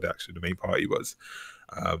 So that's where the main party was.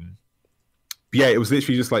 But yeah, it was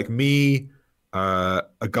literally just like me, a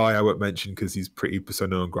guy I won't mention because he's pretty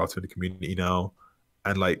persona non grata in the community now,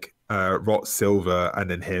 and like Rot Silver, and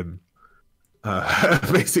then him.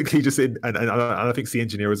 Basically just and I think the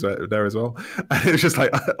engineer was there as well, and it was just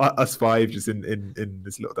like us 5 just in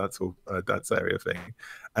this little dance area thing,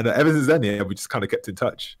 and ever since then, yeah, we just kind of kept in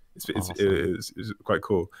touch. Awesome. It was quite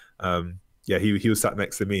cool. Yeah, he was sat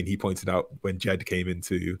next to me, and he pointed out when Jed came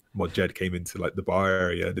into like the bar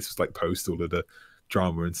area. This was like post all of the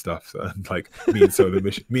drama and stuff, and like me and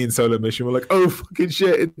Solo Mission were like, oh fucking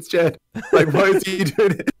shit, it's Jed, like why is he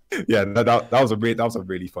doing it? Yeah, that was a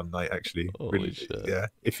really fun night, actually. Holy really, shit. Yeah,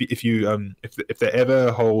 if they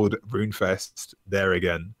ever hold RuneFest there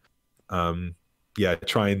again, yeah,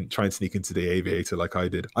 try and sneak into the Aviator like I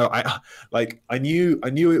did. I knew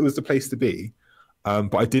it was the place to be,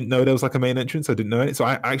 but I didn't know there was like a main entrance. I didn't know it, so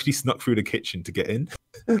I actually snuck through the kitchen to get in.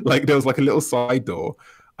 Like there was like a little side door,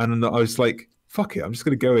 and I was like, fuck it, I'm just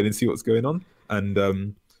gonna go in and see what's going on.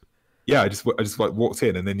 And yeah, I just like walked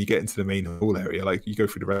in, and then you get into the main hall area. Like you go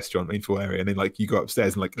through the restaurant main hall area, and then like you go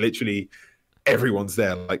upstairs, and like literally everyone's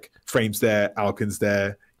there. Like Frame's there, Alkin's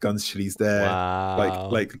there, Guns Chili's there, Wow.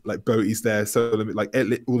 like Boaty's there. So like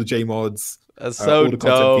all the J mods, That's so all the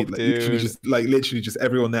content feed, dope, like dude. literally just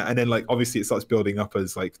everyone there. And then like obviously it starts building up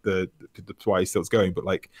as like the twice still going, but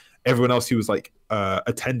like everyone else who was like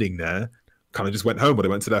attending there kind of just went home, or they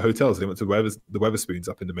went to their hotels. They went to the Weatherspoons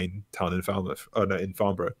up in the main town in Falmouth, no, in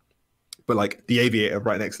Farnborough. But like the Aviator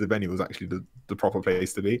right next to the venue was actually the proper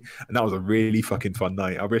place to be, and that was a really fucking fun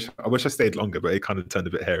night. I wish I stayed longer, but it kind of turned a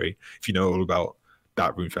bit hairy. If you know all about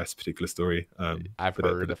that Runefest particular story, I've but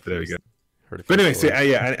heard there we go. heard a few But anyway, so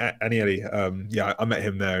stories. Annie Ellie, yeah, I met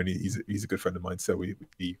him there, and he's a good friend of mine. So we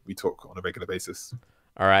talk on a regular basis.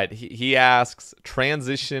 All right. He asks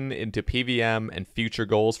transition into PVM and future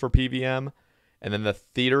goals for PVM, and then the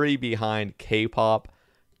theory behind K-pop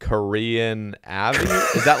Korean Avi.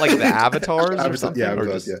 Is that like the avatars or something? Yeah, or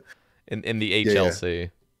avatars, just yeah. in the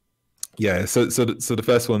HLC? Yeah. So the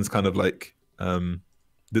first one's kind of like the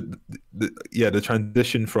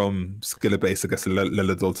transition from Skilla base, I guess,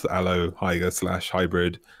 Lilladol to Allo Hyga /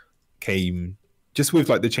 hybrid came just with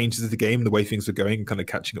like the changes of the game, the way things were going, and kind of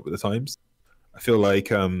catching up with the times. I feel like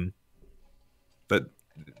that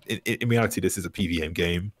in reality, this is a PVM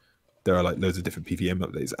game. There are like loads of different PVM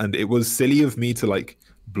updates, and it was silly of me to like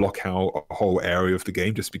block out a whole area of the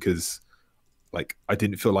game just because like I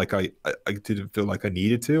didn't feel like I didn't feel like I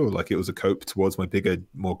needed to, or like it was a cope towards my bigger,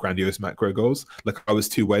 more grandiose macro goals. Like I was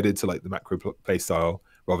too wedded to like the macro play style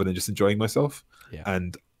rather than just enjoying myself. Yeah.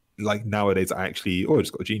 And like nowadays I actually, I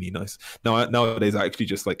just got a genie, nice. Nowadays I actually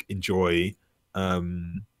just like enjoy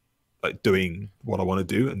like doing what I want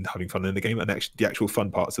to do and having fun in the game. And actually the actual fun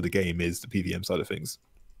parts of the game is the PVM side of things.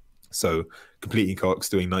 So completing Cox,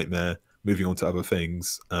 doing Nightmare, moving on to other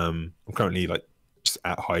things. I'm currently like just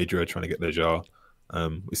at Hydra trying to get their jar.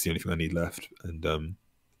 It's the only thing I need left, and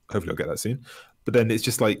hopefully I'll get that soon. But then it's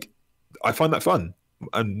just like I find that fun,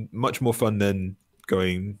 and much more fun than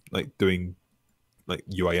going like doing like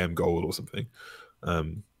UIM gold or something,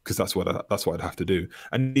 because that's what I'd have to do.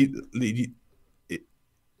 And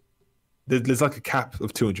there's like a cap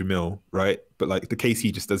of 200 mil, right? But like the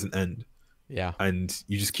KC just doesn't end. Yeah. And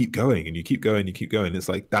you just keep going and you keep going, you keep going. It's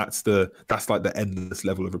like that's like the endless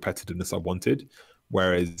level of repetitiveness I wanted.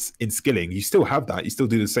 Whereas in skilling, you still have that. You still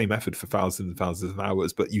do the same effort for thousands and thousands of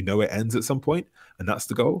hours, but you know it ends at some point, and that's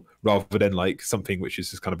the goal, rather than like something which is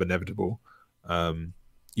just kind of inevitable.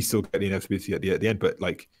 You still get the inevitability at the end, but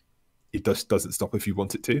like it just doesn't stop if you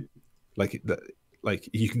want it to. Like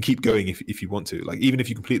you can keep going if you want to. Like even if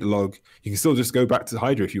you complete the log, you can still just go back to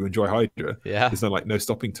Hydra if you enjoy Hydra. Yeah. There's no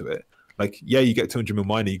stopping to it. Like, yeah, you get 200 mil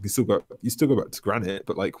minor, you still go back to Granite,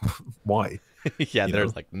 but like, why? Yeah,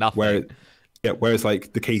 there's like nothing. Whereas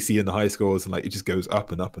like the KC and the high scores, and like it just goes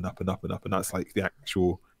up and up and up and up and up, and that's like the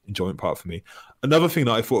actual enjoyment part for me. Another thing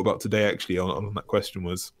that I thought about today, actually, on that question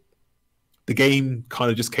was the game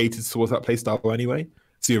kind of just caters towards that playstyle anyway.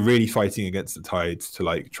 So you're really fighting against the tides to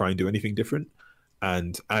like try and do anything different.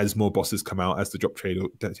 And as more bosses come out, as the drop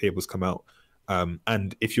tables come out,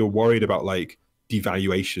 and if you're worried about like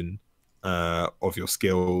devaluation of your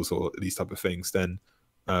skills or these type of things, then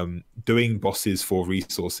doing bosses for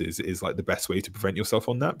resources is like the best way to prevent yourself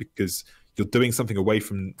on that, because you're doing something away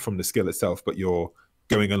from the skill itself, but you're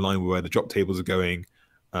going in line with where the drop tables are going,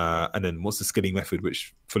 and then once the skilling method,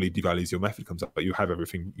 which fully devalues your method, comes up, but you have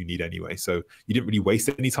everything you need anyway, so you didn't really waste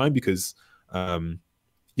any time, because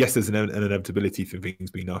yes, there's an inevitability for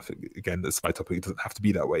things being enough. Again, the side topic, it doesn't have to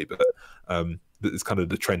be that way, but it's kind of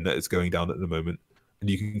the trend that is going down at the moment, and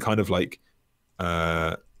you can kind of like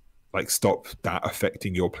stop that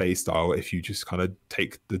affecting your play style if you just kind of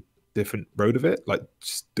take the different road of it, like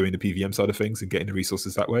just doing the PVM side of things and getting the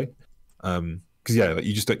resources that way. Because yeah, like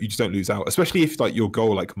you just don't lose out, especially if like your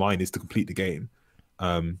goal, like mine, is to complete the game.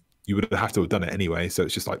 You would have to have done it anyway, so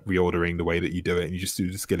it's just like reordering the way that you do it, and you just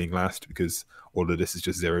do the skilling last, because all of this is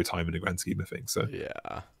just zero time in the grand scheme of things. So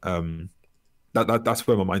yeah, that's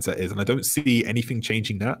where my mindset is, and I don't see anything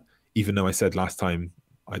changing that. Even though I said last time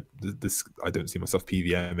I don't see myself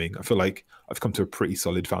PVMing. I feel like I've come to a pretty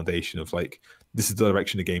solid foundation of like, this is the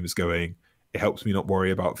direction the game is going. It helps me not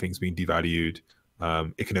worry about things being devalued.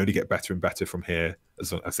 It can only get better and better from here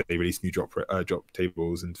as they release new drop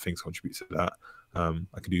tables and things contribute to that.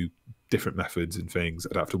 I can do different methods and things.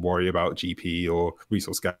 I don't have to worry about GP or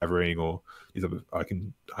resource gathering or these other. I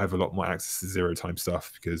have a lot more access to zero time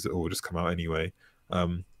stuff because it will just come out anyway.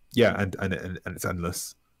 Yeah, and it's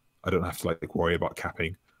endless. I don't have to like worry about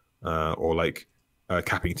capping or like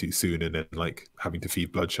capping too soon and then like having to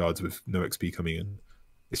feed blood shards with no XP coming in.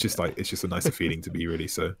 It's just like, it's just a nicer feeling to be, really.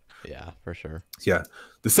 So yeah, for sure. yeah.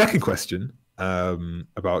 The second question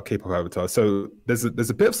about K-pop avatars. So there's a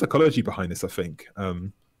bit of psychology behind this, I think.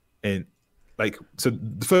 And like, so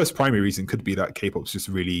the first primary reason could be that K-pop's just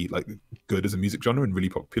really like good as a music genre and really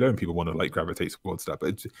popular, and people want to like gravitate towards that.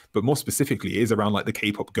 But more specifically, it is around like the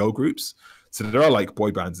K-pop girl groups. So there are like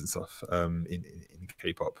boy bands and stuff in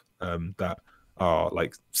K-pop that are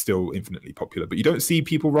like still infinitely popular, but you don't see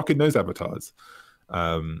people rocking those avatars.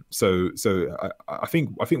 So I think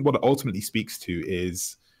what it ultimately speaks to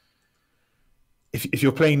is, if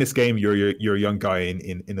you're playing this game, you're a young guy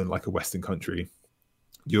in like a Western country,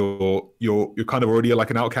 you're kind of already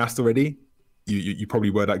like an outcast already. You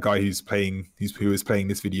probably were that guy who is playing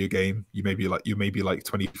this video game. You may be like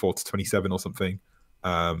 24 to 27 or something,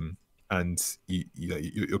 and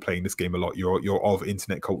you're playing this game a lot. You're of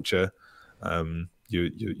internet culture.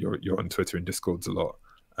 You're on Twitter and Discords a lot.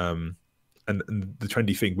 And the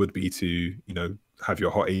trendy thing would be to have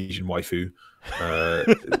your hot Asian waifu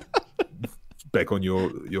beg on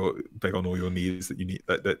all your needs that you need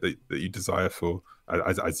that you desire for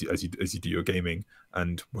as you do your gaming.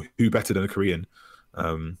 And who better than a Korean,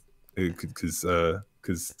 because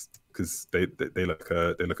they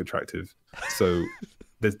look attractive. So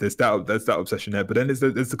there's that obsession there. But then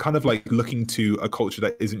there's the kind of like looking to a culture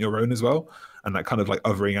that isn't your own as well, and that kind of like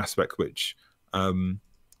othering aspect which kind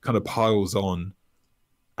of piles on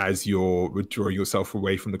as you're withdrawing yourself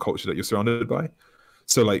away from the culture that you're surrounded by.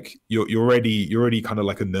 So like you're already kind of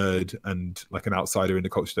like a nerd and like an outsider in the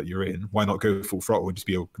culture that you're in. Why not go full throttle and just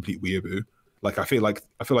be a complete weeaboo? Like I feel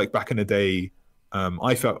like back in the day,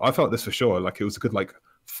 I felt this for sure. Like it was a good like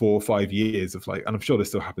 4 or 5 years of like, and I'm sure this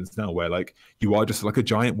still happens now, where like you are just like a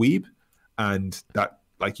giant weeb, and that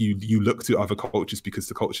like you look to other cultures because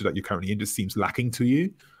the culture that you're currently in just seems lacking to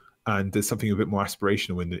you, and there's something a bit more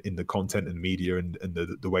aspirational in the content and media and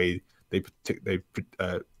the way they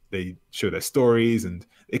show their stories, and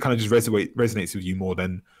it kind of just resonates with you more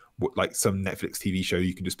than what, like some Netflix TV show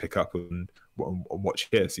you can just pick up and watch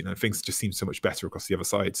here. So, things just seem so much better across the other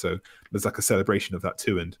side. So there's like a celebration of that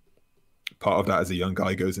too, and part of that as a young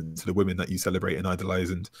guy goes into the women that you celebrate and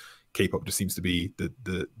idolize, and K-pop just seems to be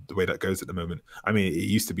the way that goes at the moment. I mean, it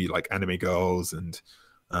used to be like anime girls and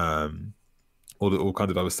all kinds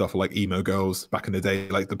of other stuff, like emo girls back in the day,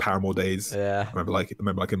 like the Paramore days. Yeah. I remember like in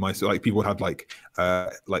my, like people would have like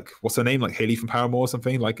what's her name, like Haley from Paramore or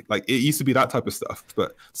something. Like it used to be that type of stuff,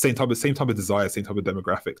 but same type of desire, same type of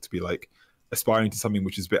demographic, to be like aspiring to something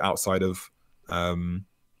which is a bit outside of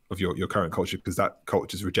your current culture, because that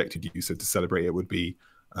culture's rejected you. So to celebrate it would be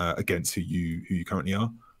against who you currently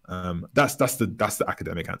are. That's the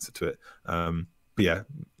academic answer to it. But yeah,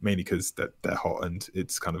 mainly because they're hot and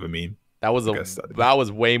it's kind of a meme. That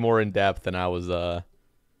was way more in depth than I was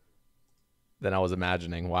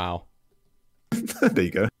imagining. Wow. There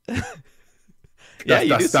you go. Yeah,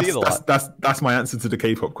 you do see it a lot. That's my answer to the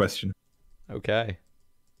K-pop question. Okay.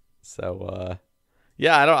 So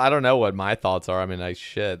yeah, I don't know what my thoughts are. I mean,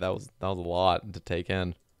 that was a lot to take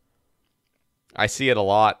in. I see it a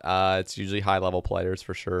lot. It's usually high level players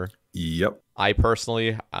for sure. Yep. I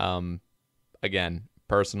personally, again,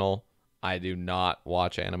 personal. I do not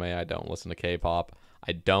watch anime. I don't listen to K-pop.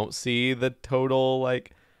 I don't see the total I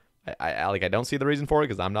don't see the reason for it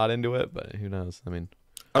because I'm not into it. But who knows? I mean,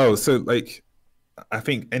 so like, I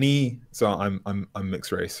think I'm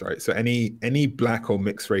mixed race, right? So any black or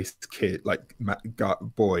mixed race kid, like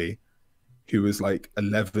boy, who was like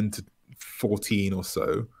 11 to 14 or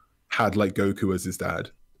so, had like Goku as his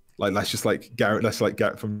dad. Like that's just like Garrett. That's like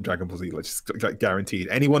Garrett from Dragon Ball Z. Like just like guaranteed.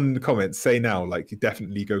 Anyone in the comments say now, like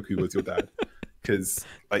definitely Goku was your dad, because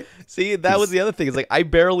like see that was the other thing. Is like I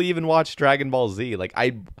barely even watched Dragon Ball Z. Like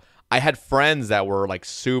I had friends that were like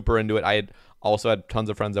super into it. I also had tons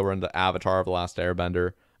of friends that were into Avatar of the Last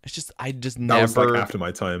Airbender. I just never. That was like after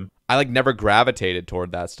my time. I like never gravitated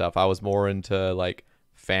toward that stuff. I was more into like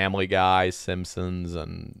Family Guy, Simpsons,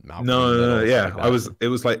 and Malcolm. No, yeah. It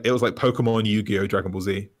was like Pokemon, Yu-Gi-Oh, Dragon Ball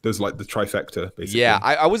Z. Those like the trifecta, basically. Yeah,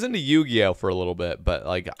 I was into Yu-Gi-Oh for a little bit, but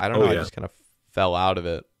like I don't know, I just kind of fell out of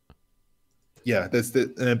it. Yeah,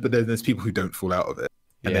 but then there's people who don't fall out of it,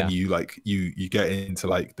 and then you get into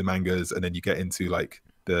like the mangas, and then you get into like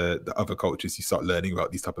the other cultures. You start learning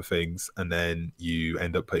about these type of things, and then you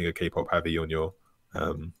end up putting a K-pop heavy on your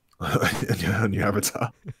on your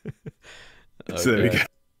avatar. Okay. So there we go.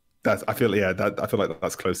 I feel like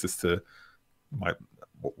that's closest to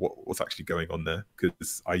what's actually going on there,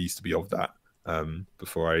 because I used to be of that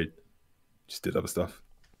before I just did other stuff.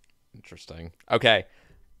 Interesting. Okay,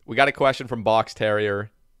 we got a question from Box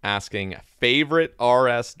Terrier asking favorite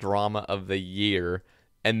RS drama of the year,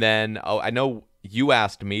 and then I know you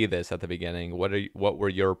asked me this at the beginning. What were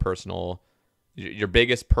your personal Your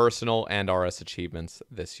biggest personal and RS achievements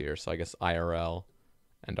this year. So I guess IRL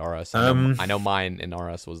and RS. I know mine in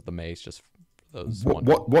RS was the mace. Just those.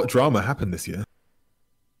 What drama happened this year?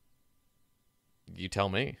 You tell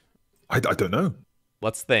me. I don't know.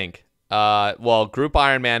 Let's think. Well, Group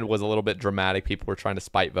Ironman was a little bit dramatic. People were trying to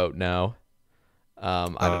spite vote no. I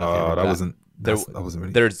don't know. That wasn't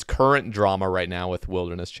really. There's current drama right now with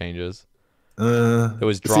wilderness changes. There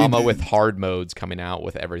was drama with hard modes coming out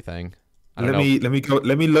with everything. Let me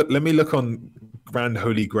look on Grand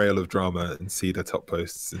Holy Grail of drama and see the top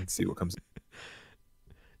posts and see what comes.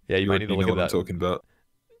 Yeah, you might need to look at that. I'm talking about.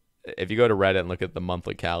 If you go to Reddit and look at the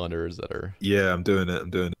monthly calendars that are. Yeah, I'm doing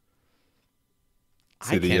it.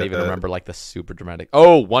 I can't even remember like the super dramatic.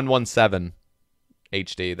 Oh, 117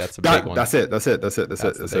 HD. That's a big one. That's it. That's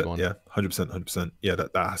the big one. Yeah, 100%. Yeah,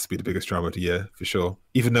 that has to be the biggest drama of the year for sure.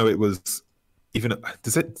 Even though it was,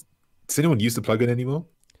 does anyone use the plugin anymore?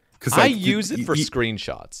 Because I use it for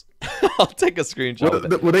screenshots. I'll take a screenshot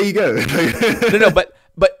of it. Well, there you go. No,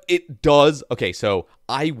 but it does. Okay, so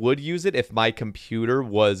I would use it if my computer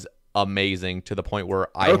was amazing to the point where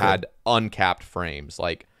I had uncapped frames,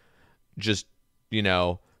 like just.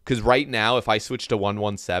 Because right now, if I switch to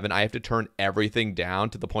 117, I have to turn everything down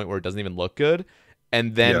to the point where it doesn't even look good.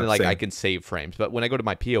 And then same. I can save frames. But when I go to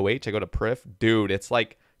my POH, I go to Prif, dude, it's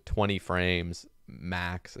like 20 frames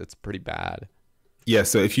max. It's pretty bad. Yeah,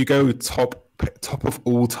 so if you go top of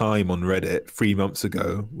all time on Reddit 3 months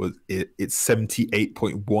ago, it's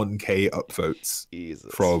 78.1k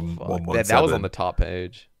upvotes from 117. That was on the top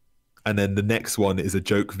page. And then the next one is a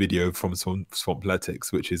joke video from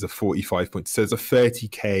Swampletics, which is a 45 point. So there's a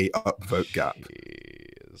 30k upvote gap.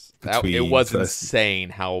 It was insane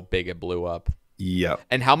how big it blew up. Yeah.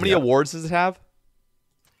 And how many awards does it have?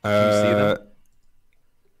 Did you see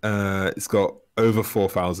them? It's got over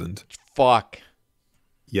 4,000. Fuck.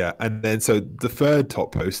 Yeah, and then so the third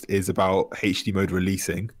top post is about HD mode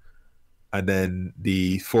releasing, and then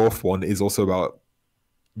the fourth one is also about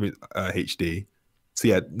HD. So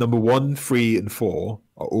yeah, number 1, 3, and 4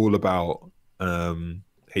 are all about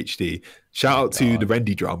HD. Shout out to the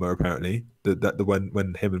Rendy drama. Apparently, the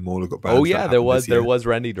when him and Mauler got banned. Oh yeah, there was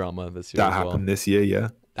Rendy drama this year. That happened this year. Yeah,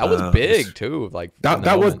 that was big too. Like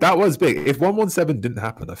that was big. If 117 didn't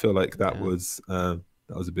happen, I feel like that was a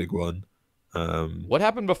big one. What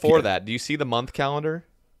happened before that? Do you see the month calendar?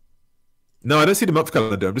 No, I don't see the month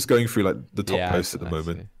calendar. I'm just going through like the top posts at the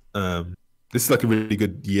moment. This is like a really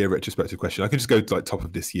good year retrospective question. I can just go to like top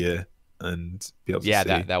of this year and be able to see. Yeah,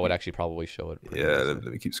 that would actually probably show it. Yeah, let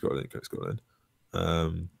me keep scrolling.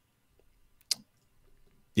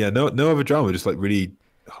 Yeah, no other drama, just like really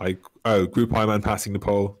high. Oh, Group Ironman passing the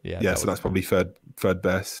poll. Yeah, so that's probably third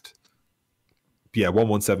best. Yeah,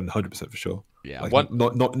 117, 100% for sure. Yeah, like,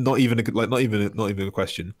 not even a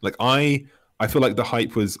question. Like I feel like the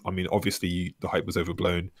hype was. I mean, obviously the hype was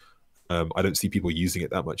overblown. I don't see people using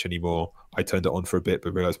it that much anymore. I turned it on for a bit,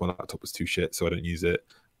 but realized my laptop was too shit, so I don't use it.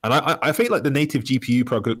 And I think like the native GPU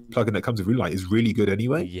plugin that comes with Relight is really good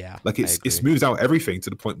anyway. Yeah, like it smooths out everything to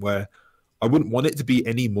the point where I wouldn't want it to be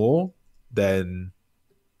any more than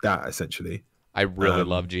that. Essentially, I really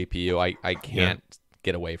love GPU. I can't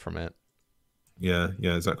get away from it. Yeah,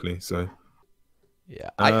 exactly. So. Yeah,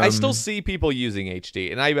 I still see people using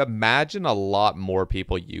HD, and I imagine a lot more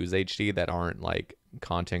people use HD that aren't like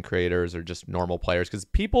content creators or just normal players, because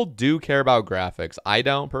people do care about graphics. I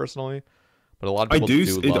don't personally, but a lot of people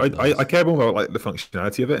I care more about like the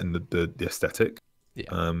functionality of it and the aesthetic. Yeah.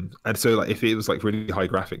 And so like if it was like really high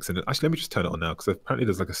graphics, and actually let me just turn it on now because apparently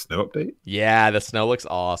there's like a snow update. Yeah, the snow looks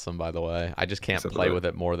awesome. By the way, I just can't play with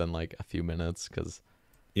it more than like a few minutes because.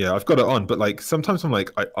 Yeah, I've got it on, but like sometimes I'm like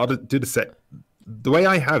I'll do the set. The way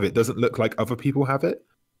I have it doesn't look like other people have it.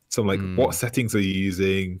 So I'm like, what settings are you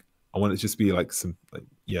using? I want it to just be like some, like,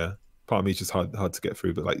 part of me is just hard to get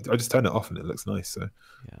through, but like I just turn it off and it looks nice. So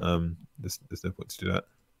there's no point to do that.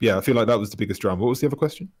 Yeah, I feel like that was the biggest drama. What was the other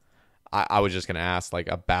question? I was just going to ask like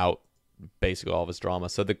about basically all of his drama.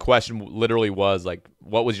 So the question literally was like,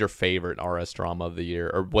 what was your favorite RS drama of the year?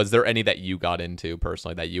 Or was there any that you got into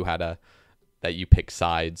personally that you had that you picked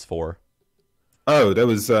sides for? Oh,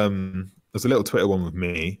 there's a little Twitter one with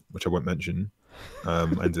me, which I won't mention. I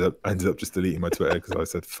ended up just deleting my Twitter because I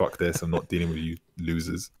said, "Fuck this! I'm not dealing with you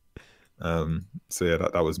losers." So yeah,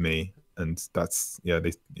 that was me, and that's I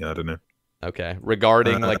don't know. Okay,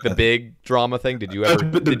 regarding like the big drama thing, did you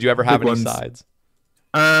ever have any sides?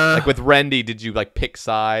 Like with Rendy, did you like pick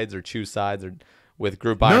sides or choose sides, or with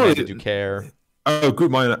Group Ironman, did you care? Oh,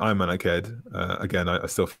 Group Ironman, I cared. Again, I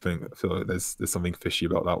still feel like there's something fishy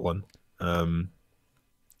about that one.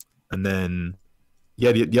 And then,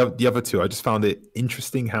 the other two, I just found it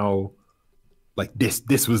interesting how like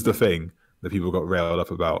this was the thing that people got railed up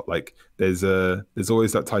about. Like there's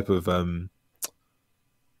always that type of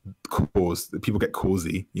cause that people get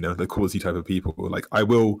causey, the causey type of people. Like I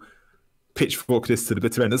will pitchfork this to the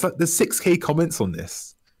bitter end. There's 6K comments on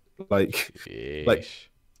this, like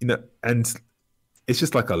and it's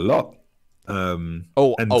just like a lot.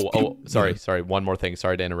 Sorry. One more thing.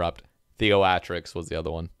 Sorry to interrupt. Theoatrix was the other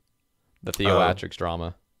one. The Theoatrix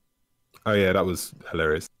drama. Oh yeah, that was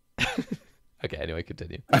hilarious. Okay. Anyway,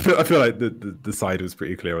 continue. I feel like the side was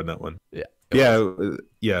pretty clear on that one. Yeah.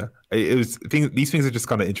 It was. These things are just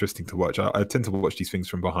kind of interesting to watch. I tend to watch these things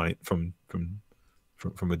from behind, from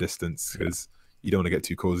a distance, because you don't want to get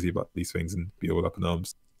too cozy about these things and be all up in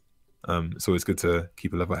arms. It's always good to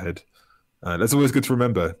keep a level head. That's always good to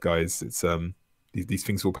remember, guys. It's these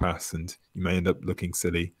things will pass, and you may end up looking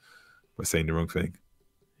silly by saying the wrong thing.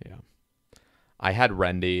 Yeah. I had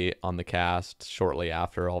Rendy on the cast shortly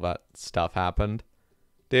after all that stuff happened.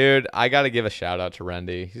 Dude, I got to give a shout out to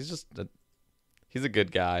Rendy. He's a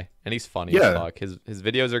good guy, and he's funny as fuck. His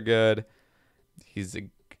videos are good.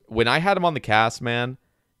 When I had him on the cast, man,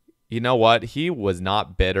 you know what? He was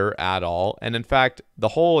not bitter at all. And in fact, the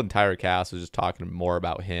whole entire cast was just talking more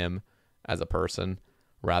about him as a person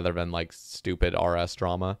rather than like stupid RS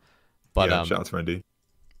drama. But shout out to Rendy.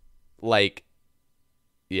 Like,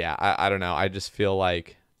 yeah, I don't know. I just feel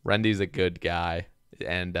like Rendy's a good guy,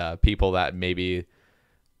 and people that maybe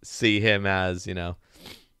see him as,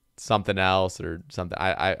 something else or something.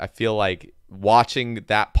 I feel like watching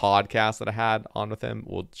that podcast that I had on with him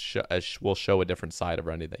will show a different side of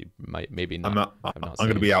Rendy that you might maybe not. I'm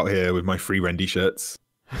going to be out here with my free Rendy shirts.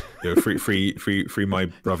 Free my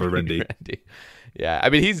brother Rendy. Yeah, I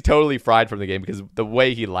mean, he's totally fried from the game because the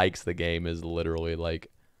way he likes the game is literally like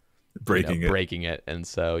breaking it, and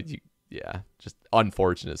so just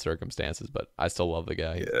unfortunate circumstances. But I still love the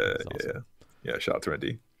guy. Yeah. Shout out to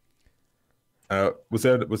Rendy. Was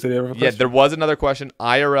there ever a question? Yeah, there was another question.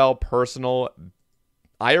 IRL personal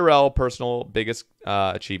biggest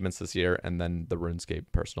achievements this year, and then the RuneScape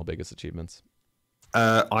personal biggest achievements.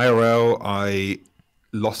 IRL, I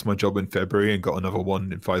lost my job in February and got another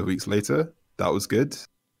one in 5 weeks later. That was good.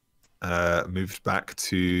 Moved back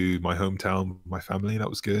to my hometown, my family. That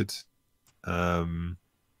was good. Doing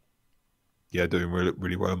really,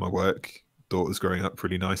 really well in my work. Daughter's growing up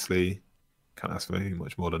pretty nicely. Can't ask for anything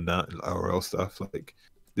much more than that. IRL stuff. Like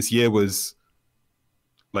this year was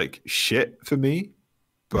like shit for me,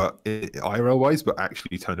 but IRL wise, but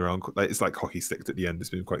actually turned around. Like it's like hockey sticked at the end. It's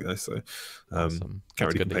been quite nice. So Awesome. Can't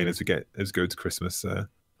really complain as we go to Christmas.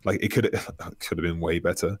 Like it could have been way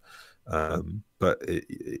better. But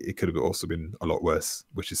it could have also been a lot worse,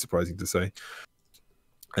 which is surprising to say.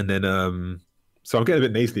 And then so I'm getting a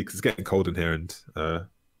bit nasally because it's getting cold in here, and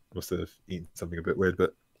must have eaten something a bit weird,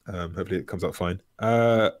 but hopefully it comes out fine.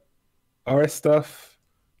 RS stuff,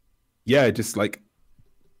 just like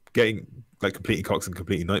completing Cox and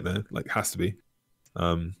completing Nightmare, like has to be.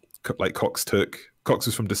 Like Cox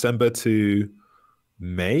was from December to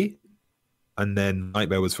May, and then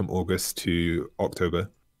Nightmare was from August to October.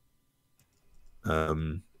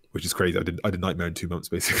 Which is crazy. I did Nightmare in 2 months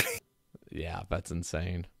basically. Yeah, that's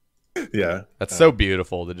insane. Yeah, that's so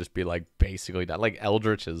beautiful to just be like basically that. Like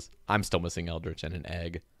Eldritch I'm still missing Eldritch and an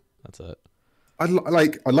egg. That's it. I'd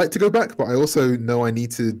like to go back, but I also know I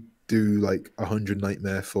need to do like 100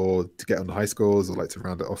 Nightmare to get on the high scores, or like to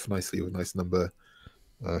round it off nicely with a nice number.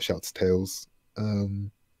 Shout out to Tails. But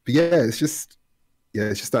it's just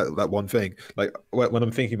that one thing. Like when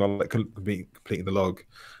I'm thinking about like completing the log,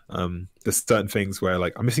 there's certain things where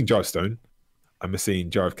like I'm missing Jar of Stone, I'm missing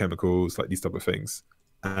Jar of Chemicals, like these type of things,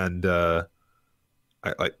 and I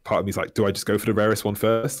like part of me is like, do I just go for the rarest one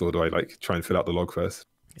first, or do I like try and fill out the log first?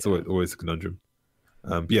 It's always a conundrum.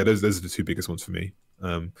 But those are the two biggest ones for me.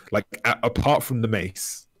 Like apart from the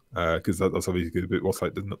mace, because that's obviously good. But what's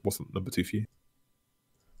number 2 for you?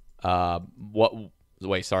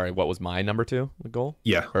 Wait, sorry. What was my number 2 goal?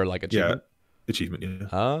 Yeah, or like achievement? Yeah, achievement.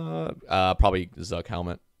 Yeah. Probably Zuck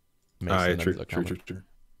helmet. True.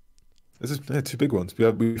 This is 2 big ones.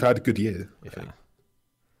 We've had a good year. I think.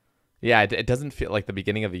 Yeah, it doesn't feel like the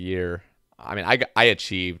beginning of the year. I mean, I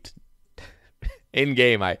achieved in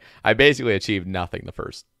game. I basically achieved nothing the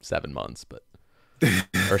first 7 months, but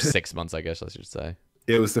or 6 months, I guess I should say.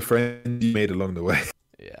 It was the friend you made along the way.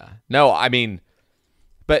 Yeah. No, I mean,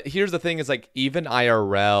 but here's the thing: is like even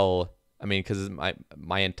IRL. I mean, because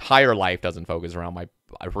my entire life doesn't focus around my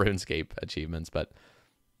RuneScape achievements, but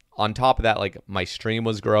on top of that, like my stream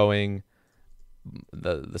was growing,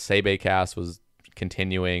 the Sae Bae cast was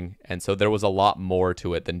continuing, and so there was a lot more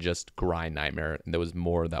to it than just grind Nightmare, and there was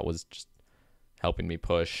more that was just helping me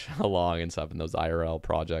push along and stuff. And those IRL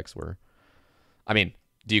projects were, I mean,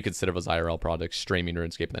 do you consider those IRL projects streaming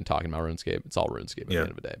RuneScape and then talking about RuneScape? It's all RuneScape at the end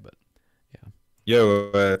of the day, but yeah.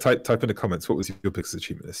 Yo, type in the comments. What was your biggest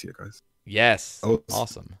achievement this year, guys? Yes.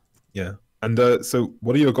 Awesome. Yeah. And so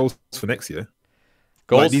what are your goals for next year?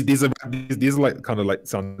 Goals? Like, these are like kind of like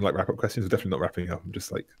sound like wrap up questions. We're definitely not wrapping up. I'm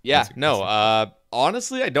just like, yeah, no.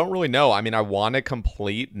 Honestly, I don't really know. I mean, I want to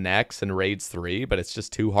complete Nex and Raids 3, but it's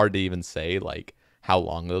just too hard to even say like how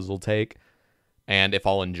long those will take and if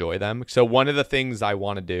I'll enjoy them. So one of the things I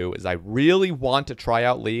want to do is I really want to try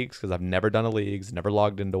out leagues because I've never done a leagues, never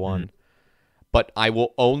logged into one. But I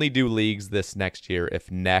will only do leagues this next year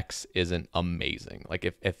if Nex isn't amazing. Like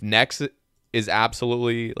if Nex is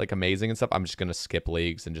absolutely like amazing and stuff, I'm just gonna skip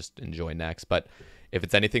leagues and just enjoy Nex. But if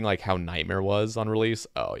it's anything like how Nightmare was on release,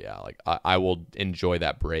 oh yeah, like I will enjoy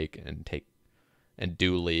that break and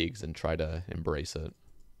do leagues and try to embrace it.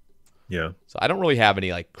 Yeah. So I don't really have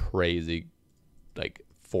any like crazy like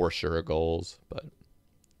for sure goals, but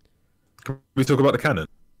can we talk about the cannon?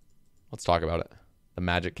 Let's talk about it. The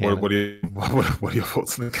magic cannon. What are your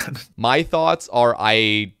thoughts on the cannon? My thoughts are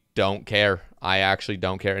I don't care. I actually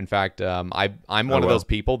don't care. In fact, I'm one of those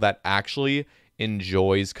people that actually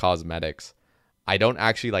enjoys cosmetics. I don't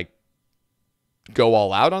actually like go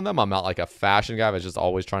all out on them. I'm not like a fashion guy. I was just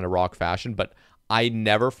always trying to rock fashion, but I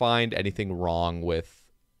never find anything wrong with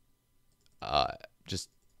just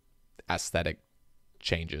aesthetic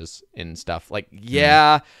changes and stuff. Like,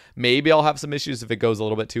 yeah, maybe I'll have some issues if it goes a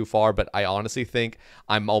little bit too far, but I honestly think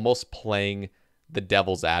I'm almost playing the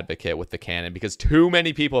devil's advocate with the canon because too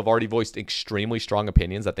many people have already voiced extremely strong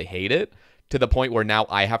opinions that they hate it to the point where now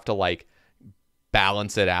I have to like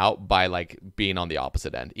balance it out by like being on the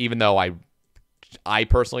opposite end, even though I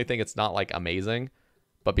personally think it's not like amazing,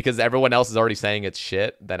 but because everyone else is already saying it's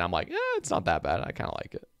shit, then I'm like, yeah, it's not that bad. I kind of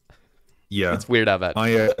like it. Yeah, it's weird how that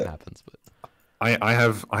happens, but I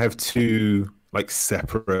have two like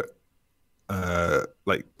separate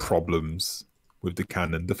like problems with the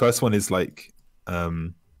canon. The first one is like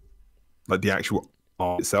the actual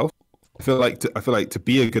art itself. I feel like to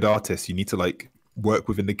be a good artist, you need to like work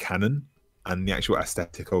within the canon and the actual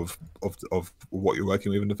aesthetic of what you're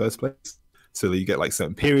working with in the first place. So that you get like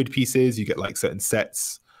certain period pieces, you get like certain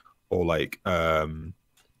sets, or like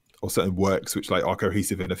or certain works which like are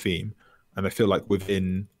cohesive in a theme. And I feel like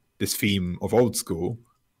within this theme of old school,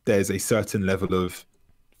 there's a certain level of,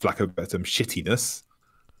 for lack of a better term, shittiness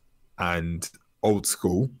and old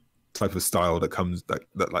school type of style that comes that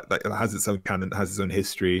has its own canon, has its own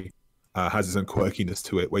history, has its own quirkiness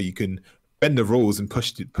to it, where you can bend the rules and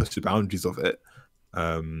push the boundaries of it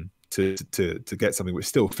to get something which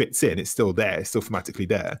still fits in. It's still there. It's still thematically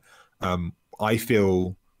there. I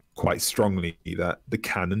feel quite strongly that the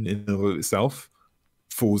canon in and of itself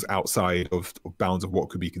falls outside of bounds of what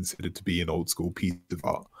could be considered to be an old school piece of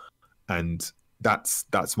art, and that's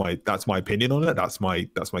my opinion on it. That's my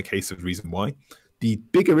case of the reason why. The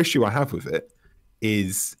bigger issue I have with it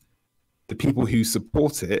is the people who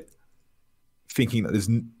support it thinking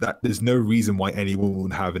that there's no reason why anyone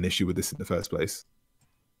would have an issue with this in the first place.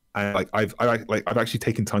 And like I've actually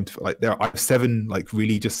taken time to like I have 7 like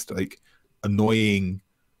really just like annoying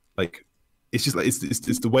like it's just like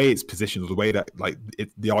it's the way it's positioned, or the way that like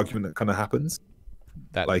the argument that kind of happens.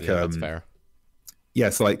 That like that's fair. Yeah,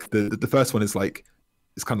 so like the first one is like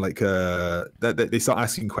it's kind of like they start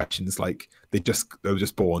asking questions like they were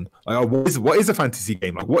just born like, oh, what is a fantasy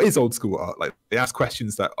game, like what is old school art? Like they ask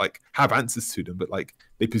questions that like have answers to them, but like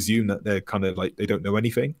they presume that they're kind of like they don't know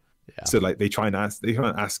anything. Yeah. So like they try and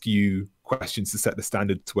ask you questions to set the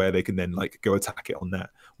standard to where they can then like go attack it on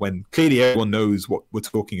that, when clearly everyone knows what we're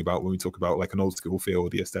talking about when we talk about like an old school feel or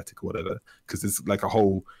the aesthetic or whatever, because there's like a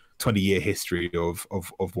whole 20-year history of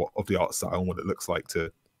the art style and what it looks like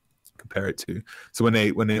to compare it to. So when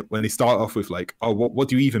they start off with like, oh, what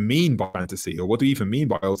do you even mean by fantasy, or what do you even mean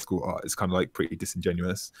by old school art, it's kind of like pretty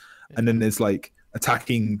disingenuous. And then there's like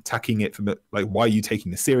attacking it from like, why are you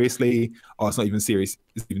taking this seriously? Oh, it's not even serious.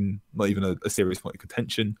 It's not even a serious point of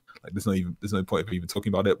contention. Like there's no point of even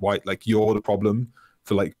talking about it. Why, like, you're the problem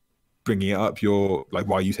for like bringing it up. You're like,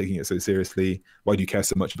 why are you taking it so seriously? Why do you care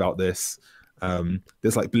so much about this?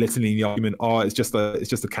 There's like belittling the argument. Oh, it's just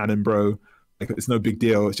a canon, bro. Like, it's no big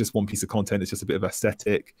deal. It's just one piece of content. It's just a bit of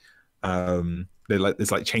aesthetic.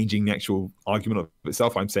 There's like changing the actual argument of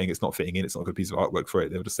itself. I'm saying it's not fitting in. It's not a good piece of artwork for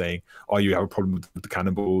it. They were just saying, oh, you have a problem with the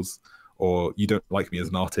cannonballs, or you don't like me as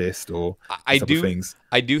an artist, or I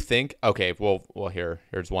do think, okay, well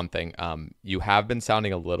here's one thing. You have been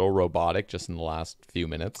sounding a little robotic just in the last few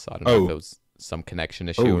minutes. I don't know if it was some connection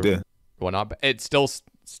issue or whatnot, but it's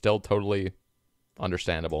still totally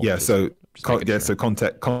understandable. Yeah. Just making sure. So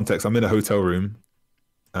context. I'm in a hotel room,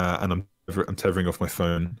 and I'm tethering off my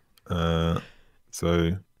phone.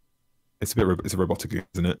 So it's it's a robotic,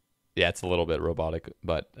 isn't it? Yeah, it's a little bit robotic,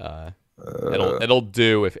 but it'll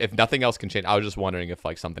do if nothing else can change. I was just wondering if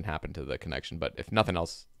like something happened to the connection, but if nothing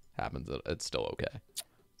else happens, it's still okay.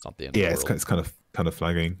 It's not the end of the world. Yeah, it's kind of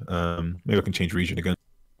flagging. Maybe I can change region again.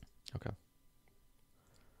 Okay.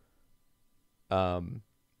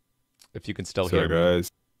 If you can still Sorry, hear me.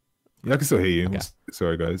 guys. Yeah, I can still hear you. Okay.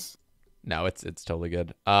 Sorry, guys. No, it's totally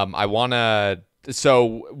good. I wanna.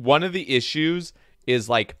 So one of the issues is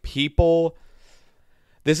like people.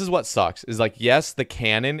 This is what sucks. Is like yes, the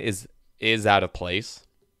canon is out of place.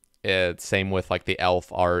 It's same with like the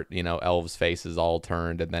elf art. You know, elves' faces all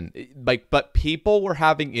turned, and then like, but people were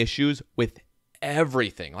having issues with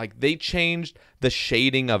everything. Like they changed the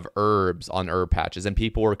shading of herbs on herb patches, and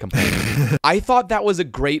people were complaining. I thought that was a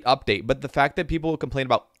great update, but the fact that people will complain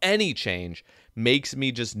about any change makes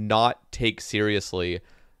me just not take seriously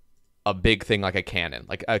a big thing like a cannon.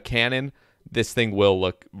 Like a cannon, this thing will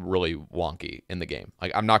look really wonky in the game.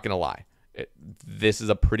 Like I'm not gonna lie, this is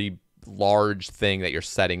a pretty large thing that you're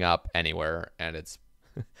setting up anywhere, and it's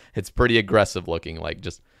pretty aggressive looking, like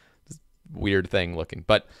just weird thing looking.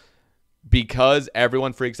 But because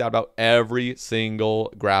everyone freaks out about every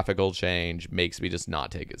single graphical change, makes me just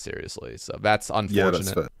not take it seriously. So that's unfortunate. Yeah,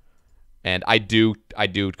 that's fair. And I do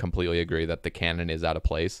completely agree that the canon is out of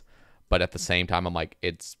place, but at the same time, I'm like,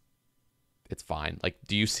 it's fine. Like,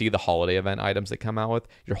 do you see the holiday event items they come out with?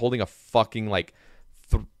 You're holding a fucking like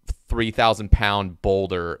 3,000-pound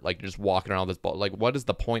boulder, like you're just walking around this boulder. Like, what is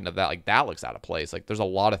the point of that? Like, that looks out of place. Like, there's a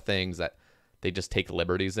lot of things that they just take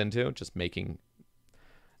liberties into, just making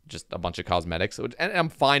just a bunch of cosmetics, and I'm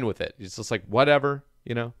fine with it. It's just like whatever,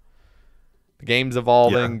 you know. The game's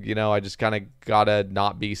evolving, you know. I just kind of gotta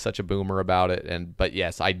not be such a boomer about it. But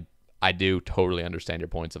yes, I do totally understand your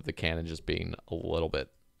points of the canon just being a little bit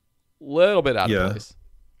out of place.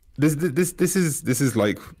 This is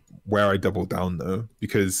like where I double down though,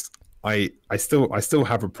 because I still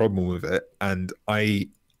have a problem with it, and I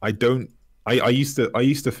used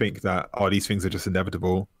to think that these things are just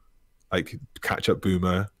inevitable, like catch up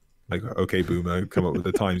boomer, like okay boomer, come up with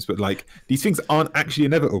the times, but like these things aren't actually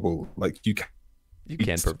inevitable. Like you can't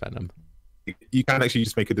prevent them. You can actually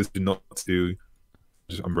just make a decision not to.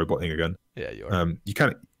 I'm roboting again. Yeah, you are. You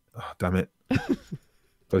can't. Oh, damn it!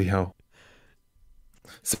 Bloody hell!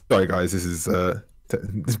 Sorry, guys. This is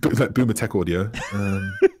like boomer tech audio.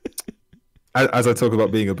 As I talk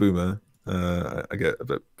about being a boomer, I get a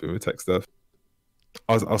bit boomer tech stuff.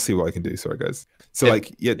 I'll see what I can do. Sorry, guys. So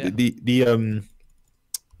the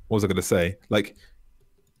what was I going to say? Like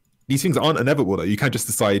these things aren't inevitable though. You can't just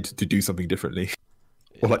decide to do something differently,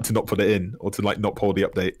 or like to not put it in, or to like not pull the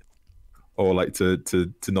update, or like to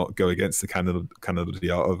not go against the canon of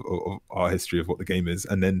the art of our history of what the game is,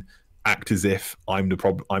 and then act as if I'm the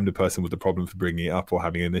person with the problem for bringing it up or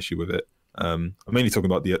having an issue with it. I'm mainly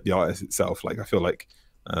talking about the artist itself. Like I feel like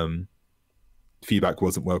feedback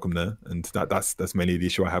wasn't welcome there, and that's mainly the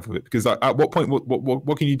issue I have with it. Because at what point,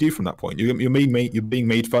 what can you do from that point? You're being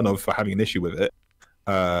made fun of for having an issue with it.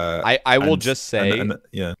 I will just say,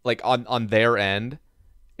 yeah, like on their end,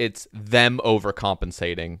 it's them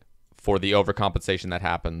overcompensating for the overcompensation that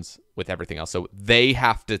happens with everything else. So they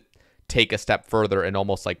have to take a step further and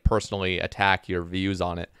almost like personally attack your views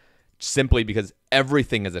on it, simply because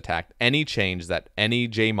everything is attacked. Any change that any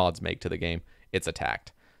JMods make to the game, it's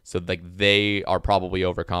attacked. So like they are probably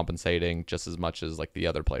overcompensating just as much as like the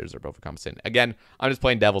other players are overcompensating. Again, I'm just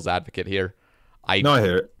playing devil's advocate here. I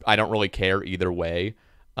hear it. I don't really care either way,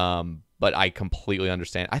 but I completely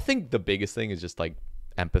understand. I think the biggest thing is just like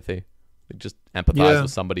empathy. Like, just empathize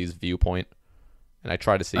with somebody's viewpoint, and I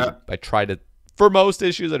try to for most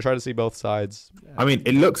issues I try to see both sides. I mean,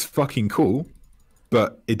 it looks fucking cool,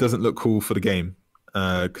 but it doesn't look cool for the game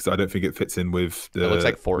because I don't think it fits in with the. It looks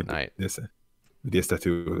like Fortnite. The aesthetic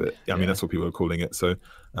of it. I mean, that's what people are calling it. So,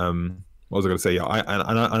 what was I going to say? Yeah, I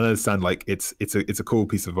understand. Like, it's a cool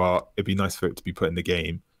piece of art. It'd be nice for it to be put in the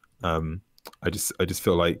game. I just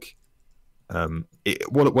feel like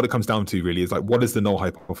what it comes down to really is like, what is the null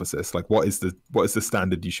hypothesis? Like, what is the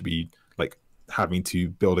standard you should be like having to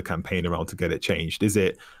build a campaign around to get it changed? Is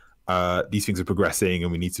it these things are progressing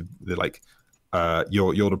and we need to like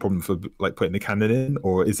you're the problem for like putting the canon in,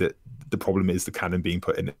 or is it the problem is the canon being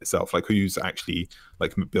put in itself? Like who's actually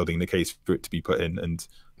like building the case for it to be put in? And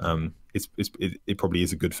it probably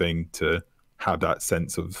is a good thing to have that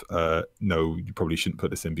sense of no, you probably shouldn't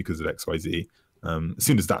put this in because of XYZ. As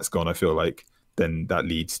soon as that's gone, I feel like then that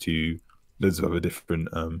leads to loads of other different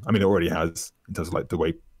I mean it already has in terms of like the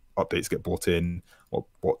way updates get brought in, what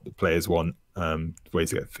the players want, ways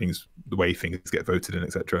to get things, the way things get voted in,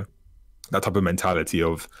 etc. That type of mentality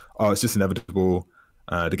of, oh, it's just inevitable,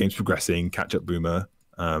 the game's progressing, catch up boomer,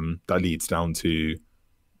 that leads down to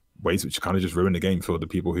ways which kind of just ruin the game for the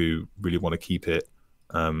people who really want to keep it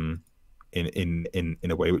in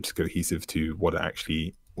a way which is cohesive to what it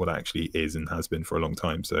actually is and has been for a long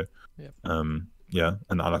time. So yeah,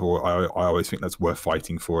 and I always think that's worth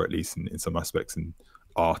fighting for, at least in some aspects, and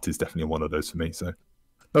art is definitely one of those for me. So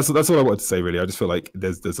that's all I wanted to say, really. I just feel like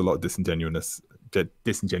there's a lot of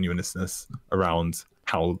disingenuousness around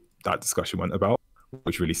how that discussion went about,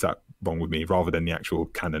 which really sat wrong with me, rather than the actual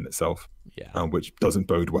canon itself, which doesn't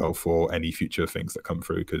bode well for any future things that come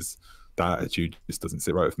through, because that attitude just doesn't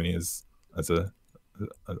sit right with me as a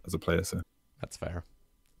player. So that's fair.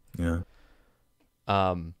 Yeah.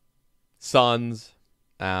 Sons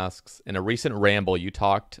asks, in a recent ramble, you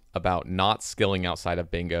talked about not skilling outside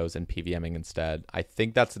of bingos and PVMing instead. I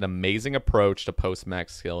think that's an amazing approach to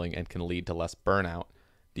post-max skilling and can lead to less burnout.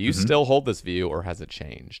 Do you still hold this view, or has it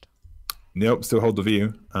changed? Nope, still hold the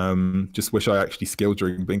view. Just wish I actually skilled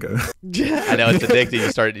during bingo. I know, it's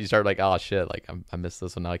addicting. You start like, oh shit, like I missed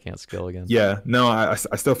this one, now I can't skill again. Yeah, no, I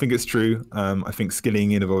still think it's true. I think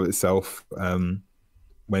skilling in and of itself,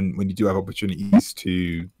 when you do have opportunities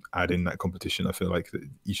to add in that competition, I feel like that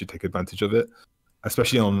you should take advantage of it,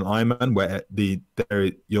 especially on an Ironman where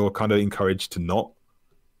you're kind of encouraged to not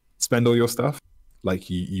spend all your stuff. Like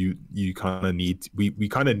you kind of need, we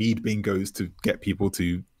kind of need bingos to get people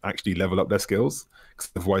to actually level up their skills,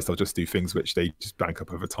 because otherwise they'll just do things which they just bank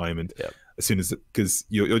up over time, and as soon as, because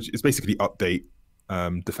it's basically update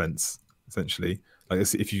defense essentially. Like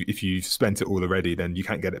if you spent it all already, then you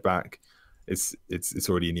can't get it back. It's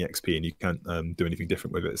already in the XP, and you can't do anything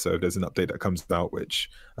different with it. So if there's an update that comes out which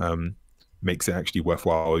makes it actually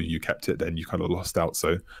worthwhile, you kept it, then you kind of lost out.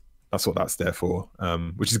 So that's what that's there for,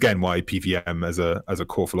 which is again why PVM as a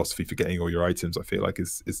core philosophy for getting all your items, I feel like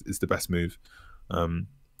is the best move,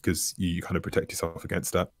 because you kind of protect yourself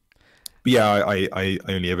against that. But yeah, I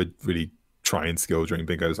only ever really try and skill during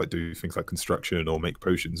bingos, like do things like construction or make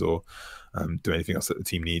potions or do anything else that the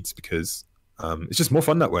team needs, because it's just more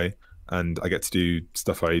fun that way, and I get to do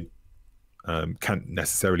stuff I can't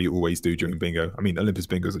necessarily always do during bingo. I mean, Olympus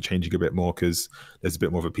bingos are changing a bit more because there's a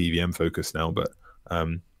bit more of a PVM focus now, but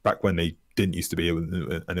back when they didn't used to be,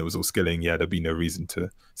 and it was all skilling, there'd be no reason to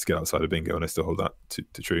skill outside of bingo, and I still hold that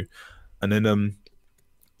to true. And then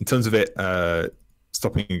in terms of it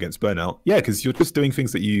stopping against burnout, because you're just doing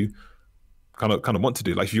things that you kind of want to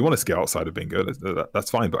do. Like if you want to skill outside of bingo, that's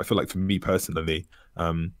fine, but I feel like for me personally,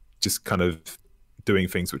 just kind of doing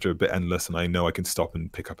things which are a bit endless and I know I can stop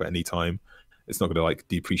and pick up at any time, it's not going to like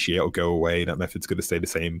depreciate or go away. That method's going to stay the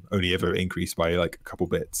same, only ever increase by like a couple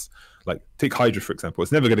bits. Like take Hydra, for example.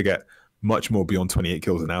 It's never going to get much more beyond 28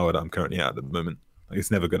 kills an hour that I'm currently at the moment. Like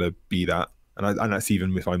it's never going to be that. And that's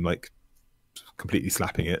even if I'm like completely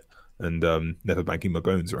slapping it and never banking my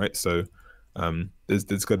bones, right? So there's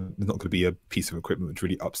not going to be a piece of equipment which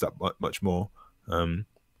really ups that much more.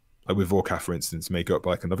 Like with Vorkath, for instance, may go up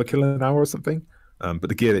by like another kill an hour or something. But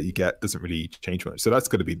the gear that you get doesn't really change much, so that's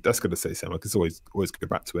going to stay the same. Like it's always go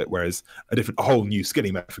back to it. Whereas a whole new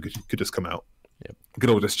skilling method could just come out. It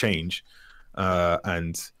could all just change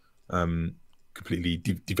and completely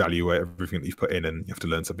devalue everything that you've put in, and you have to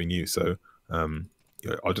learn something new. So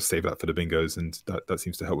I'll just save that for the bingos, and that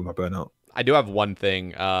seems to help with my burnout. I do have one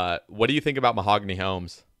thing. What do you think about Mahogany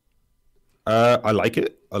Homes? I like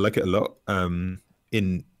it. I like it a lot.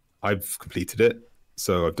 I've completed it.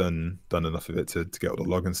 So I've done enough of it to get all the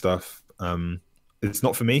log and stuff. It's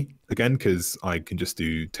not for me, again, because I can just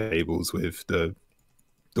do tables with the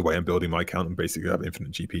way I'm building my account and basically have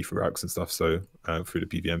infinite GP for racks and stuff. So through the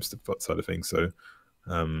PVM side of things. So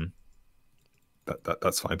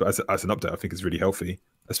that's fine. But as an update, I think it's really healthy,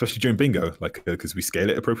 especially during bingo, like because we scale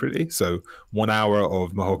it appropriately. So 1 hour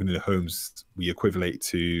of Mahogany Homes we equivalent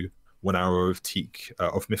to 1 hour of Teak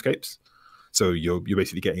of Mythcapes. So you're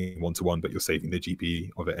basically getting 1-to-1, but you're saving the GP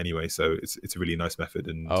of it anyway. So it's a really nice method.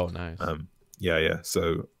 And nice.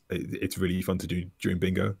 So it's really fun to do during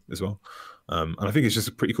bingo as well. And I think it's just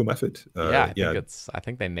a pretty cool method. I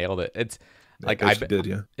think they nailed it. It's like I've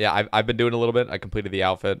been doing a little bit. I completed the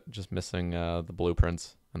outfit, just missing the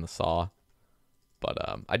blueprints and the saw. But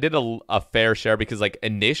I did a fair share because like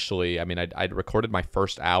initially, I mean, I'd recorded my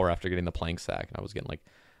first hour after getting the plank sack, and I was getting like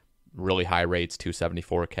really high rates,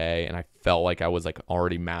 274k, and I felt like I was like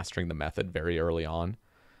already mastering the method very early on,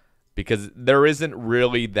 because there isn't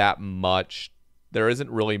really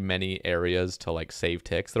many areas to like save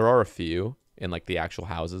ticks. There are a few in like the actual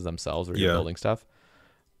houses themselves where you're building stuff,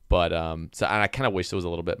 But so and I kind of wish there was a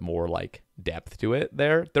little bit more like depth to it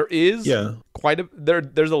there. There is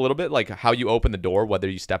there's a little bit like how you open the door, whether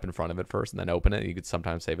you step in front of it first and then open it. You could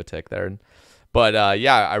sometimes save a tick there. But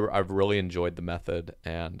I've really enjoyed the method,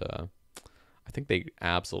 and I think they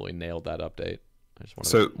absolutely nailed that update.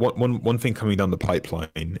 One thing coming down the pipeline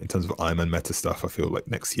in terms of Ironman meta stuff, I feel like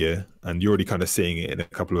next year, and you're already kind of seeing it in a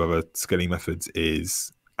couple of other scaling methods,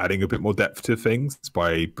 is adding a bit more depth to things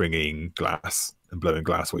by bringing glass and blowing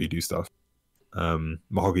glass while you do stuff.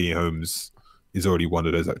 Mahogany homes is already one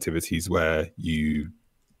of those activities where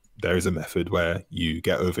there is a method where you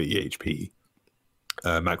get over EHP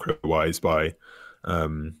macro wise by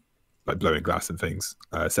like blowing glass and things.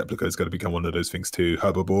 Sepulchre is going to become one of those things too.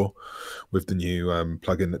 Herbivore with the new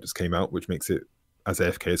plugin that just came out, which makes it as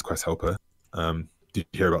AFK as Quest Helper. Did you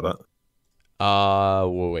hear about that?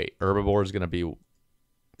 Wait, Herbivore is going to be.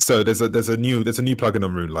 So there's a new plugin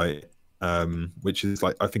on Runelite, which is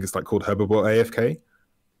like, I think it's like called Herbivore AFK.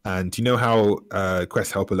 And do you know how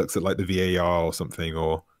Quest Helper looks at like the VAR or something,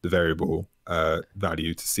 or the variable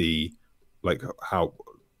value to see like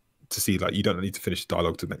you don't need to finish the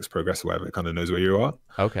dialogue to the next progress or whatever. It kind of knows where you are.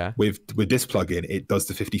 Okay. With this plugin, it does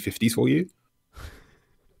the 50-50s for you.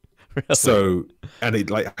 Really? So, and it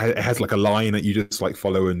has like a line that you just like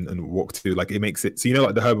follow and walk to. Like it makes it so, you know,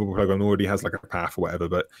 like the Herbivore plugin already has like a path or whatever,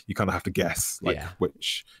 but you kind of have to guess like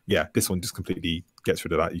which. Yeah, this one just completely gets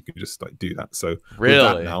rid of that. You can just like do that. So really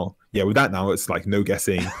with that now it's like no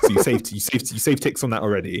guessing. So you save ticks on that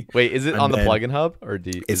already. Wait, is it on the plugin hub or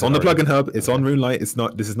it's on the plugin hub? It's on Runelite.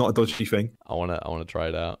 This is not a dodgy thing. I wanna try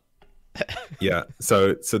it out. Yeah,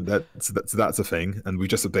 so that's a thing, and we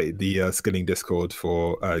just updated the skilling Discord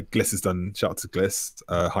for Gliss has done. Shout out to Gliss,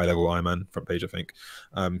 high level Ironman front page, I think.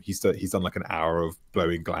 He's done like an hour of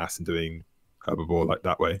blowing glass and doing Herbivore like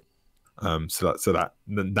that way. So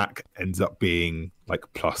that ends up being like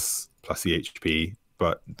plus EHP,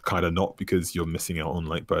 but kind of not, because you're missing out on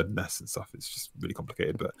like bird nests and stuff. It's just really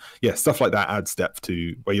complicated. But yeah, stuff like that adds depth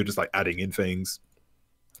to where you're just like adding in things.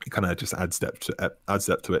 It kind of just adds depth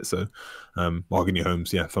to it. So Mahogany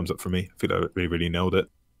Homes, yeah, thumbs up for me. I feel like I really nailed it.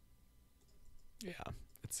 Yeah,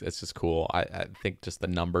 it's just cool. I think just the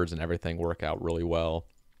numbers and everything work out really well,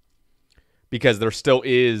 because there still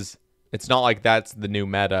is. It's not like that's the new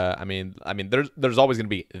meta. I mean, there's always going to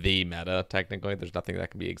be the meta. Technically, there's nothing that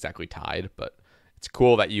can be exactly tied, but it's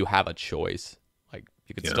cool that you have a choice. Like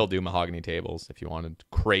you could still do Mahogany tables if you wanted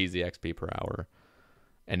crazy XP per hour.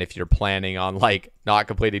 And if you're planning on like not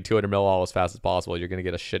completing 200 mil all as fast as possible, you're gonna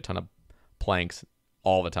get a shit ton of planks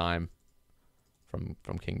all the time from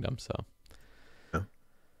Kingdom. So yeah.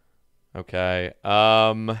 Okay.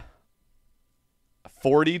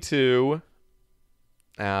 42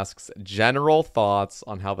 asks general thoughts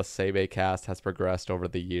on how the Sae Bae cast has progressed over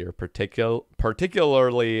the year,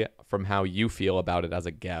 particularly from how you feel about it as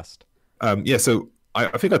a guest. Yeah, so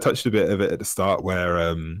I think I touched a bit of it at the start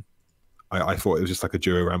where I thought it was just like a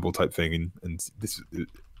duo ramble type thing, and this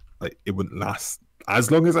like it wouldn't last as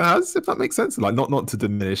long as it has, if that makes sense. Like not to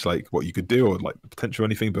diminish like what you could do or like the potential or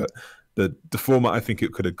anything, but the format I think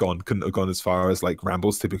it couldn't have gone as far as like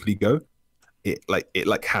rambles typically go. It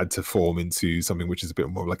had to form into something which is a bit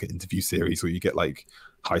more like an interview series where you get like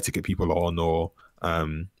high ticket people on, or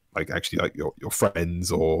like actually like your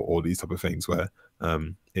friends or these type of things where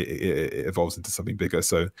it evolves into something bigger.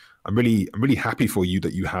 So I'm really happy for you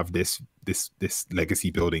that you have this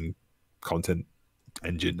legacy building content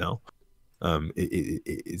engine now.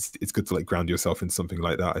 It's good to like ground yourself in something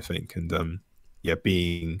like that, I think. And yeah,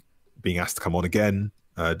 being asked to come on again,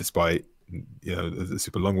 despite the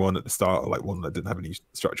super long one at the start, or like one that didn't have any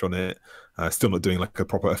structure on it, still not doing like a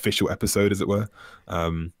proper official episode, as it were,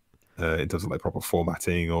 in terms of like proper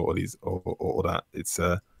formatting or these or that.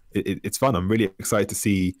 It's fun. I'm really excited to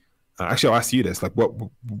see. Actually, I'll ask you this: like,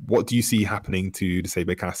 what do you see happening to the Sae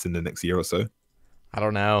Bae cast in the next year or so? I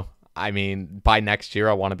don't know. I mean, by next year,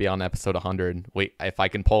 I want to be on episode 100. Wait, if I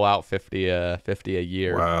can pull out 50 a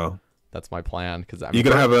year. Wow, that's my plan. Because you're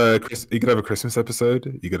gonna have a Christmas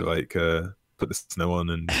episode. You gotta like put the snow on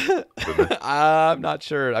and. I'm not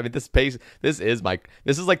sure. I mean, this is like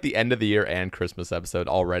the end of the year and Christmas episode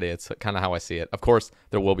already. It's kind of how I see it. Of course,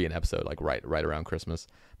 there will be an episode like right around Christmas.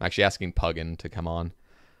 I'm actually asking Puggin to come on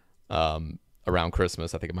around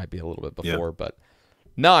Christmas. I think it might be a little bit before, but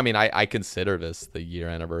no, I mean, I consider this the year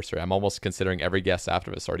anniversary. I'm almost considering every guest after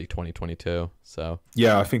this already 2022. So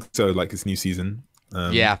yeah, I think so. Like it's new season.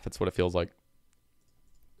 Yeah, that's what it feels like.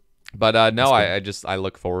 But no, I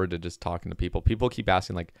look forward to just talking to people. People keep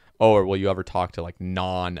asking like, oh, or will you ever talk to like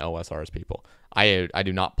non-OSRs people? I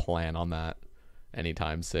do not plan on that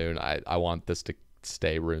anytime soon. I want this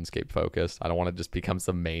stay RuneScape focused. I don't want to just become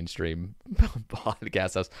some mainstream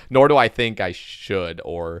podcast host. Nor do I think I should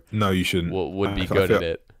or no, you shouldn't. Would be good at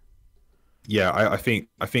it. Yeah, I think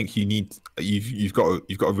you've got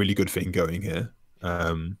a really good thing going here.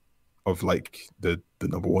 Of like the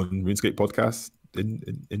number one RuneScape podcast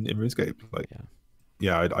in RuneScape. Like,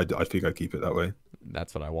 yeah, I think I'd keep it that way.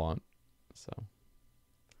 That's what I want. So,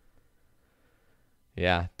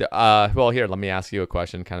 yeah. Well, here, let me ask you a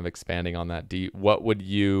question, kind of expanding on that. What would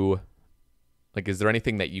you like? Is there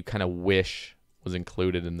anything that you kind of wish was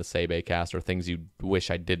included in the Sae Bae cast, or things you wish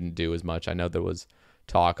I didn't do as much? I know there was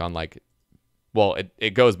talk on like, well,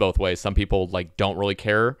 it goes both ways. Some people like don't really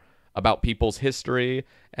care about people's history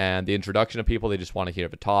and the introduction of people. They just want to hear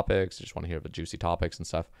the topics, just want to hear the juicy topics and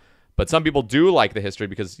stuff. But some people do like the history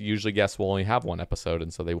because usually guests will only have one episode,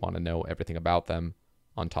 and so they want to know everything about them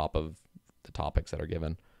on top of the topics that are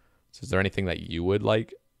given. So is there anything that you would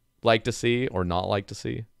like to see or not like to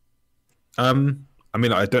see? I mean,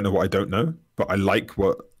 I don't know what I don't know, but I like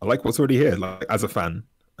what's already here. Like, as a fan,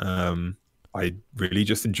 I really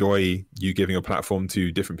just enjoy you giving a platform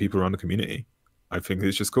to different people around the community. I think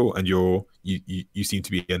it's just cool, and you seem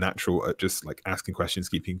to be a natural at just like asking questions,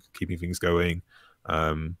 keeping things going,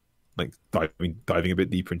 like diving a bit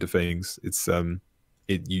deeper into things. It's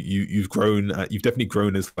you've grown, you've definitely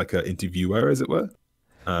grown as like an interviewer, as it were.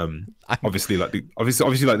 Obviously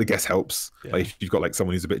the guest helps. Yeah. Like if you've got like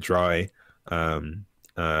someone who's a bit dry, and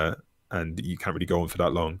you can't really go on for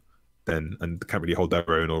that long, then and can't really hold their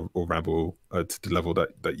own or ramble to the level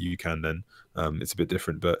that you can, then it's a bit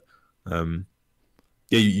different. But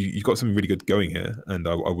yeah, you've got something really good going here, and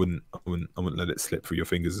I wouldn't let it slip through your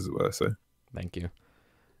fingers, as it were. So thank you.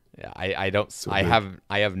 Yeah,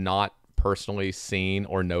 I have not personally seen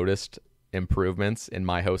or noticed improvements in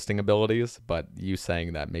my hosting abilities, but you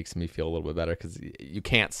saying that makes me feel a little bit better because you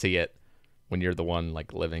can't see it when you're the one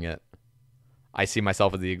like living it. I see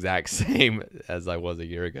myself as the exact same as I was a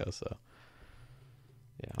year ago. So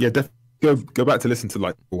yeah, definitely go back to listen to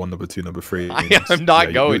like number 1, number 2, number 3. I'm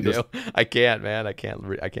not going to. I can't, man. I can't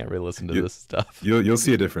re-listen to this stuff. You'll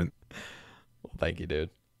see a difference. Well, thank you,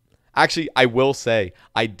 dude. Actually, I will say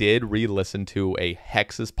I did re-listen to a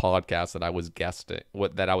Hex's podcast that I was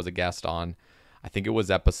a guest on. I think it was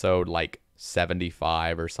episode like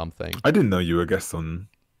 75 or something. I didn't know you were a guest on.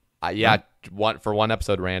 Yeah, for one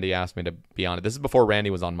episode, Randy asked me to be on it. This is before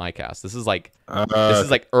Randy was on my cast. This is like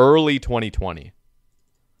early 2020.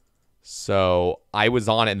 So I was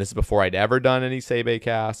on it, and this is before I'd ever done any Sae Bae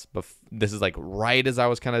casts. This is like right as I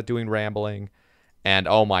was kind of doing rambling. And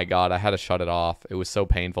oh my God, I had to shut it off. It was so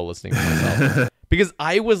painful listening to myself because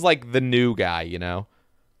I was like the new guy, you know.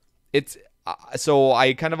 It's so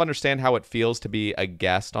I kind of understand how it feels to be a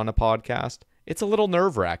guest on a podcast. It's a little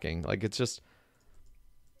nerve-wracking. Like it's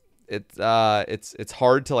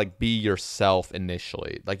hard to like be yourself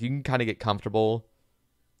initially. Like you can kind of get comfortable,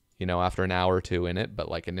 you know, after an hour or two in it, but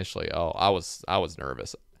like initially, I was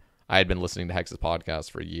nervous. I had been listening to Hex's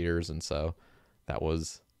podcast for years, and so it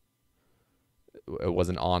was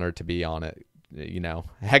an honor to be on it. You know,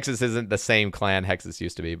 Hex's isn't the same clan Hex's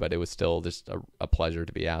used to be, but it was still just a pleasure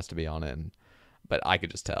to be asked to be on it. But I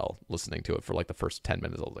could just tell listening to it for like the first 10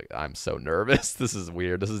 minutes, I was like, I'm so nervous. This is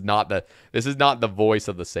weird. This is not the voice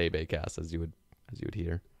of the Sae Bae cast as you would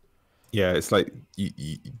hear. Yeah, it's like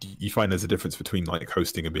you find there's a difference between like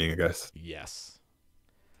hosting and being a guest. Yes.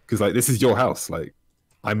 Because like this is your house. Like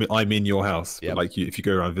I'm in your house. Yep. But like if you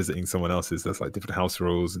go around visiting someone else's, there's like different house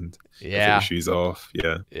rules and take your shoes off.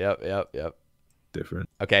 Yeah. Yep. Different.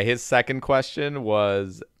 Okay, his second question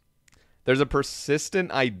was, there's a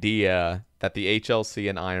persistent idea that the HLC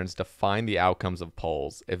and Irons define the outcomes of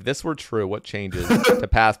polls. If this were true, what changes to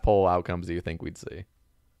past poll outcomes do you think we'd see?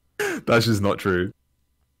 That's just not true.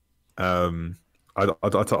 I'll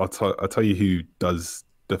tell you who does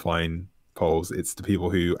define polls. It's the people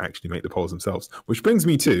who actually make the polls themselves. Which brings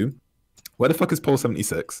me to, where the fuck is poll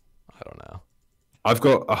 76? I don't know. I've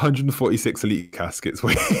got 146 elite caskets.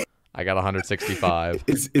 I got 165.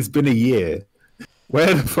 It's been a year.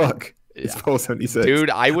 Where the fuck is poll 76? Dude,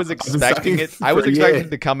 I was expecting it. I was expecting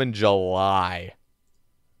it to come in July.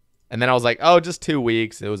 And then I was like, oh, just 2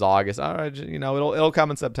 weeks. It was August. All right, you know, it'll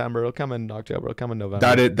come in September. It'll come in October. It'll come in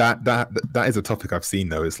November. That is a topic I've seen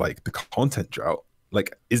though. Is like the content drought.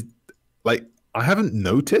 I haven't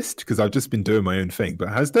noticed because I've just been doing my own thing. But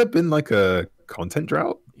has there been like a content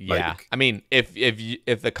drought? Yeah, I mean, if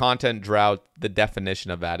the content drought, the definition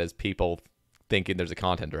of that is people thinking there's a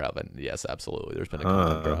content drought, then yes, absolutely, there's been a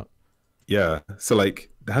content drought. Yeah, so like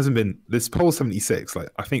there hasn't been this poll 76. Like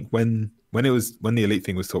I think when the elite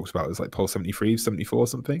thing was talked about, it was like poll 73, 74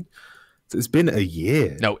 something. So it's been a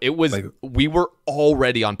year. No, it was. Like, we were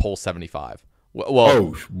already on pole 75. Well,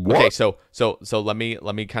 oh, what? Okay, so let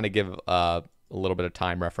me kind of give a little bit of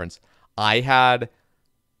time reference. I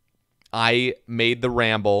made the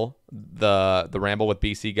ramble with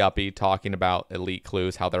BC Guppy talking about elite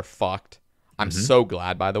clues, how they're fucked. I'm so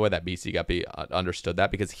glad, by the way, that BC Guppy understood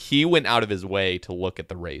that, because he went out of his way to look at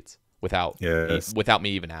the rates without me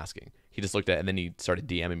even asking. He just looked at it, and then he started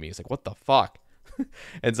DMing me. He's like, what the fuck?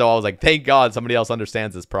 And so I was like, thank God somebody else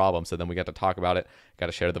understands this problem. So then we got to talk about it, got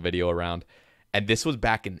to share the video around. And this was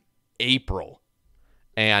back in April.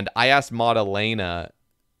 And I asked Madalena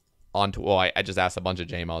I just asked a bunch of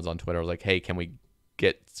JMods on Twitter. I was like, hey,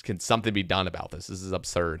 can something be done about this? This is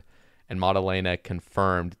absurd. And Madalena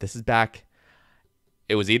confirmed this is back.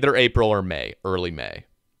 It was either April or May, early May.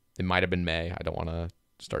 It might have been May. I don't want to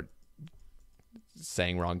start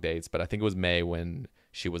saying wrong dates, but I think it was May when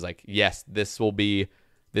she was like, yes, this will be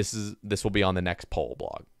on the next poll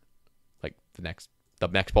blog. Like the next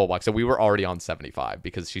poll blog. So we were already on 75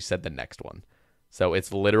 because she said the next one. So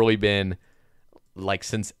it's literally been like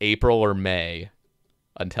since April or May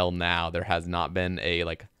until now, there has not been a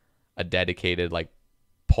dedicated like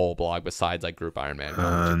poll blog besides like Group Ironman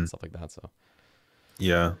and stuff like that. So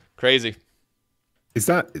yeah, crazy. Is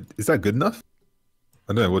that good enough?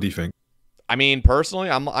 I don't know. What do you think? I mean, personally,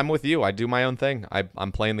 I'm with you. I do my own thing.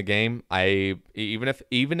 I'm playing the game. Even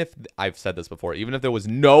if I've said this before, even if there was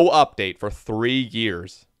no update for 3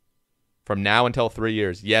 years, from now until 3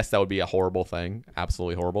 years, yes, that would be a horrible thing,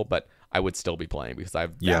 absolutely horrible. But I would still be playing because I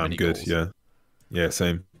have that many goals. Yeah,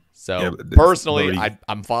 same. So personally,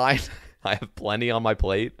 I'm fine. I have plenty on my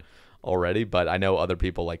plate already, but I know other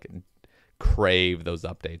people like crave those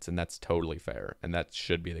updates, and that's totally fair, and that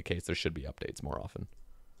should be the case. There should be updates more often.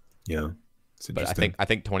 Yeah. But I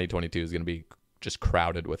think 2022 is going to be just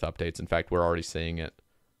crowded with updates. In fact, we're already seeing it.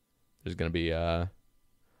 There's going to be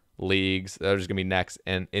leagues. There's going to be next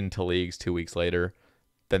and into leagues 2 weeks later.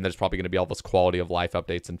 Then there's probably going to be all those quality of life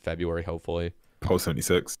updates in February, hopefully. Pole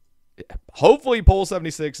 76. Hopefully Pole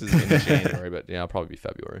 76 is in January, but yeah, it'll probably be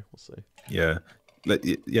February. We'll see. Yeah.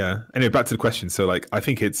 Yeah. Anyway, back to the question. So I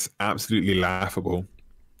think it's absolutely laughable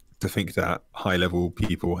to think that high level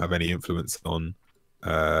people have any influence on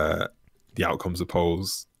the outcomes of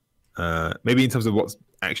polls, maybe in terms of what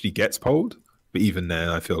actually gets polled, but even then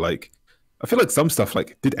I feel like some stuff,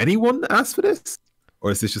 like, did anyone ask for this,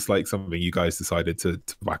 or is this just like something you guys decided to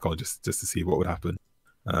whack on just to see what would happen?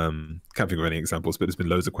 Can't think of any examples, but there's been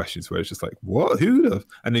loads of questions where it's just like, what, who,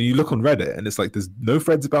 and then you look on Reddit and it's like there's no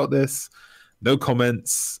threads about this, no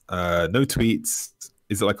comments, no tweets.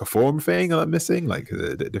 Is it like a forum thing that I'm missing, like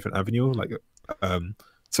a different avenue, like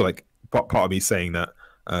so like part of me saying that.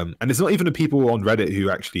 And it's not even the people on Reddit who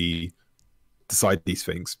actually decide these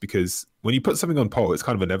things, because when you put something on poll, it's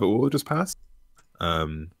kind of inevitable it'll just pass,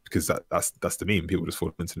 because that's the meme. People just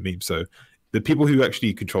fall into the meme. So the people who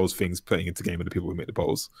actually controls things putting into game are the people who make the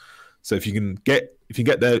polls. So if you get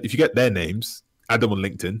their names, add them on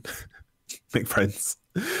LinkedIn, make friends,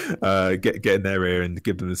 get in their ear and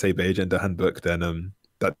give them the Sae Bae agenda handbook, then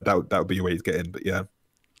that would be your way to get in. But yeah,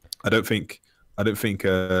 I don't think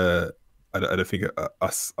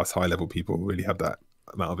us high level people really have that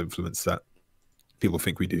amount of influence that people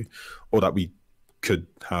think we do, or that we could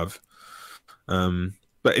have.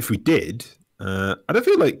 But if we did, I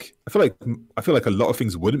feel like a lot of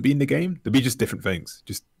things wouldn't be in the game. There'd be just different things,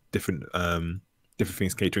 just different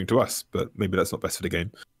things catering to us. But maybe that's not best for the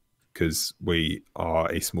game, because we are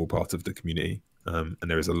a small part of the community, and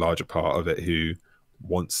there is a larger part of it who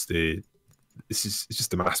wants it's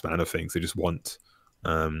just the mass man of things. They just want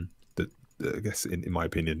I guess in my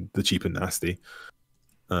opinion, the cheap and nasty,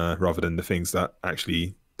 rather than the things that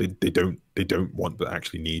actually they don't want but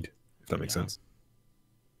actually need, if that makes sense.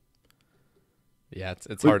 Yeah,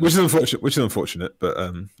 it's hard. Which is unfortunate, but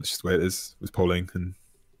it's just the way it is with polling and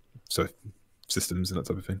so systems and that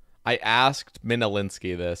type of thing. I asked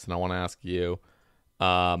Minalinsky this, and I want to ask you,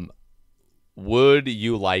 would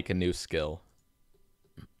you like a new skill?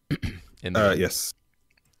 Yes.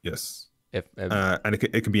 If and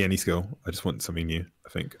it can be any skill. I just want something new. I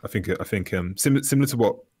think similar to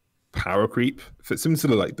what power creep, similar to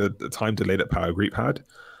like the time delay that power creep had,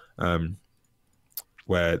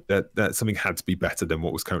 where that something had to be better than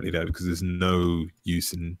what was currently there, because there's no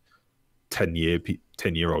use in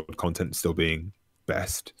 10-year-old content still being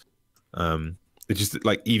best. It's just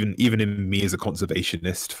like even in me as a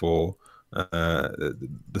conservationist for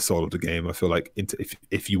the soul of the game, I feel like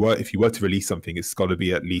if you were to release something, it's got to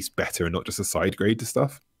be at least better and not just a side grade to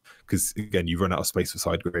stuff, because again, you run out of space for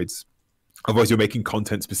side grades. Otherwise, you're making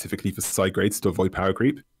content specifically for side grades to avoid power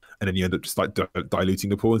creep, and then you end up just like diluting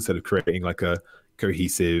the pool instead of creating like a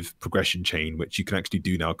cohesive progression chain, which you can actually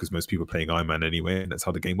do now because most people are playing Ironman anyway, and that's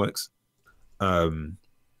how the game works.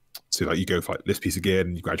 So like you go for like this piece of gear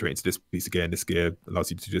and you graduate into this piece of gear, and this gear allows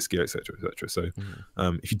you to do this gear, etc., etc. So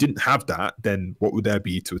if you didn't have that, then what would there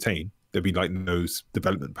be to attain? There'd be like no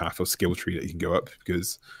development path or skill tree that you can go up,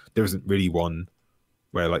 because there isn't really one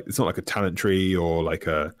where like it's not like a talent tree or like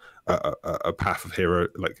a path of hero,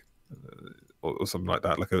 like or something like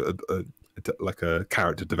that, like a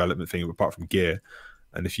character development thing apart from gear.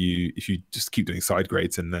 And if you just keep doing side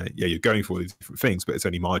grades, and you're going for all these different things, but it's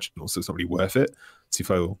only marginal, so it's not really worth it. So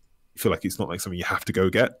you feel like it's not like something you have to go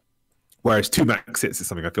get. Whereas 2 max hits is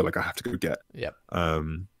something I feel like I have to go get. Yep.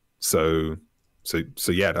 So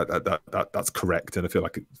yeah, that's correct, and I feel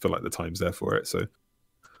like the time's there for it. So,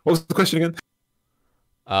 what was the question again?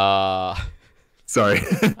 Sorry.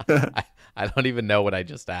 I don't even know what I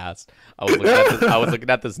just asked. I was looking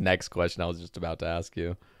at this next question I was just about to ask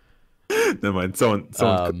you. Never mind. Someone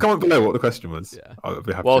comment below what the question was. Yeah. I'll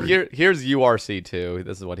be happy well, to here's URC2.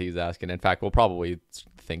 This is what he's asking. In fact, we'll probably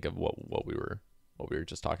think of what we were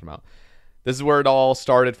just talking about. This is where it all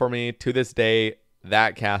started for me. To this day,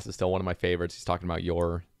 that cast is still one of my favorites. He's talking about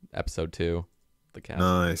your episode 2, the cast.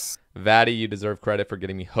 Nice. Vatti, you deserve credit for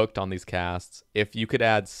getting me hooked on these casts. If you could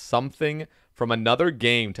add something from another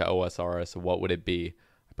game to OSRS, what would it be?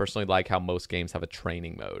 I personally like how most games have a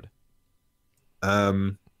training mode.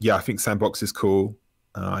 Yeah, I think Sandbox is cool.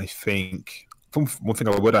 I think one thing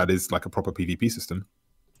I would add is like a proper PvP system,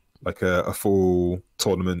 like a full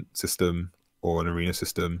tournament system or an arena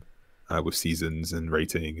system with seasons and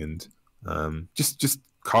rating, and just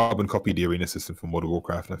carbon copy the arena system from World of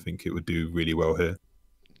Warcraft. I think it would do really well here.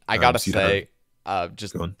 I gotta say,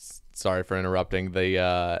 sorry for interrupting.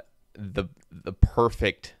 The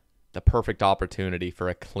perfect opportunity for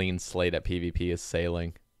a clean slate at PvP is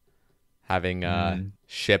sailing. Having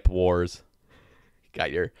ship wars,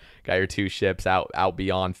 got your 2 ships out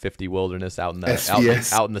beyond 50 wilderness, out in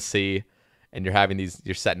the sea, and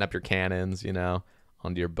you're setting up your cannons,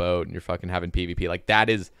 onto your boat, and you're fucking having PvP. Like, that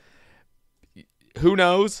is, who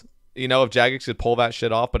knows, if Jagex could pull that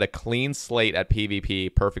shit off, but a clean slate at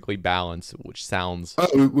PvP, perfectly balanced, which sounds.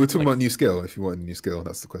 Oh, we're talking about new skill. If you want a new skill,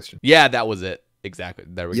 that's the question. Yeah, that was it. Exactly.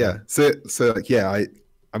 There we go. So like, yeah,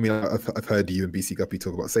 I mean, I've heard you and BC Guppy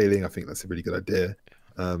talk about sailing. I think that's a really good idea.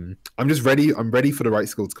 I'm just ready. I'm ready for the right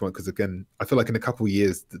skill to come out, because again, I feel like in a couple of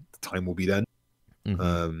years the time will be then.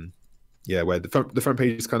 Where the front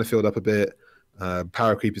page is kind of filled up a bit.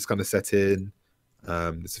 Power creep is kind of set in.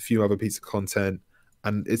 There's a few other pieces of content,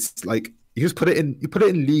 and it's like you just put it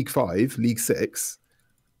in League 5, League 6,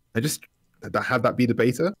 and just have that be the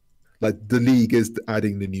beta. Like, the league is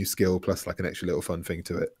adding the new skill plus like an extra little fun thing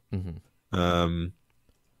to it.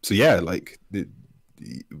 So yeah, like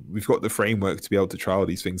we've got the framework to be able to trial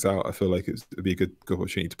these things out. I feel like it'd be a good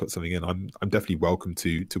opportunity to put something in. I'm definitely welcome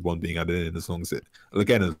to one being added in, as long as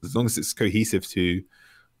it's cohesive to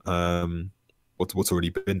what's already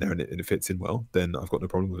been there, and it fits in well. Then I've got no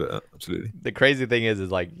problem with it. Absolutely. The crazy thing is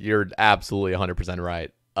like, you're absolutely 100%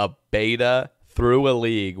 right. A beta through a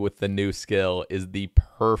league with the new skill is the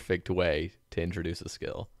perfect way to introduce a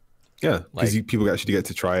skill. Yeah, because people actually get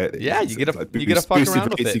to try it. Yeah, you get to fuck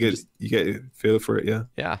around with it. You get a feel for it. Yeah.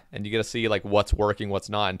 Yeah, and you get to see like what's working, what's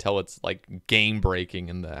not, until it's like game breaking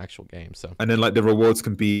in the actual game. So. And then like the rewards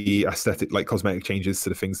can be aesthetic, like cosmetic changes to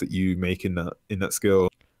the things that you make in that skill.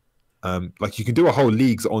 Like you can do a whole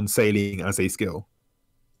leagues on sailing as a skill.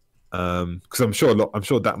 Because I'm sure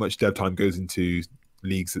that much dev time goes into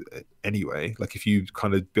leagues anyway. Like if you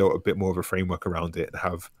kind of built a bit more of a framework around it, and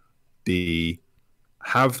have the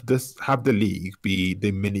league be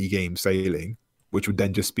the mini game sailing, which would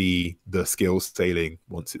then just be the skills sailing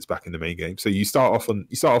once it's back in the main game. So you start off on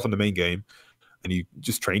the main game, and you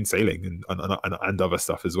just train sailing and other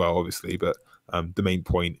stuff as well, obviously. But the main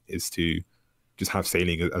point is to just have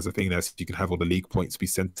sailing as a thing there, so you can have all the league points be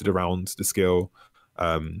centered around the skill.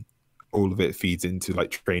 All of it feeds into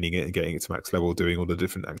like training it and getting it to max level, doing all the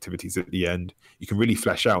different activities at the end. You can really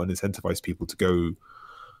flesh out and incentivize people to go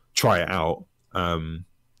try it out. And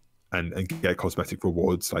get cosmetic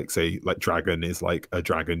rewards, like say like dragon is like a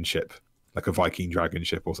dragon ship, like a Viking dragon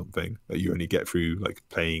ship or something, that you only get through like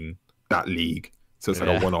playing that league. So it's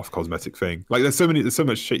like a one-off cosmetic thing. Like there's so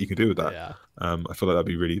much shit you can do with that. Yeah. I feel like that'd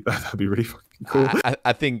be really fucking cool.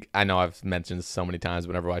 I think, I know I've mentioned this so many times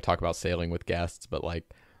whenever I talk about sailing with guests, but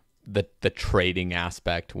like the trading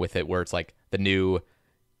aspect with it, where it's like the new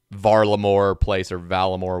Varlamore place, or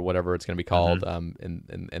Valamore, whatever it's going to be called,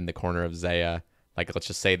 in the corner of Zaya. Like, let's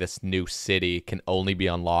just say this new city can only be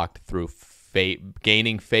unlocked through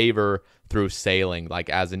gaining favor through sailing, like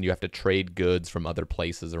as in you have to trade goods from other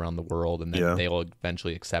places around the world, and then they will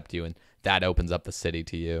eventually accept you, and that opens up the city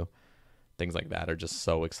to you. Things like that are just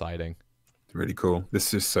so exciting. Really cool.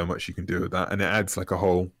 There's just so much you can do with that, and it adds like a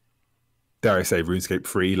whole, dare I say, RuneScape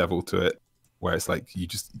 3 level to it, where it's like you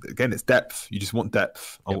just, again, it's depth. You just want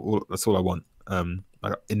depth. That's all I want.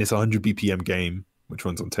 Like in this 100 BPM game, which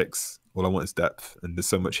runs on ticks, all I want is depth, and there's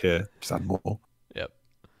so much here. Just add more. Yep.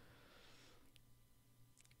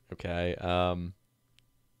 Okay.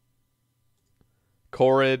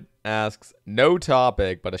 Corid asks, no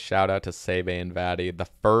topic, but a shout out to Sae Bae and Vatti. The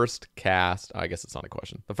first cast, I guess it's not a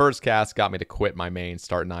question. The first cast got me to quit my main,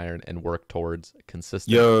 start an iron, and work towards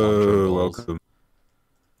consistent long-term goals. Welcome.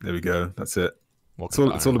 There we go. That's it. It's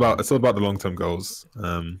all about the long-term goals.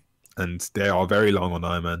 And they are very long on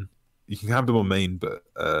Ironman. You can have them on main, but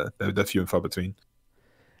they're few and far between.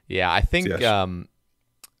 Yeah, I think. So, yeah.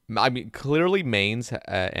 I mean, clearly mains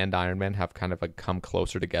and Ironman have kind of like come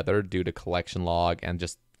closer together due to collection log and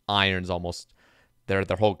just irons almost. Their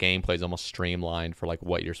whole gameplay is almost streamlined for like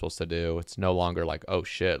what you're supposed to do. It's no longer like, oh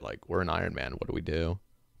shit, like we're an Ironman. What do we do?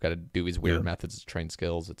 Got to do these weird methods to train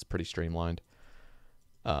skills. It's pretty streamlined.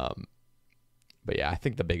 But yeah, I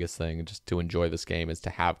think the biggest thing just to enjoy this game is to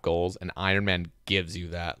have goals, and Ironman gives you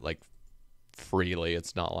that like freely.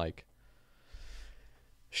 It's not like.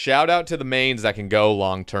 Shout out to the mains that can go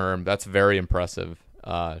long term. That's very impressive.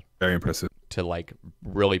 Very impressive. To like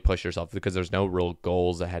really push yourself, because there's no real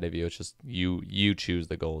goals ahead of you. It's just you choose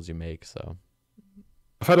the goals you make. So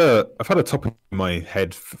I've had a topic in my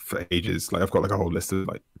head for ages. Like I've got like a whole list of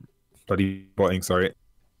like bloody botting. Sorry,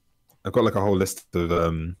 I've got like a whole list of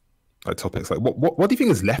like topics. Like what do you think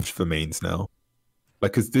is left for mains now?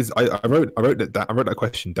 Like, cause this, I wrote that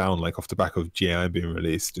question down like off the back of GAI being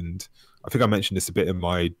released, and I think I mentioned this a bit in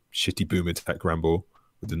my shitty boomer tech ramble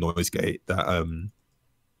with the noise gate, that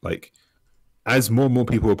like as more and more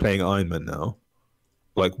people are playing Ironman now,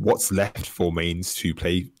 like what's left for mains to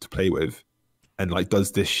play with, and like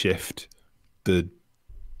does this shift the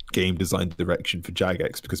game design direction for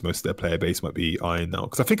Jagex, because most of their player base might be Iron now,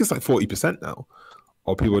 because I think it's like 40% now.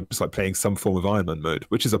 Or people are just like playing some form of Ironman mode,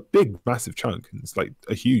 which is a big, massive chunk. And it's like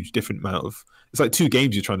a huge different amount of, it's like 2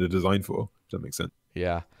 games you're trying to design for. Does that make sense?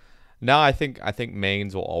 Yeah. No, I think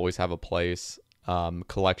mains will always have a place.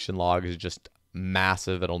 Collection log is just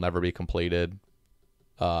massive. It'll never be completed.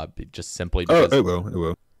 Just simply because. It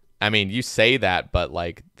will. I mean, you say that, but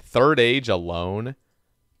like Third Age alone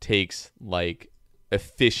takes like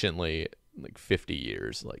efficiently like 50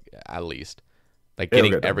 years, like at least. Like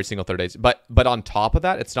getting every single Third Age, but on top of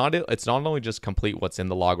that, it's not only just complete what's in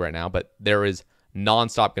the log right now, but there is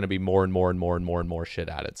nonstop going to be more and more and more and more and more shit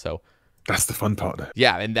added. So that's the fun part.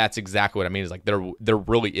 Yeah, and that's exactly what I mean. Is like there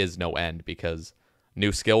really is no end, because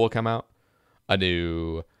new skill will come out, a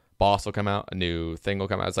new boss will come out, a new thing will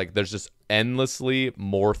come out. It's like there's just endlessly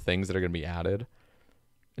more things that are going to be added.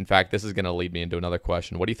 In fact, this is going to lead me into another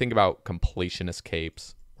question. What do you think about completionist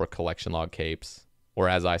capes or collection log capes? Or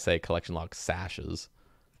as I say, collection log sashes.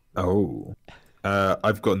 Oh,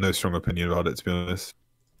 I've got no strong opinion about it, to be honest.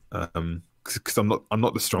 Because I'm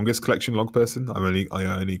not the strongest collection log person. I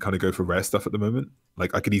only kind of go for rare stuff at the moment.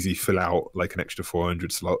 Like I could easily fill out like an extra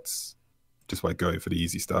 400 slots just by going for the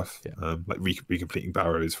easy stuff. Yeah. Like recompleting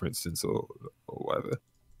barrows, for instance, or whatever.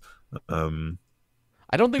 I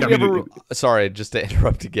don't think we ever. Sorry, just to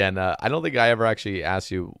interrupt again. I don't think I ever actually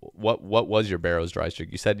asked you what was your barrows dry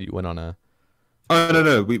streak. You said you went on a. Oh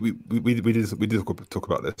no, we did talk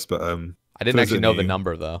about this, but I didn't actually know the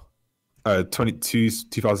number though.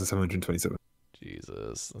 2,727.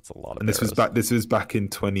 Jesus, that's a lot of. And barrows. This was back in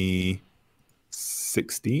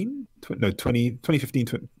 2016.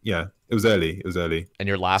 2015. Yeah, it was early. And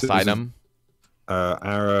your last item?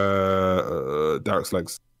 Derek's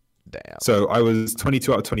legs. Damn. So I was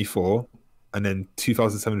 22 out of 24, and then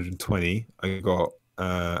 2,720. I got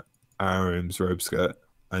Aram's robe skirt,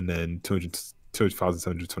 and then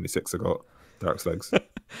 2,726 I got Derek's legs.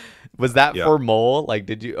 Was that for mole? Like,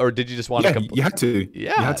 did you just want to? You had to.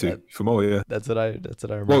 Yeah, you had to for mole. Yeah, that's what I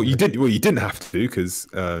remember. Well, you didn't have to, because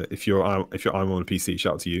if you're on a PC,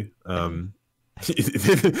 shout out to you.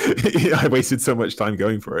 I wasted so much time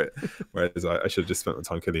going for it, whereas I should have just spent my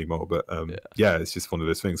time killing mole. But yeah, it's just one of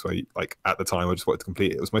those things where like at the time I just wanted to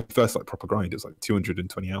complete it. It was my first like proper grind. It was like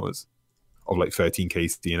 220 hours of like 13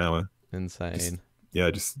 KC an hour. Insane.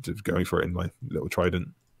 Just going for it in my little trident.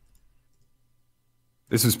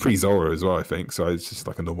 This was pre-Zora as well, I think, so it's just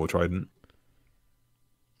like a normal trident.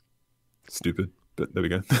 Stupid, but there we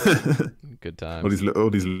go. Good times. All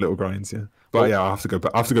these little grinds, yeah. But yeah, I have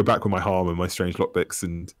to go back with my harm and my strange lockpicks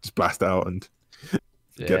and just blast out and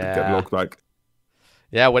get the log back.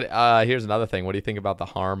 Yeah, here's another thing. What do you think about the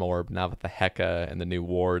harm orb now that the Heka and the new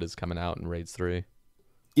ward is coming out in Raids 3?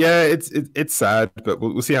 Yeah, it's sad, but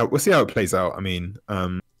we'll see how it plays out. I mean,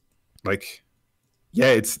 like,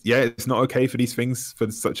 it's not okay for these things,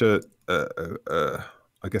 for such a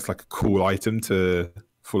I guess like a cool item to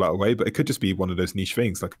fall out away, but it could just be one of those niche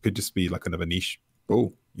things. Like, it could just be like another niche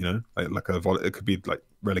ball, you know, it could be like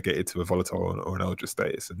relegated to a volatile or an ultra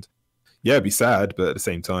status, and yeah, it'd be sad, but at the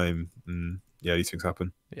same time, yeah, these things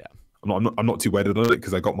happen. Yeah, I'm not too wedded on it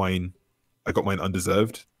because I got mine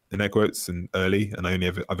undeserved in air quotes and early, and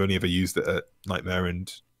I've only ever used it at Nightmare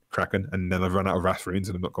and Kraken, and then I've run out of Wrath runes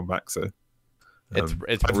and I've not gone back. So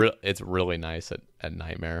it's really nice at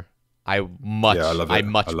Nightmare. I much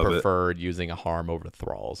preferred using a harm over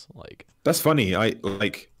thralls. Like, that's funny.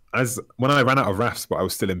 When I ran out of Wraths, but I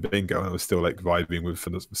was still in bingo and I was still like vibing with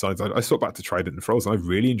the sides. I swapped back to Trident and Thralls, and I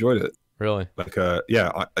really enjoyed it. Really? Like,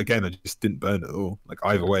 yeah. I just didn't burn it at all. Like,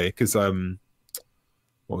 either way, because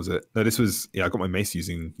what was it? No, this was, I got my mace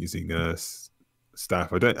using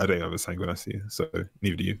staff. I don't have a Sanguinacci, so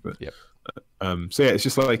neither do you. But yep. So yeah, it's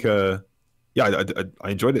just like I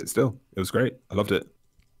enjoyed it still. It was great. I loved it.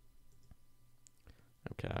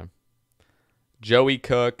 Okay. Joey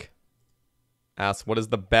Cook asks, what is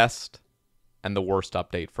the best and the worst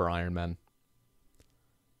update for Ironman?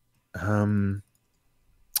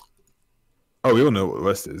 Oh, we all know what the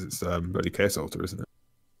worst is. It's bloody Chaos Altar, isn't it?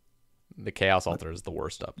 The Chaos Altar is the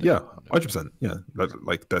worst update. Yeah, 100%. Yeah,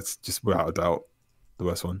 that's just without a doubt the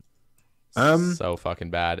worst one. So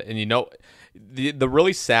fucking bad. And you know, the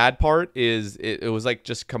really sad part is it was like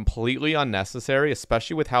just completely unnecessary,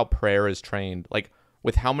 especially with how prayer is trained. Like,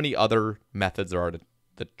 with how many other methods there are to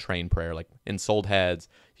train prayer. Like, in Souled Heads,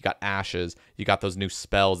 you got Ashes, you got those new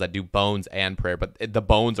spells that do bones and prayer, but the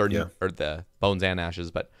bones are or the bones and ashes,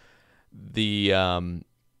 but the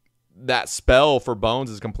that spell for bones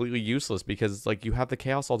is completely useless because, like, you have the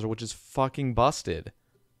Chaos Altar, which is fucking busted.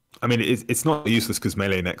 I mean, it's not useless because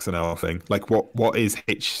melee necks are now a thing. Like, what is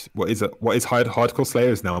hardcore slayer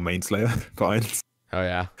is now a main slayer for Irons. Oh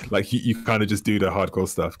yeah, like you kind of just do the hardcore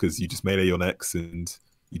stuff because you just melee your necks and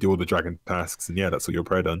you do all the dragon tasks, and yeah, that's what your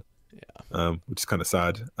prayer done. Yeah, which is kind of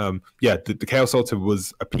sad. Yeah, the Chaos Altar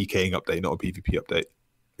was a PKing update, not a PvP update.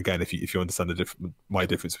 Again, if you understand my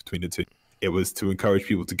difference between the two, it was to encourage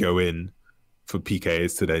people to go in for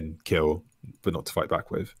PKs to then kill, but not to fight back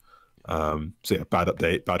with. So yeah, bad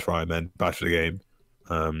update, bad for Iron Man, bad for the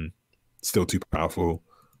game. Still too powerful.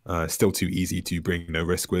 Still too easy to bring no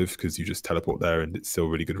risk with because you just teleport there and it's still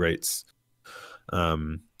really good rates.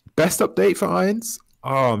 Best update for Irons?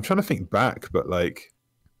 Oh, I'm trying to think back, but like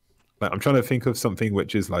I'm trying to think of something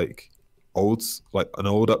which is like an old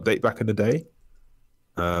update back in the day.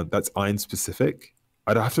 That's Iron specific.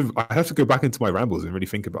 I'd have to go back into my rambles and really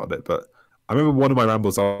think about it. But I remember one of my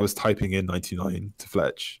rambles, I was typing in 99 to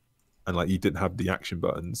Fletch, and like you didn't have the action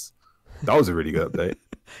buttons. That was a really good update.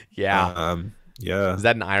 Yeah. Yeah. Is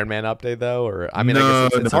that an Iron Man update though, or I mean, I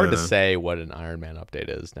guess it's hard to say what an Iron Man update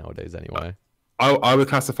is nowadays, anyway. I would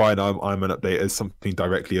classify an Iron Man update as something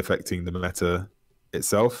directly affecting the meta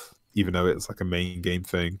itself, even though it's like a main game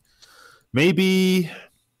thing. Maybe.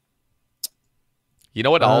 You know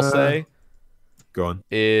what I'll say? Go on.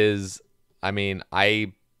 I mean,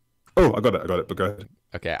 I got it. But go ahead.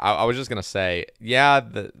 Okay, I was just gonna say, yeah,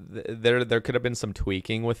 there could have been some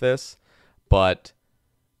tweaking with this, but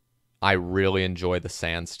I really enjoy the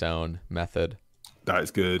sandstone method. That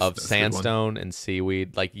is good. That's sandstone and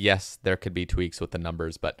seaweed. Like, yes, there could be tweaks with the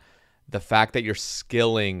numbers, but the fact that you're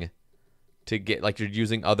skilling to get, like, you're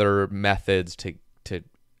using other methods to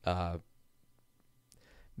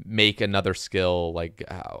make another skill, like,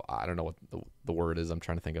 I don't know what the word is I'm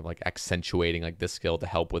trying to think of, like accentuating like this skill to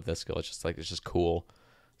help with this skill. It's just cool.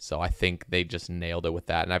 So I think they just nailed it with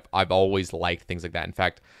that. And I've always liked things like that. In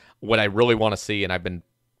fact, what I really want to see, and I've been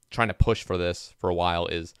trying to push for this for a while,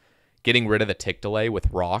 is getting rid of the tick delay with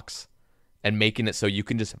rocks and making it so you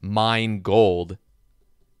can just mine gold.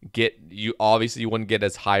 Obviously you wouldn't get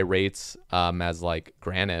as high rates as like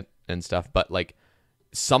granite and stuff, but like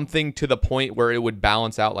something to the point where it would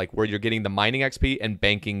balance out, like where you're getting the mining XP and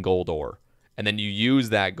banking gold ore, and then you use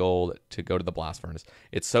that gold to go to the blast furnace.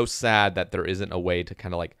 It's so sad that there isn't a way to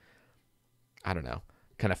kind of like, I don't know,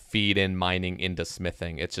 kind of feed in mining into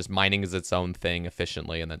smithing. It's just mining is its own thing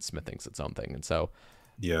efficiently, and then smithing's its own thing. And so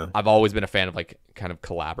yeah, I've always been a fan of like kind of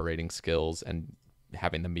collaborating skills and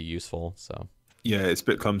having them be useful. So yeah, it's a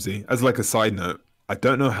bit clumsy. As like a side note, I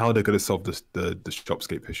don't know how they're going to solve the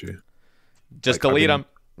shopscape issue. Just delete them.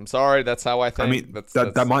 I'm sorry, that's how I think. I mean,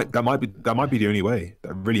 that might be the only way.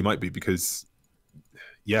 That really might be, because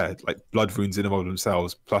yeah, like blood runes in and of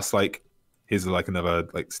themselves. Plus, like, here's like another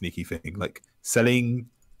like sneaky thing, like selling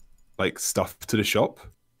like stuff to the shop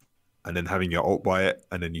and then having your alt buy it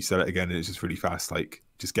and then you sell it again and it's just really fast, like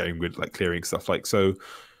just getting rid, like clearing stuff. Like, so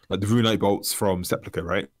like the Runite bolts from Sepulchre,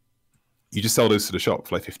 right? You just sell those to the shop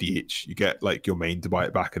for like 50 each. You get like your main to buy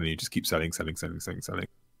it back and then you just keep selling instead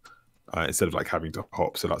of like having to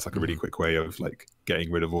hop. So that's like a really quick way of like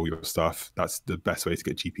getting rid of all your stuff. That's the best way to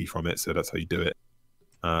get GP from it. So that's how you do it.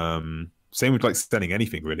 Same with like selling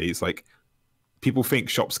anything really. It's like people think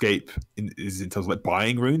Shopscape is in terms of like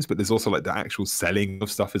buying runes, but there's also like the actual selling of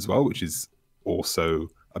stuff as well, which is also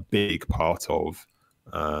a big part of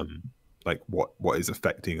like what is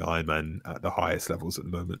affecting Ironman at the highest levels at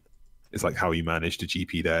the moment. It's like how you manage the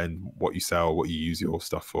GP there and what you sell, what you use your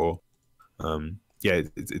stuff for. Yeah,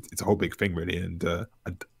 it's a whole big thing really. And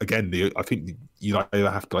again, I think you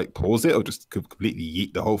either have to like pause it or just completely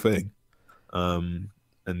yeet the whole thing.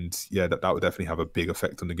 And yeah, that would definitely have a big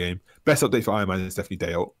effect on the game. Best update for Ironman is definitely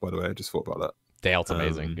Day Out, by the way. I just thought about that. Day Out's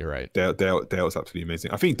amazing. You're right. Day Out's absolutely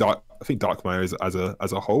amazing. I think Darkmire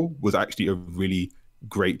as a whole was actually a really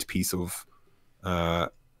great piece of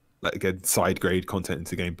like again side grade content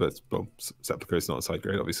into the game. But well, Sepulchre is not a side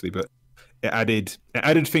grade, obviously, but it added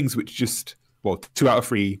things which just 2 out of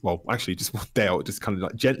 3. Well, actually, just one Day Out just kind of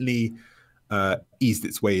like gently eased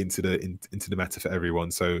its way into the meta for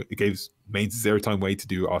everyone. So it gave mains a 0-time way to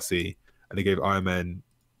do RC, and it gave Ironman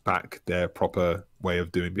back their proper way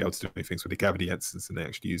of be able to do things where they gather the instance and they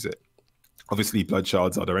actually use it. Obviously, Blood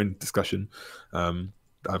Shards are their own discussion. I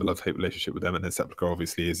have a love-hate relationship with them, and then Sepulchre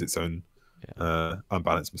obviously is its own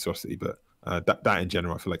unbalanced monstrosity. But that in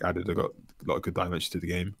general, I feel like added a lot of good dimension to the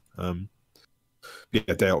game.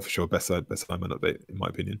 Yeah, Day Out for sure. Best Ironman update in my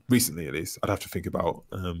opinion. Recently, at least. I'd have to think about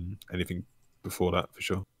anything before that for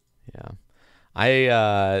sure. Yeah,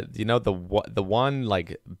 I the one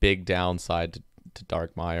like big downside to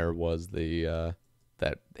Darkmire was the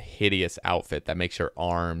that hideous outfit that makes your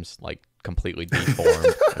arms like completely deformed.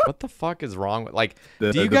 Like, what the fuck is wrong with like?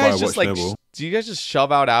 Do you guys just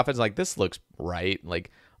shove out outfits like this looks right? Like,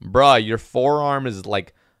 bruh, your forearm is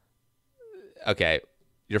like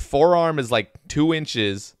your forearm is like 2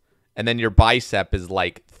 inches, and then your bicep is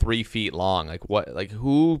like 3 feet long. Like what? Like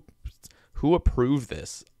who approved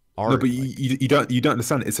this art? No, but you don't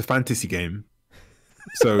understand. It's a fantasy game,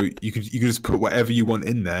 so you can just put whatever you want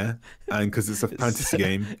in there, and because it's a fantasy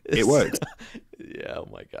game, it works. Yeah. Oh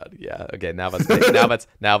my god. Yeah. Okay. Now that's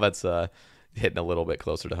hitting a little bit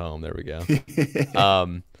closer to home. There we go.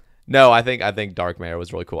 No, I think Darkmare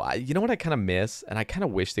was really cool. You know what I kind of miss, and I kind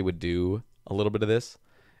of wish they would do a little bit of this,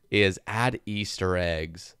 is add Easter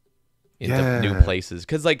eggs into new places,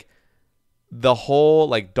 because like the whole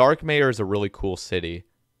like Darkmare is a really cool city,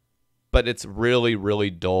 but it's really really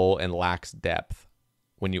dull and lacks depth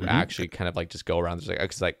when you actually kind of like just go around.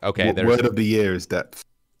 It's like okay, there's word of the year is depth.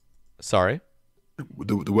 Sorry,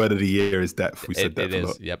 the word of the year is depth. We said that a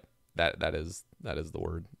lot. Yep, that is the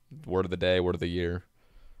word of the day, word of the year.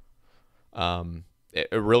 It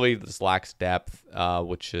really just lacks depth,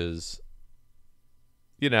 which is,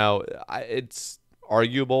 it's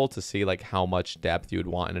arguable to see like how much depth you would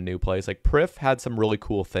want in a new place. Like Prif had some really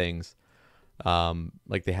cool things.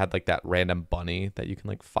 Like they had like that random bunny that you can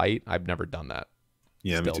like fight. I've never done that.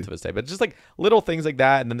 Yeah, still to this day, but just like little things like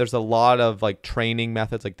that. And then there's a lot of like training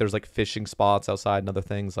methods. Like there's like fishing spots outside and other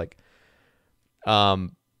things. Like, I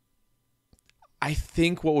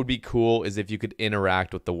think what would be cool is if you could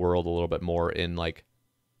interact with the world a little bit more in like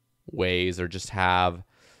ways, or just have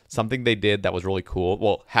something they did that was really cool.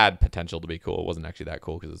 Well, had potential to be cool. It wasn't actually that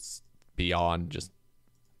cool because it's beyond just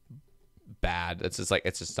bad. It's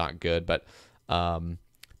just not good. But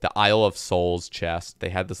the Isle of Souls chest, they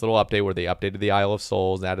had this little update where they updated the Isle of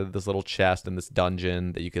Souls and added this little chest in this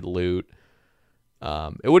dungeon that you could loot.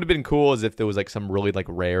 It would have been cool as if there was like some really like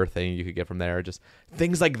rare thing you could get from there. Just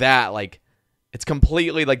things like that. Like it's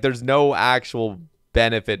completely like there's no actual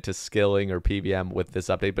benefit to skilling or PVM with this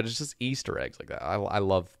update, but it's just Easter eggs like that. I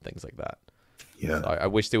love things like that. Yeah, so I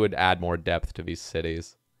wish they would add more depth to these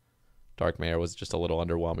cities. Darkmare was just a little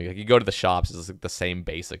underwhelming. Like you go to the shops, it's like the same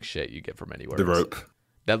basic shit you get from anywhere. The rope.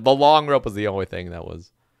 The long rope was the only thing that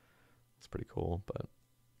was pretty cool, but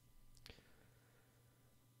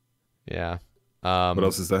yeah. What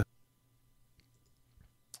else is there?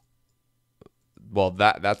 Well,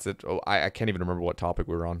 that's it. Oh, I can't even remember what topic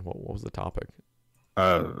we were on. What was the topic?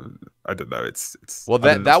 I don't know. It's well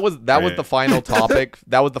that was the final topic.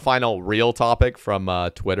 That was the final real topic from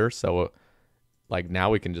Twitter. So like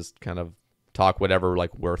now we can just kind of talk whatever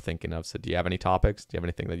like we're thinking of. So do you have any topics? Do you have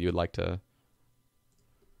anything that you would like to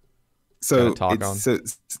So talk on.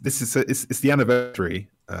 It's the anniversary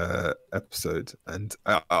episode, and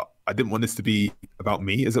I didn't want this to be about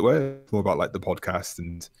me, as it were. It's more about like the podcast,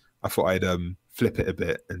 and I thought I'd flip it a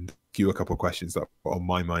bit and ask you a couple of questions that were on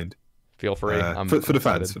my mind. Feel free. For the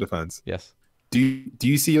fans. For the fans. Yes. Do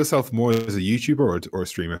you see yourself more as a YouTuber or a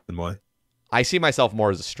streamer, and why? I see myself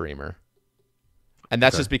more as a streamer, and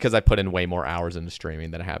that's just because I put in way more hours into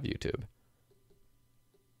streaming than I have YouTube.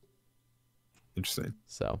 Interesting.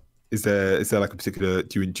 So. Is there like a particular?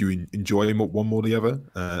 Do you enjoy one more than the other,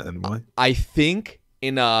 and why? I think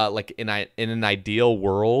in an ideal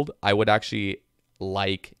world, I would actually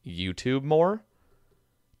like YouTube more,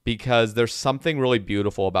 because there's something really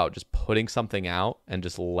beautiful about just putting something out and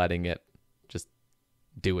just letting it just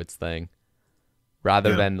do its thing,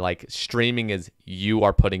 rather than like streaming is you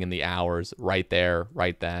are putting in the hours right there,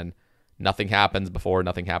 right then. Nothing happens before,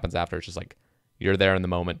 nothing happens after. It's just like you're there in the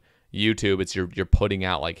moment. YouTube, it's you're putting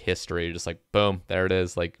out like history. You're just like, boom, there it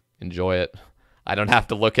is. Like, enjoy it. I don't have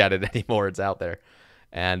to look at it anymore. It's out there.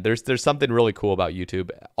 And there's something really cool about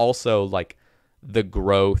YouTube. Also, like the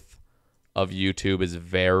growth of YouTube is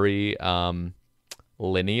very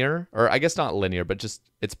linear, or I guess not linear, but just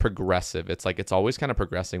it's progressive. It's like it's always kind of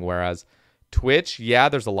progressing. Whereas Twitch,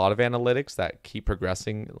 there's a lot of analytics that keep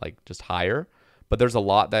progressing like just higher, but there's a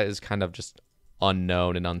lot that is kind of just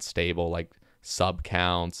unknown and unstable, like sub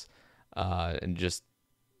counts. And just,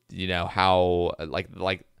 you know, how like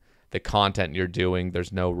the content you're doing,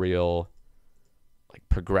 there's no real like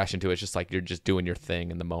progression to it. It's just like you're just doing your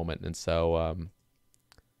thing in the moment. And so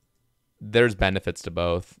there's benefits to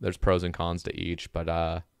both. There's pros and cons to each, but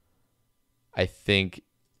I think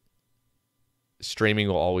streaming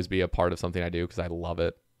will always be a part of something I do because I love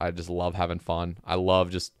it. I just love having fun. I love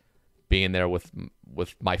just being there with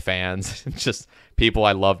my fans, just people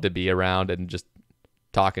I love to be around, and just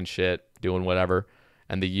talking shit, doing whatever.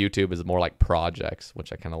 And the YouTube is more like projects,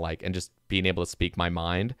 which I kind of like, and just being able to speak my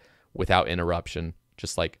mind without interruption.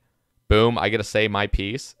 Just like, boom, I get to say my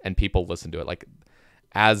piece and people listen to it. Like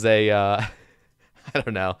as a, I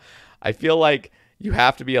don't know. I feel like you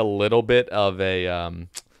have to be a little bit of a, I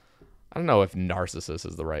don't know if narcissist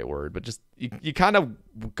is the right word, but just you kind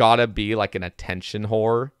of gotta be like an attention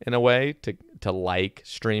whore in a way to like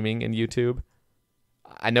streaming and YouTube.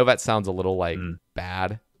 I know that sounds a little like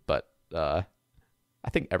bad, but I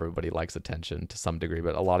think everybody likes attention to some degree,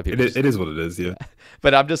 but a lot of people it is what it is, yeah.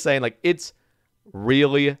 But I'm just saying, like, it's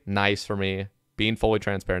really nice for me, being fully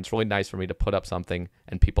transparent, it's really nice for me to put up something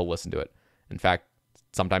and people listen to it. In fact,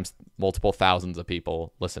 sometimes multiple thousands of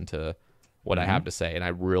people listen to what I have to say, and I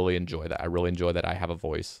really enjoy that. I really enjoy that I have a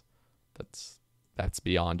voice that's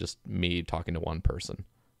beyond just me talking to one person.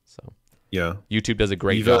 So yeah, YouTube does a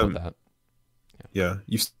great job with that. Yeah,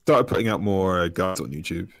 you've started putting out more guides on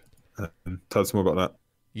YouTube. Tell us more about that.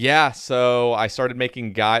 Yeah, so I started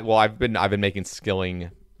making I've been making skilling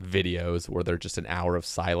videos where they're just an hour of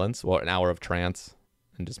silence, an hour of trance,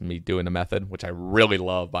 and just me doing a method, which I really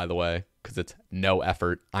love, by the way, because it's no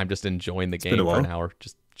effort. I'm just enjoying the game for an hour,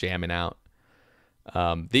 just jamming out.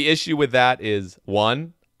 The issue with that is,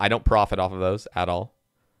 one, I don't profit off of those at all.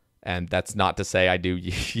 And that's not to say I do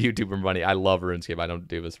YouTube for money. I love RuneScape. I don't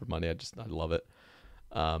do this for money. I love it.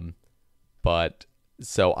 But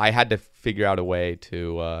so I had to figure out a way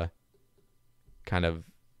to kind of,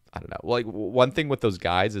 I don't know. Like one thing with those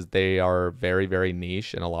guys is they are very, very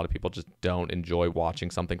niche, and a lot of people just don't enjoy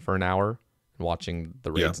watching something for an hour and watching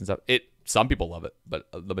the raids and stuff. Some people love it, but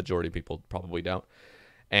the majority of people probably don't.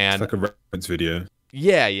 And it's like a reference video.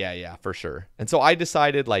 Yeah, for sure. And so I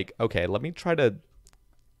decided, like, okay, let me try to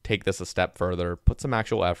take this a step further, put some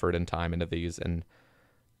actual effort and time into these, and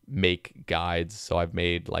make guides. So I've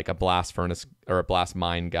made like a blast furnace or a blast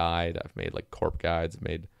mine guide. I've made like corp guides. I've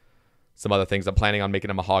made some other things. I'm planning on making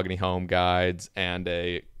a mahogany home guides and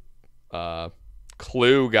a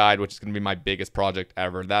clue guide, which is going to be my biggest project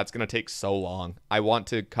ever. That's going to take so long. I want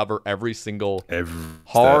to cover every single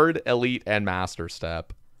hard, elite, and master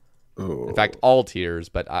step. Oh. In fact, all tiers,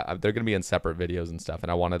 but they're going to be in separate videos and stuff.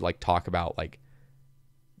 And I want to like talk about like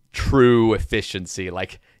true efficiency.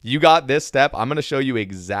 Like, you got this step, I'm going to show you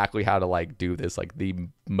exactly how to like do this like the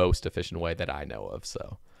most efficient way that I know of.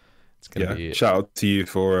 So it's going to be shout out to you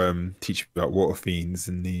for teaching about water fiends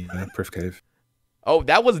in the Priv Cave. Oh,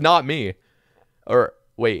 that was not me. Or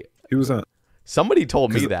wait, who was that? Somebody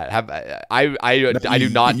told me that. I do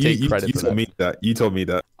not take credit for that. You told me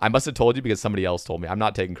that. I must have told you because somebody else told me. I'm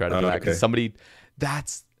not taking credit for that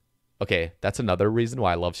because that's another reason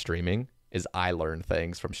why I love streaming is I learn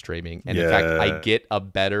things from streaming. And in fact, I get a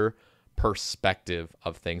better perspective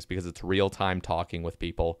of things because it's real time talking with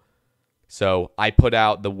people. So I put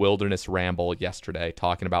out the Wilderness Ramble yesterday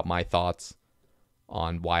talking about my thoughts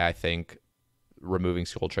on why I think removing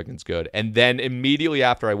skull chicken's good. And then immediately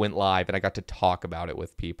after I went live and I got to talk about it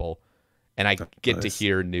with people, and I get to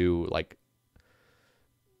hear new, like,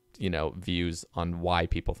 you know, views on why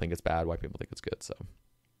people think it's bad, why people think it's good. So,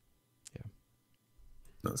 yeah.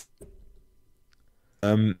 Nice.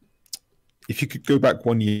 If you could go back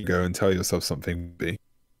 1 year ago and tell yourself something, would be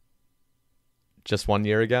just 1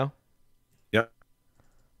 year ago. Yeah.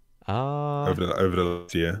 Over the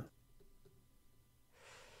last year.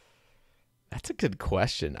 That's a good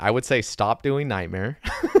question. I would say stop doing Nightmare.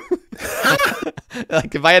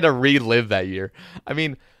 Like, if I had to relive that year. I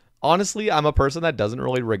mean, honestly, I'm a person that doesn't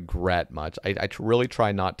really regret much. I really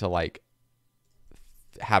try not to, like,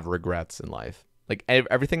 have regrets in life. Like,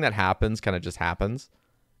 everything that happens kind of just happens.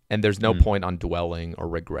 And there's no point on dwelling or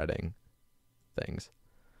regretting things.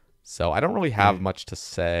 So I don't really have much to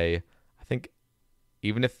say. I think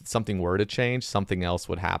even if something were to change, something else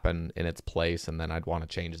would happen in its place, and then I'd want to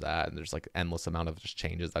change that. And there's, like, endless amount of just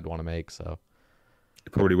changes I'd want to make. So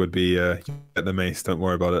it probably would be get the mace. Don't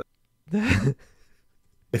worry about it.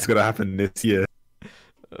 It's gonna happen this year.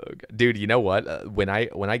 Dude, you know what? When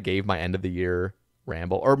I gave my end of the year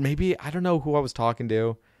ramble, or maybe I don't know who I was talking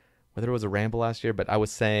to, whether it was a ramble last year, but I was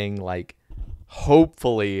saying, like,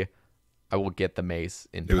 hopefully I will get the mace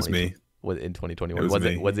in. It was me. In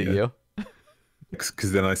 2021. Was it you?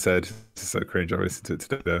 Because then I said, this is so cringe. I listened to it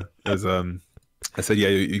today. Though. It was I said, yeah,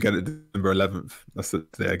 you get it December 11th. That's the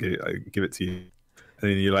day I give it to you, and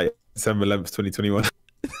then you're like December 11th, 2021.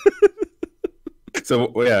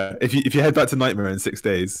 So yeah, if you head back to Nightmare in 6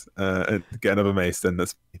 days and get another mace, then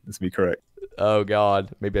that's me correct. Oh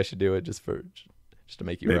God, maybe I should do it just to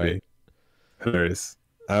make you right. Hilarious.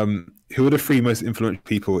 Who are the 3 most influential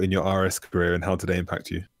people in your RS career, and how did they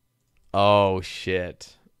impact you? Oh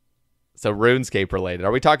shit. So RuneScape related.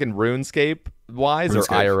 Are we talking RuneScape wise or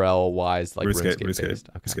IRL wise? Like RuneScape based?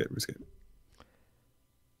 Okay. RuneScape.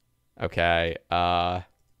 Okay.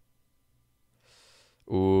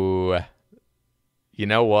 Ooh. You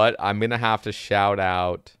know what? I'm gonna have to shout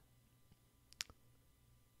out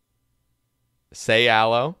Say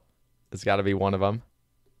Allo. It's got to be one of them.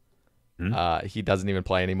 He doesn't even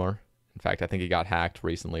play anymore. In fact, I think he got hacked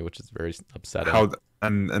recently, which is very upsetting.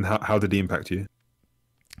 How did he impact you?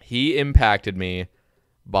 He impacted me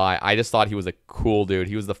by, I just thought he was a cool dude.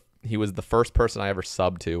 He was the first person I ever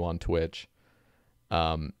subbed to on Twitch.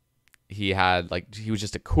 He was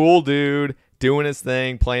just a cool dude doing his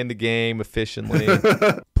thing, playing the game efficiently,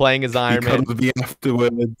 playing his Ironman. Me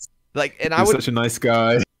afterwards. Like, and I was such a nice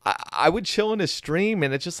guy. I would chill in his stream,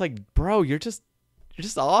 and it's just like, bro, you're just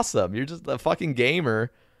awesome. You're just a fucking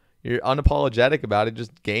gamer. You're unapologetic about it,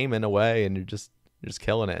 just gaming away, and you're just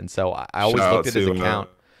killing it. And so I always looked at his account.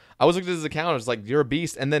 I was looking at his account. I was like, you're a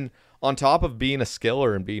beast. And then on top of being a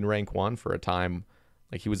skiller and being rank 1 for a time,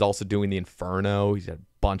 like, he was also doing the Inferno. He's had a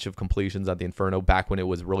bunch of completions at the Inferno back when it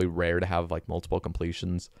was really rare to have, like, multiple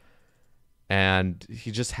completions. And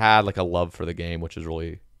he just had, like, a love for the game, which is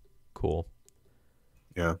really cool.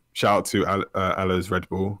 Yeah. Shout out to Allo's Red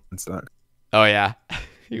Bull and Stack. Oh yeah,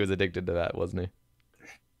 he was addicted to that, wasn't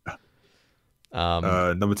he?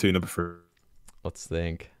 Number 2, number 3. Let's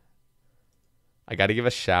think. I got to give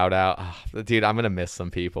a shout out. Oh, dude, I'm gonna miss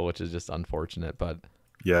some people, which is just unfortunate, but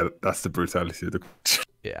yeah, that's the brutality of the.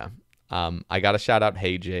 Yeah. I got to shout out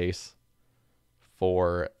Hey Jace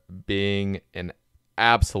for being an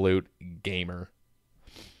absolute gamer.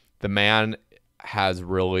 The man has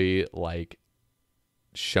really, like,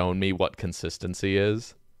 shown me what consistency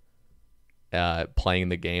is. Playing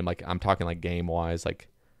the game, like, I'm talking, like, game wise, like,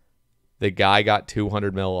 the guy got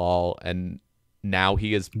 200 mil all, and now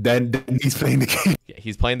he is then he's playing the game. Yeah,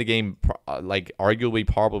 he's playing the game, like, arguably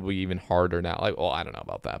probably even harder now. Like, well, I don't know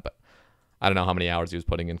about that, but I don't know how many hours he was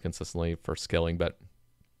putting in consistently for skilling, but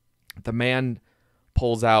the man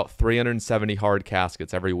pulls out 370 hard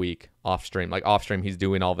caskets every week off stream. Like, off stream, he's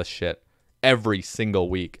doing all this shit every single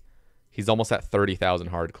week. He's almost at 30,000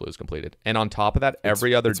 hard clues completed, and on top of that,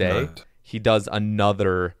 every other day he does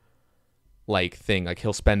another, like, thing. Like,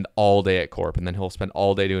 he'll spend all day at Corp, and then he'll spend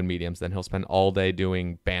all day doing mediums, then he'll spend all day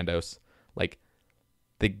doing bandos. Like,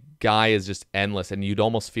 the guy is just endless, and you'd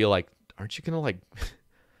almost feel like, aren't you gonna, like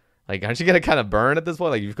aren't you gonna kind of burn at this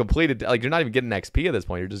point? Like, you've completed, like, you're not even getting XP at this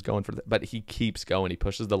point, you're just going for but he keeps going. He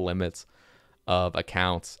pushes the limits of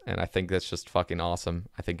accounts, and I think that's just fucking awesome.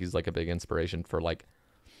 I think he's, like, a big inspiration for, like,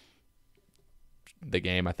 the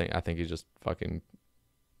game. I think he's just fucking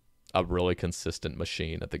a really consistent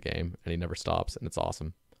machine at the game, and he never stops, and it's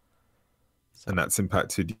awesome. So. And that's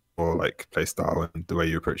impacted your, like, play style and the way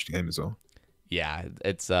you approach the game as well. yeah,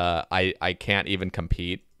 it's I can't even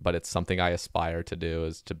compete, but it's something I aspire to do,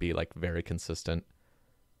 is to be like very consistent.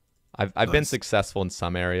 I've been successful in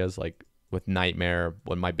some areas, like with Nightmare.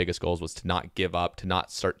 One of my biggest goals was to not give up, to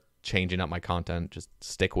not start changing up my content, just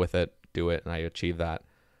stick with it, do it, and I achieved that.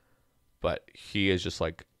 But he is just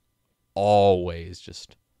like always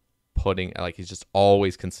just putting, like, he's just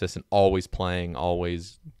always consistent, always playing,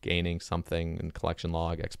 always gaining something in collection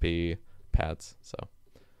log, XP, pets. So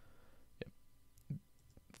yeah.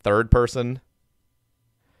 Third person,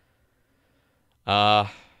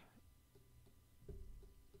 let's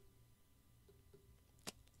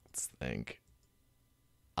think.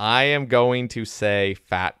 I am going to say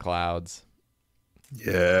Fat Clouds.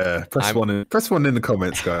 Yeah, press one in the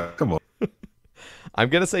comments, guys. Come on. I'm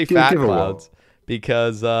gonna say Fat Clouds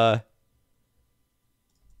because, well,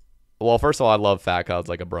 first of all, I love Fat Clouds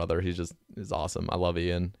like a brother. He's awesome. I love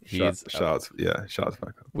Ian. Shout out Fat Clouds.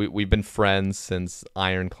 We've been friends since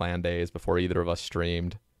Iron Clan days, before either of us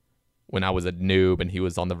streamed. When I was a noob and he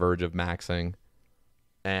was on the verge of maxing,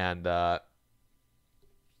 and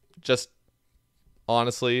just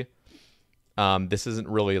honestly, this isn't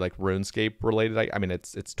really like RuneScape related. I mean,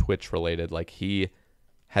 it's Twitch related. Like, he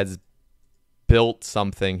has built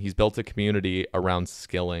something. He's built a community around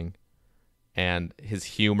skilling, and his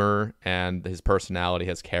humor and his personality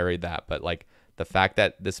has carried that. But like, the fact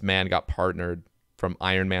that this man got partnered from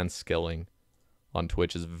Ironman skilling on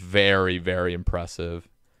Twitch is very, very impressive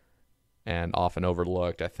and often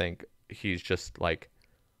overlooked. I think he's just like,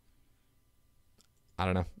 I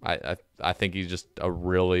don't know. I think he's just a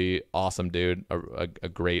really awesome dude, a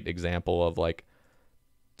great example of like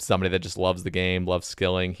somebody that just loves the game, loves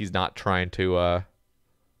skilling. He's not trying to I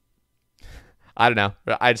don't know.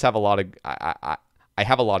 I just have a lot of I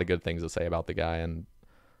have a lot of good things to say about the guy, and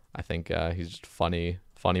I think he's just funny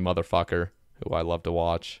motherfucker who I love to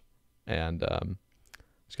watch, and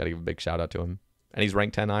just got to give a big shout out to him. And he's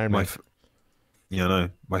ranked 10 Ironman.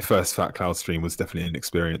 My first Fat Cloud stream was definitely an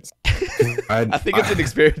experience. I think it's an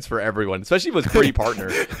experience for everyone, especially with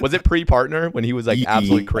pre-partner. Was it pre-partner when he was like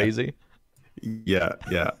absolutely crazy? Yeah.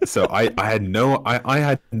 So I had no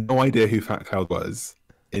idea who Fat Cloud was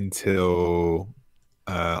until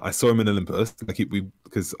I saw him in Olympus.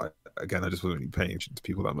 Because I just wasn't really paying attention to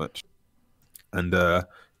people that much. And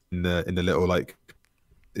in the little, like,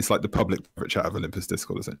 it's like the public chat of Olympus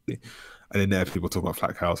Discord essentially, and in there people talk about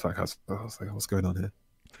Fat Clouds. I was like, what's going on here?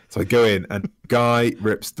 So I go in, and guy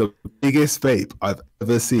rips the biggest vape I've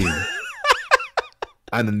ever seen.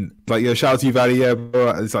 And like, shout out to you, Vatti. Yeah,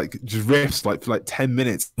 bro. It's like just riffs like for like 10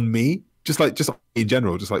 minutes on me, just in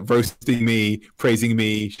general, just like roasting me, praising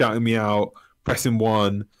me, shouting me out, pressing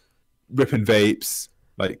one, ripping vapes,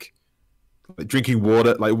 like drinking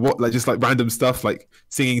water, just like random stuff, like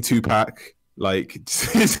singing Tupac, like.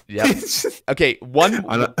 Yeah. Okay.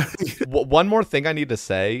 One more thing I need to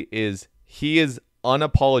say is he is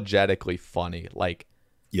unapologetically funny. Like,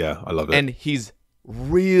 yeah, I love it, and he's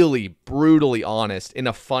really brutally honest in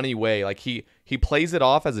a funny way. Like, he plays it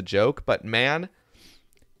off as a joke, but man,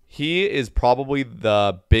 he is probably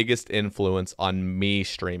the biggest influence on me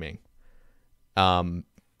streaming.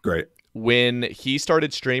 Great. When he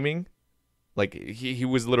started streaming, like, he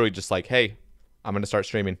was literally just like, hey, I'm gonna start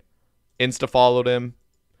streaming. Insta followed him,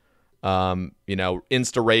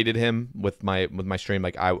 Insta rated him with my stream.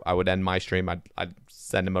 Like, I would end my stream, I'd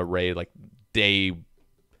send him a raid like day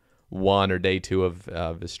 1 or day 2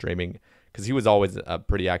 of his streaming, because he was always a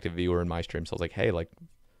pretty active viewer in my stream. So I was like, hey, like,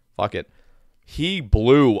 fuck it. He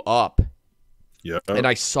blew up. Yeah. And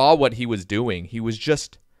I saw what he was doing. He was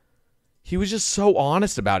just so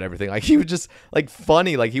honest about everything. Like, he was just like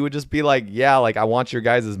funny. Like, he would just be like, yeah, like, I want your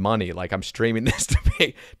guys' money. Like, I'm streaming this to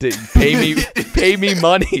pay me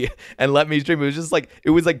money and let me stream. It was just like,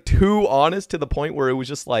 it was like too honest, to the point where it was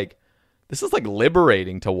just like, this is like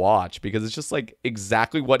liberating to watch, because it's just like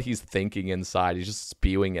exactly what he's thinking inside. He's just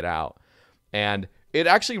spewing it out. And it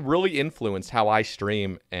actually really influenced how I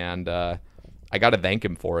stream. And I got to thank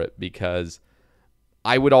him for it, because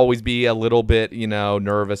I would always be a little bit,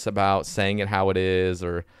 nervous about saying it how it is,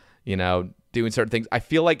 or, doing certain things. I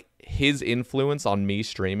feel like his influence on me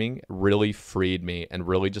streaming really freed me and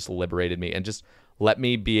really just liberated me, and just let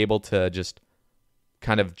me be able to just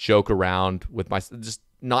kind of joke around with just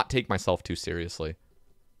not take myself too seriously.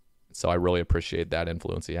 So I really appreciate that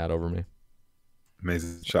influence he had over me.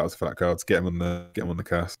 Amazing. Shout out to Fat Clouds. Get him on the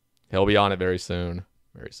cast. He'll be on it very soon.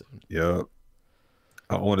 Very soon. Yeah.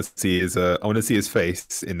 I want to see his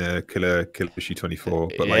face in the Killer Issue 24.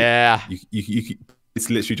 But like, yeah, you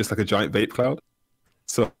it's literally just like a giant vape cloud.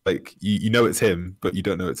 So like, you know it's him, but you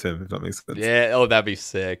don't know it's him, if that makes sense. Yeah. Oh, that'd be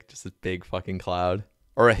sick. Just a big fucking cloud.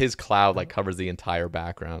 or his cloud like covers the entire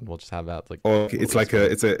background. We'll just have that like. Or it's like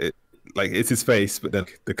it's his face, but then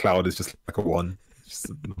the cloud is just like a one, just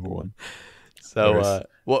a number one. So,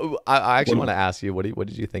 well, I actually want to ask you, what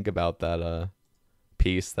did you think about that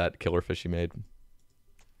piece that Killerfishy made?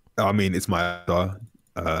 I mean, it's my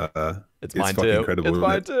it's mine fucking too. incredible. It's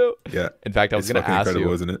mine too. Yeah. In fact, I was going to ask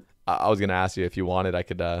you, isn't it? I was going to ask you if you wanted, I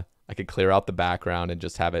could clear out the background and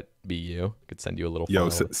just have it be you. I could send you a little file.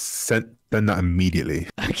 Send that immediately.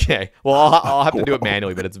 Okay. Well, I'll have to do it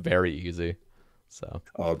manually, but it's very easy. So.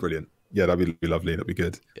 Oh, brilliant. Yeah, that'd be lovely. That'd be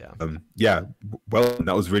good. Yeah. Yeah. Well,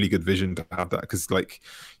 that was really good vision to have that, because like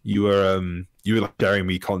you were like sharing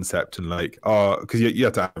me concept and like, because you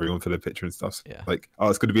had to have everyone for the picture and stuff. So yeah. Like,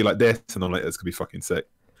 it's going to be like this, and I'm like, it's going to be fucking sick.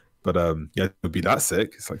 But yeah, it would be that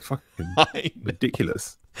sick. It's like fucking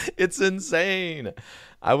ridiculous. It's insane.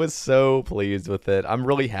 I was so pleased with it. I'm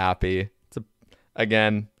really happy. It's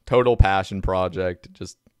again, total passion project.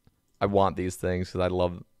 Just I want these things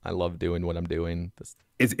because I love doing what I'm doing.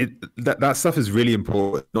 That stuff is really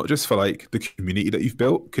important, not just for like the community that you've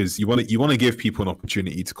built, because you want to give people an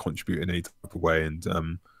opportunity to contribute in any type of way, and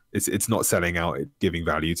it's not selling out, it's giving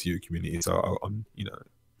value to your community. So I'm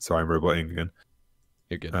sorry, I'm roboting again.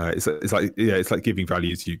 You're good. It's like giving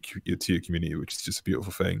value to your community, which is just a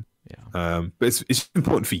beautiful thing. Yeah. But it's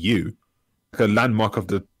important for you, like a landmark of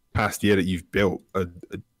the past year that you've built.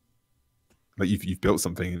 Like you've built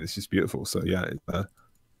something, and it's just beautiful. So yeah.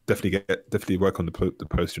 Definitely work on the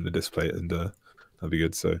poster and the display, and that'd be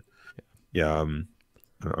good. So yeah,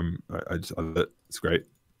 I love it. It's great.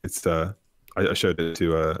 It's I showed it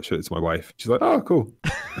to my wife. She's like, oh, cool.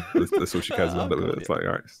 That's all she cares about. Cool, it's like,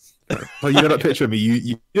 all right. Like, you know that picture of me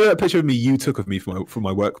you know that picture of me you took of me for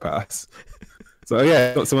my work pass. So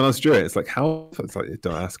yeah, not someone else drew it. It's like, how? It's like,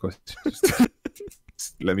 don't ask questions. Just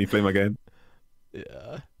let me play my game.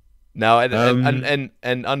 Yeah. No, and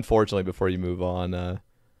unfortunately, before you move on,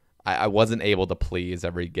 I wasn't able to please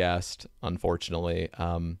every guest, unfortunately.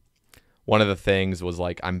 One of the things was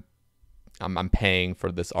like I'm paying for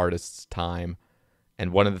this artist's time,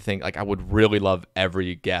 and one of the things, like, I would really love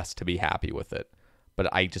every guest to be happy with it, but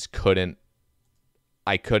I just couldn't.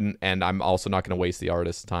 And I'm also not going to waste the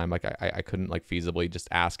artist's time. Like I couldn't like feasibly just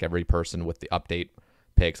ask every person with the update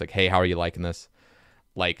pics, like, hey, how are you liking this?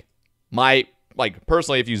 Like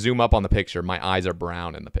personally, if you zoom up on the picture, my eyes are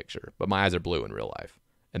brown in the picture, but my eyes are blue in real life.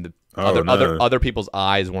 And the other people's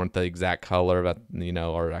eyes weren't the exact color that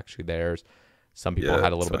are actually theirs. Some people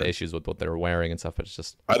had a little bit of issues with what they were wearing and stuff, but it's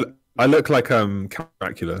just I look like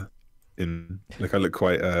Dracula in like I look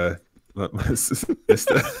quite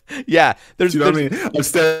yeah. There's, you know what I mean? I'm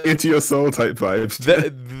staring into your soul type vibes.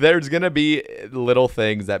 There's gonna be little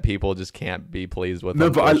things that people just can't be pleased with. No,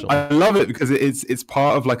 but I love it because it's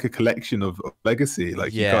part of like a collection of legacy.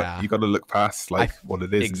 Like you got to look past like what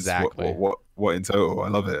it is. Exactly. What in total. I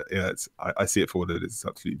love it. Yeah, I see it for what it is. It's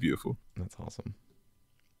absolutely beautiful. That's awesome.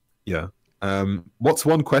 Yeah. What's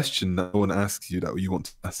one question that no one asks you that you want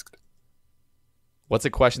to ask? What's a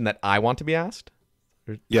question that I want to be asked?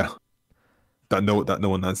 Yeah. That no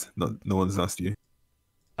one has, no one's asked you.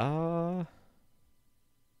 Damn,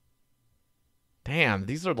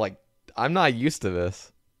 these are like, I'm not used to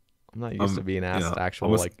this. I'm not used to being asked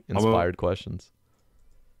inspired questions.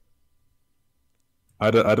 I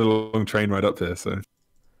had a long train ride up here, so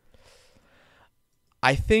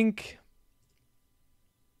I think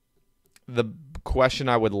the question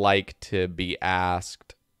I would like to be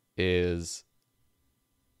asked is,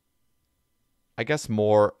 I guess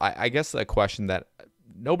a question that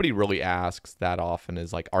nobody really asks that often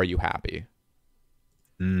is like, are you happy?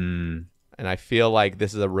 And I feel like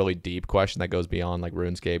this is a really deep question that goes beyond like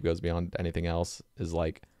RuneScape, goes beyond anything else, is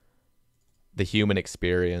like the human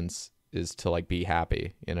experience is to like be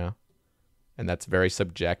happy, and that's very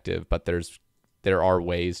subjective, but there are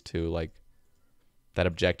ways to like that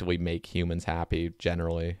objectively make humans happy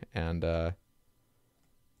generally. And I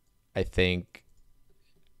think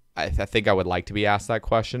I would like to be asked that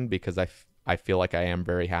question because I feel like I am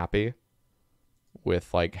very happy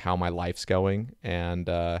with like how my life's going, and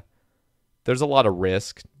there's a lot of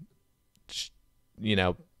risk,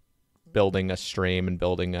 building a stream and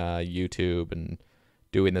building a YouTube and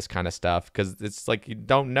doing this kind of stuff, because it's like you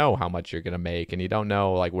don't know how much you're gonna make, and you don't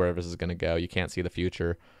know like where this is gonna go. You can't see the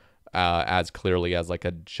future as clearly as like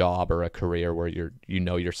a job or a career where your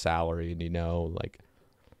salary and like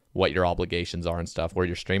what your obligations are and stuff, where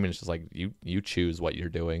you're streaming, it's just like you choose what you're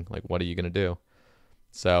doing. Like, what are you going to do?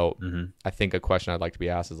 So I think a question I'd like to be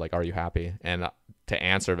asked is like, are you happy? And to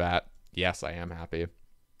answer that, yes, I am happy.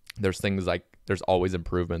 There's things like, there's always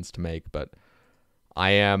improvements to make, but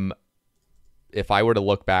if I were to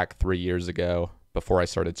look back 3 years ago before I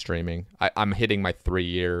started streaming. I'm hitting my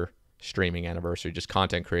 3-year streaming anniversary, just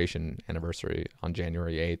content creation anniversary on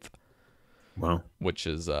January 8th. Wow. Which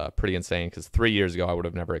is pretty insane because 3 years ago I would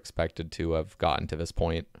have never expected to have gotten to this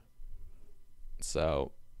point.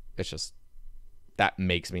 So it's just, that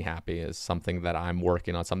makes me happy, is something that I'm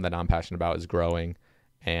working on, something that I'm passionate about is growing.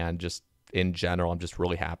 And just in general, I'm just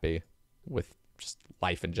really happy with just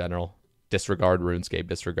life in general. Disregard RuneScape,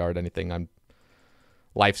 disregard anything.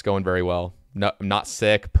 Life's going very well. No, I'm not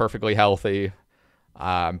sick, perfectly healthy.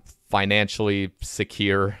 I'm financially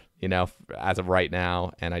secure, you know, as of right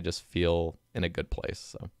now, and I just feel in a good place.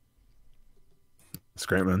 So that's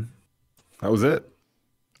great, man. That was it.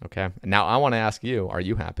 Okay. Now I want to ask you, are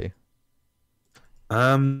you happy?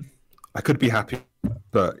 I could be happy,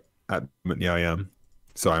 but at the moment, yeah, I am.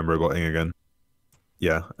 So I'm roboting again.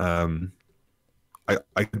 Yeah.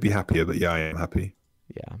 I could be happier, but yeah, I am happy.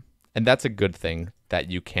 Yeah. And that's a good thing, that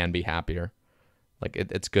you can be happier. Like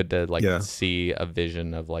it's good to see a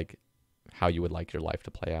vision of like how you would like your life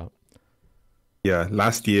to play out. Yeah.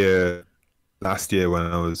 Last year when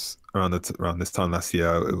I was around this time last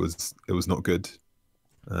year, it was not good.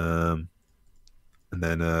 And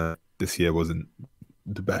then this year wasn't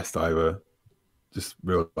the best either, just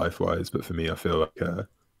real life wise. But for me, I feel like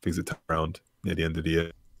things are turned around near the end of the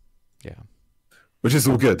year. Yeah, which is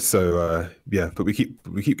all good. So yeah, but we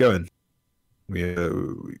keep going. We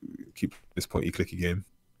keep this pointy clicky game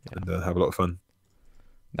and have a lot of fun.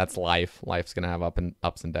 That's life. Life's gonna have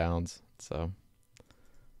ups and downs. So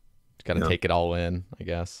just gotta take it all in, I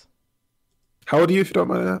guess. How old are you, if you don't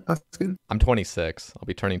mind asking? I'm 26. I'll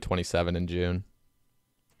be turning 27 in June.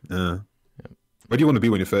 Where do you want to be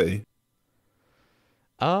when you're 30?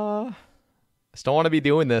 I just don't want to be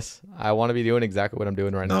doing this. I want to be doing exactly what I'm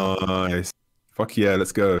doing right now. Nice. Fuck yeah,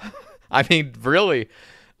 let's go. I mean, really,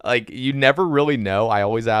 like, you never really know. I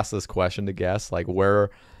always ask this question to guess, like,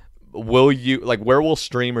 where will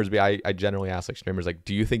streamers be? I generally ask like streamers, like,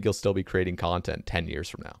 do you think you'll still be creating content 10 years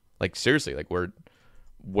from now? Like, seriously, like,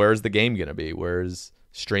 where's the game gonna be? Where's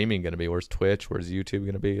streaming gonna be? Where's Twitch? Where's YouTube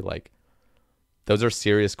gonna be? Like, those are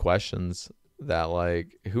serious questions that,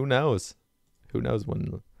 like, who knows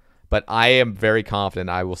when. But I am very confident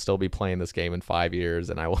I will still be playing this game in 5 years,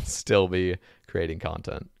 and I will still be creating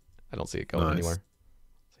content. I don't see it going anywhere. So,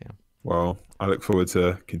 yeah. Well, I look forward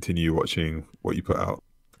to continue watching what you put out,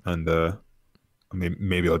 and I mean,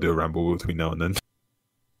 maybe I'll do a ramble between now and then.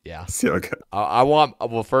 Yeah. See how I get. I want.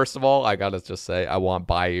 Well, first of all, I gotta just say, I want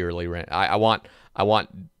bi-yearly. I want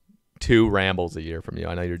 2 rambles a year from you.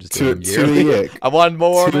 I know you're just doing them yearly. 2 a year. I want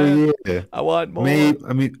more, 2 man. a year. I want more.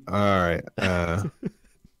 I mean, all right.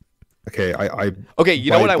 Okay, Okay, you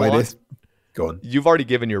know what I want? This, go on. You've already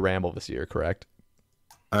given your ramble this year, correct?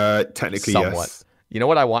 Technically, somewhat. yes. You know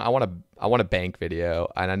what I want? I want a bank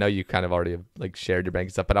video, and I know you kind of already have, like, shared your bank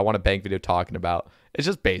stuff, but I want a bank video talking about. It's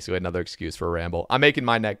just basically another excuse for a ramble. I'm making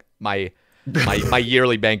my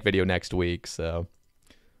yearly bank video next week, so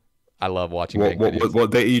I love watching bank videos.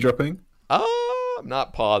 What date are you dropping? I'm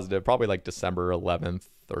not positive. Probably like December 11th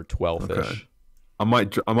or 12th ish. Okay.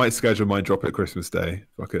 I might schedule my drop at Christmas Day.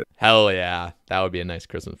 Fuck it. Hell yeah, that would be a nice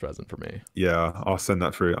Christmas present for me. Yeah, I'll send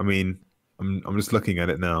that through. I mean, I'm just looking at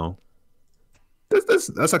it now.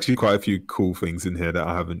 There's actually quite a few cool things in here that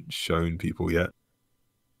I haven't shown people yet.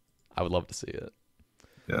 I would love to see it.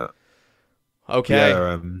 Yeah. Okay.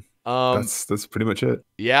 Yeah. That's pretty much it.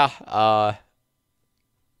 Yeah.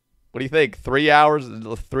 What do you think? 3 hours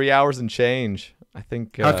and change. I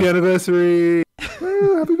think. Happy anniversary!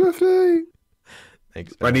 Woo, happy birthday!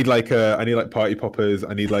 Thanks. Man. I need like party poppers.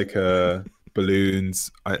 I need like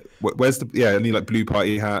balloons. I need like blue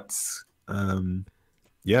party hats.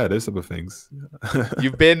 Yeah, those type of things.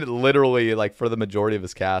 You've been literally, like, for the majority of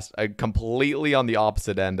this cast, completely on the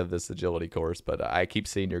opposite end of this agility course, but I keep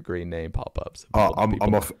seeing your green name pop up. So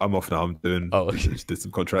I'm off now. I'm doing. Just did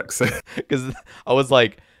some contracts. Because I was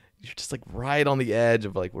like, you're just like right on the edge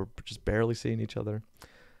of, like, we're just barely seeing each other.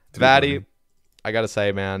 Vatti, I gotta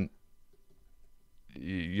say, man,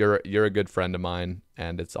 you're a good friend of mine,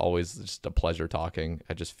 and it's always just a pleasure talking.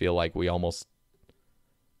 I just feel like we almost,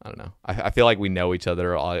 I don't know. I feel like we know each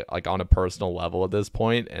other, like, on a personal level at this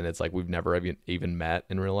point, and it's like we've never even met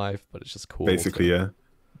in real life, but it's just cool. Basically, yeah.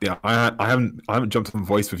 I haven't jumped on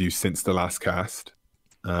voice with you since the last cast,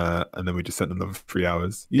 and then we just sent another 3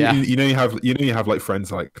 hours. You know you have like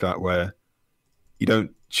friends like that where you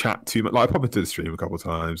don't chat too much. Like, I pop into the stream a couple of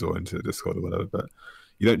times or into Discord or whatever, but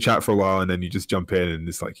you don't chat for a while, and then you just jump in and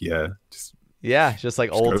it's like just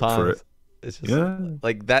like old times. It's just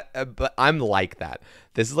like that, but I'm like that.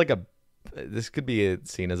 This is this could be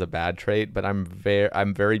seen as a bad trait, but I'm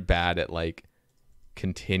very bad at, like,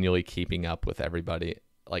 continually keeping up with everybody,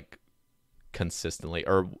 like consistently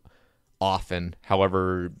or often,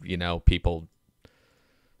 however, people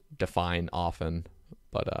define often,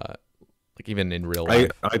 but like even in real life.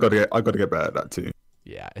 I gotta get better at that too.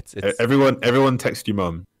 Yeah, it's everyone text your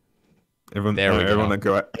mum. Everyone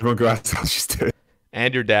go ask how she's doing.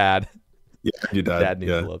 And your dad. Yeah, your dad. Dad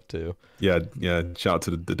needs love too. Yeah. Shout out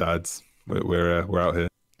to the dads. We're out here.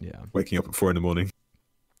 Yeah. Waking up at 4 a.m.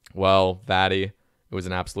 Well, Vatti, it was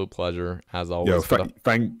an absolute pleasure as always. Yo,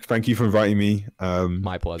 thank you for inviting me.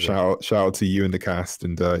 My pleasure. Shout out to you and the cast,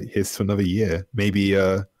 and here's to another year. Maybe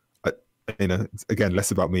again,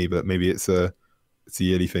 less about me, but maybe it's a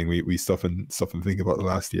yearly thing. We stop and think about the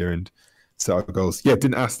last year and set our goals. Yeah,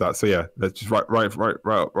 didn't ask that, so yeah, let's just right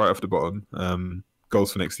off the bottom.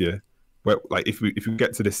 Goals for next year. Where, like, if we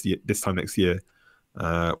get to this time next year,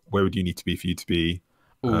 where would you need to be for you to be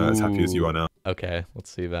as happy as you are now? Okay,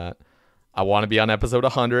 let's see that. I want to be on episode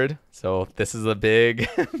 100, so this is a big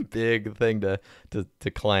thing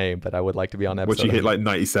to claim, but I would like to be on episode. Would you hit like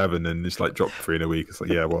 97 and just like drop 3 in a week? It's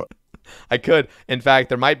like, yeah, what? I could. In fact,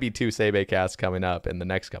 there might be 2 Sae Bae casts coming up in the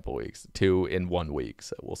next couple weeks, 2 in 1 week,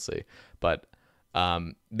 so we'll see. But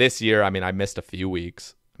this year, I mean, I missed a few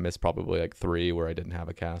weeks. I missed probably like 3 where I didn't have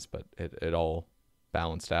a cast, but it all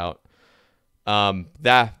balanced out.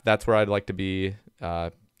 That's where I'd like to be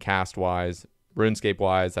cast wise. RuneScape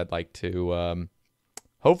wise, I'd like to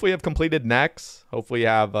hopefully have completed Nex. Hopefully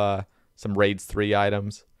have some Raids 3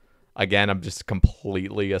 items. Again, I'm just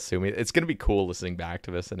completely assuming it's going to be cool listening back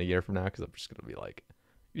to this in a year from now, because I'm just going to be like,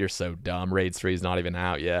 you're so dumb. Raids 3 is not even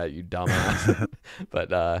out yet, you dumbass.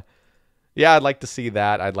 But yeah, I'd like to see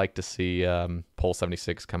that. I'd like to see Pole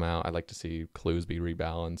 76 come out. I'd like to see clues be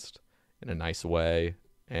rebalanced in a nice way.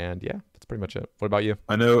 And yeah, that's pretty much it. What about you?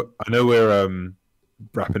 I know we're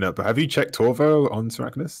wrapping up, but have you checked Torvo on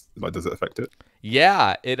Sarachnis? Like, does it affect it?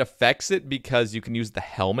 Yeah, it affects it because you can use the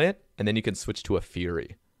helmet and then you can switch to a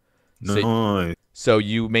Fury. Nice. So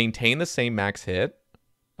you maintain the same max hit,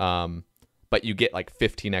 but you get like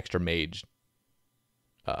 15 extra mage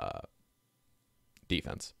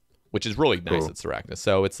defense, which is really nice at Sarachnis.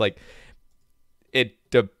 So it's like, it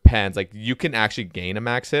depends. Like, you can actually gain a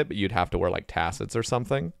max hit, but you'd have to wear like tassets or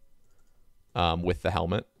something with the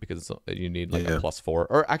helmet, because you need like a +4.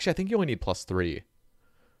 Or actually, I think you only need +3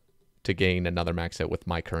 to gain another max hit with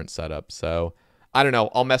my current setup. So I don't know.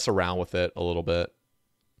 I'll mess around with it a little bit,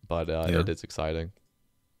 but it is exciting.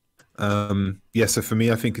 Yeah, so for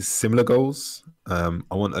me, I think it's similar goals. I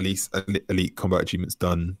want at least elite combat achievements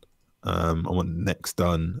done. I want next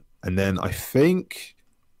done. And then I think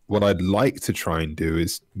what I'd like to try and do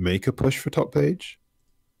is make a push for top page.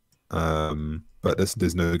 But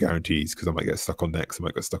there's no guarantees, because I might get stuck on next, I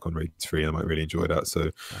might get stuck on Raids 3, and I might really enjoy that. So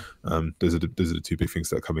those are the 2 big things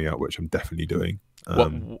that are coming out, which I'm definitely doing.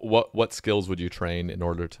 What skills would you train in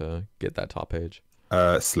order to get that top page?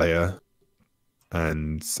 Slayer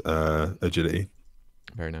and agility.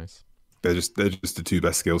 Very nice. They're just the 2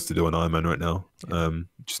 best skills to do on Ironman right now.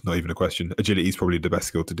 Just not even a question. Agility is probably the best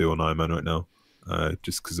skill to do on Ironman right now,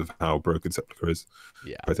 just because of how broken Sepulchre is.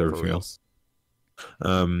 Yeah, with everything else.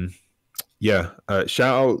 Shout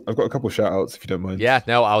out. I've got a couple of shout outs if you don't mind. Yeah,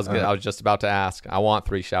 no, I was just about to ask. I want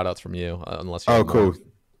 3 shout outs from you, unless you. Oh, cool.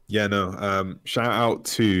 Yeah, no. Shout out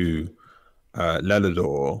to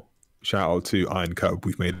Lelador. Shout out to Iron Cub.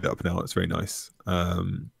 We've made it up now. It's very nice.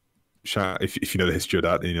 Shout if you know the history of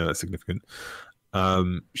that, you know that's significant.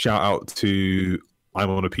 Shout out to I'm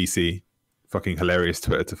on a PC. Fucking hilarious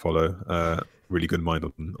Twitter to follow. Really good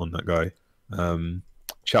mind on that guy.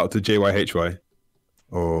 Shout out to JYHY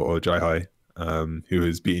or Jai High, who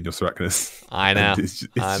has beaten your Sarachnis. I know.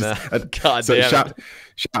 I know. God so damn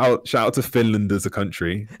shout out to Finland as a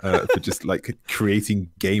country for just like creating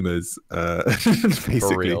gamers. Basically.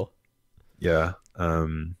 For real. Yeah.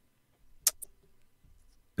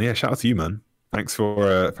 Yeah. Shout out to you, man. Thanks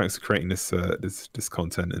for creating this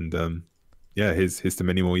content, and here's to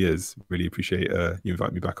many more years. Really appreciate you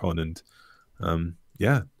inviting me back on, and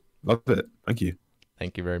love it. Thank you.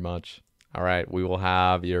 Thank you very much. All right, we will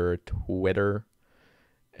have your Twitter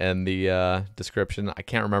in the description. I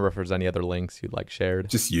can't remember if there's any other links you'd like shared.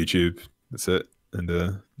 Just YouTube. That's it.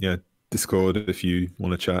 And Discord if you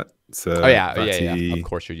want to chat. Yeah. Of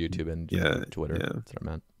course, your YouTube and Twitter. Yeah. That's what I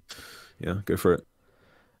meant. Yeah, go for it.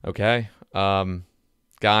 Okay,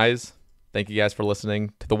 guys, thank you guys for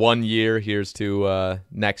listening to the 1 year. Here's to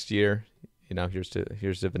next year. Here's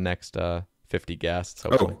to the next 50 guests.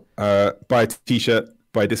 Hopefully. Buy a t-shirt.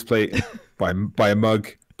 Buy a display, buy a mug,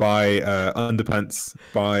 buy underpants,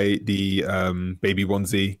 buy the baby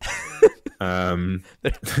onesie.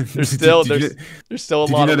 There's still there's still a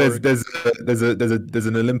lot of work. There's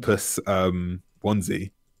an Olympus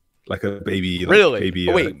onesie, like a baby, like Really? baby.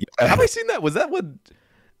 Oh, wait, have I seen that? Was that what?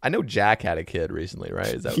 I know Jack had a kid recently,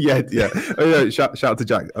 right? Is that yeah. Oh, yeah. Shout out to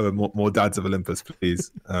Jack. More dads of Olympus,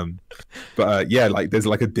 please. Yeah, like there's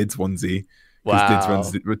like a Dids onesie. Wow.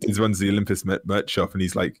 Dids runs the Olympus merch shop, and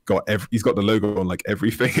he's like he's got the logo on like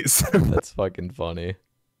everything. That's fucking funny.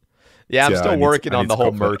 Yeah, I'm still working on the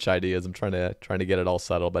whole merch ideas. I'm trying to get it all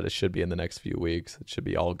settled, but it should be in the next few weeks. It should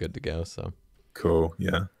be all good to go. So cool.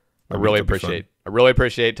 Yeah, I really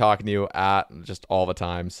appreciate talking to you just all the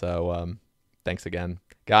time. So thanks again,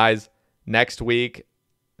 guys. Next week,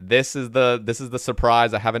 this is the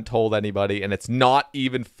surprise. I haven't told anybody, and it's not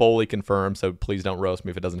even fully confirmed. So please don't roast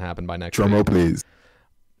me if it doesn't happen by next week. Drum roll, please.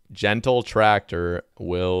 Gentle Tractor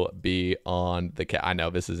will be on the I know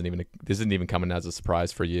this isn't even coming as a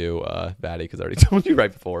surprise for you, Vatti, because I already told you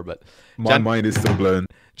right before, but my mind is still blown.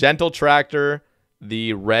 Gentle Tractor,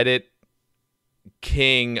 the Reddit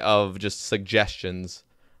king of just suggestions.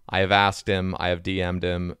 I have asked him, I have DM'd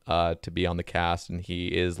him to be on the cast, and he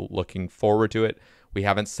is looking forward to it. We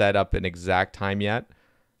haven't set up an exact time yet,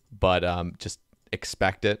 but just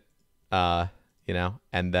expect it, and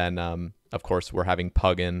then of course, we're having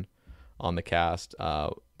Puggin on the cast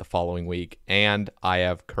the following week. And I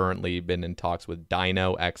have currently been in talks with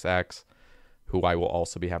Dino XX, who I will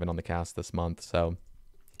also be having on the cast this month. So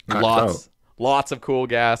lots of cool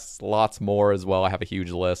guests, lots more as well. I have a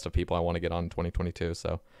huge list of people I want to get on in 2022.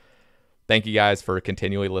 So thank you guys for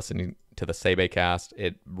continually listening to the Sae Bae cast.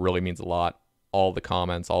 It really means a lot. All the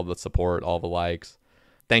comments, all the support, all the likes.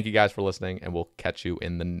 Thank you guys for listening, and we'll catch you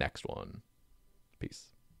in the next one. Peace.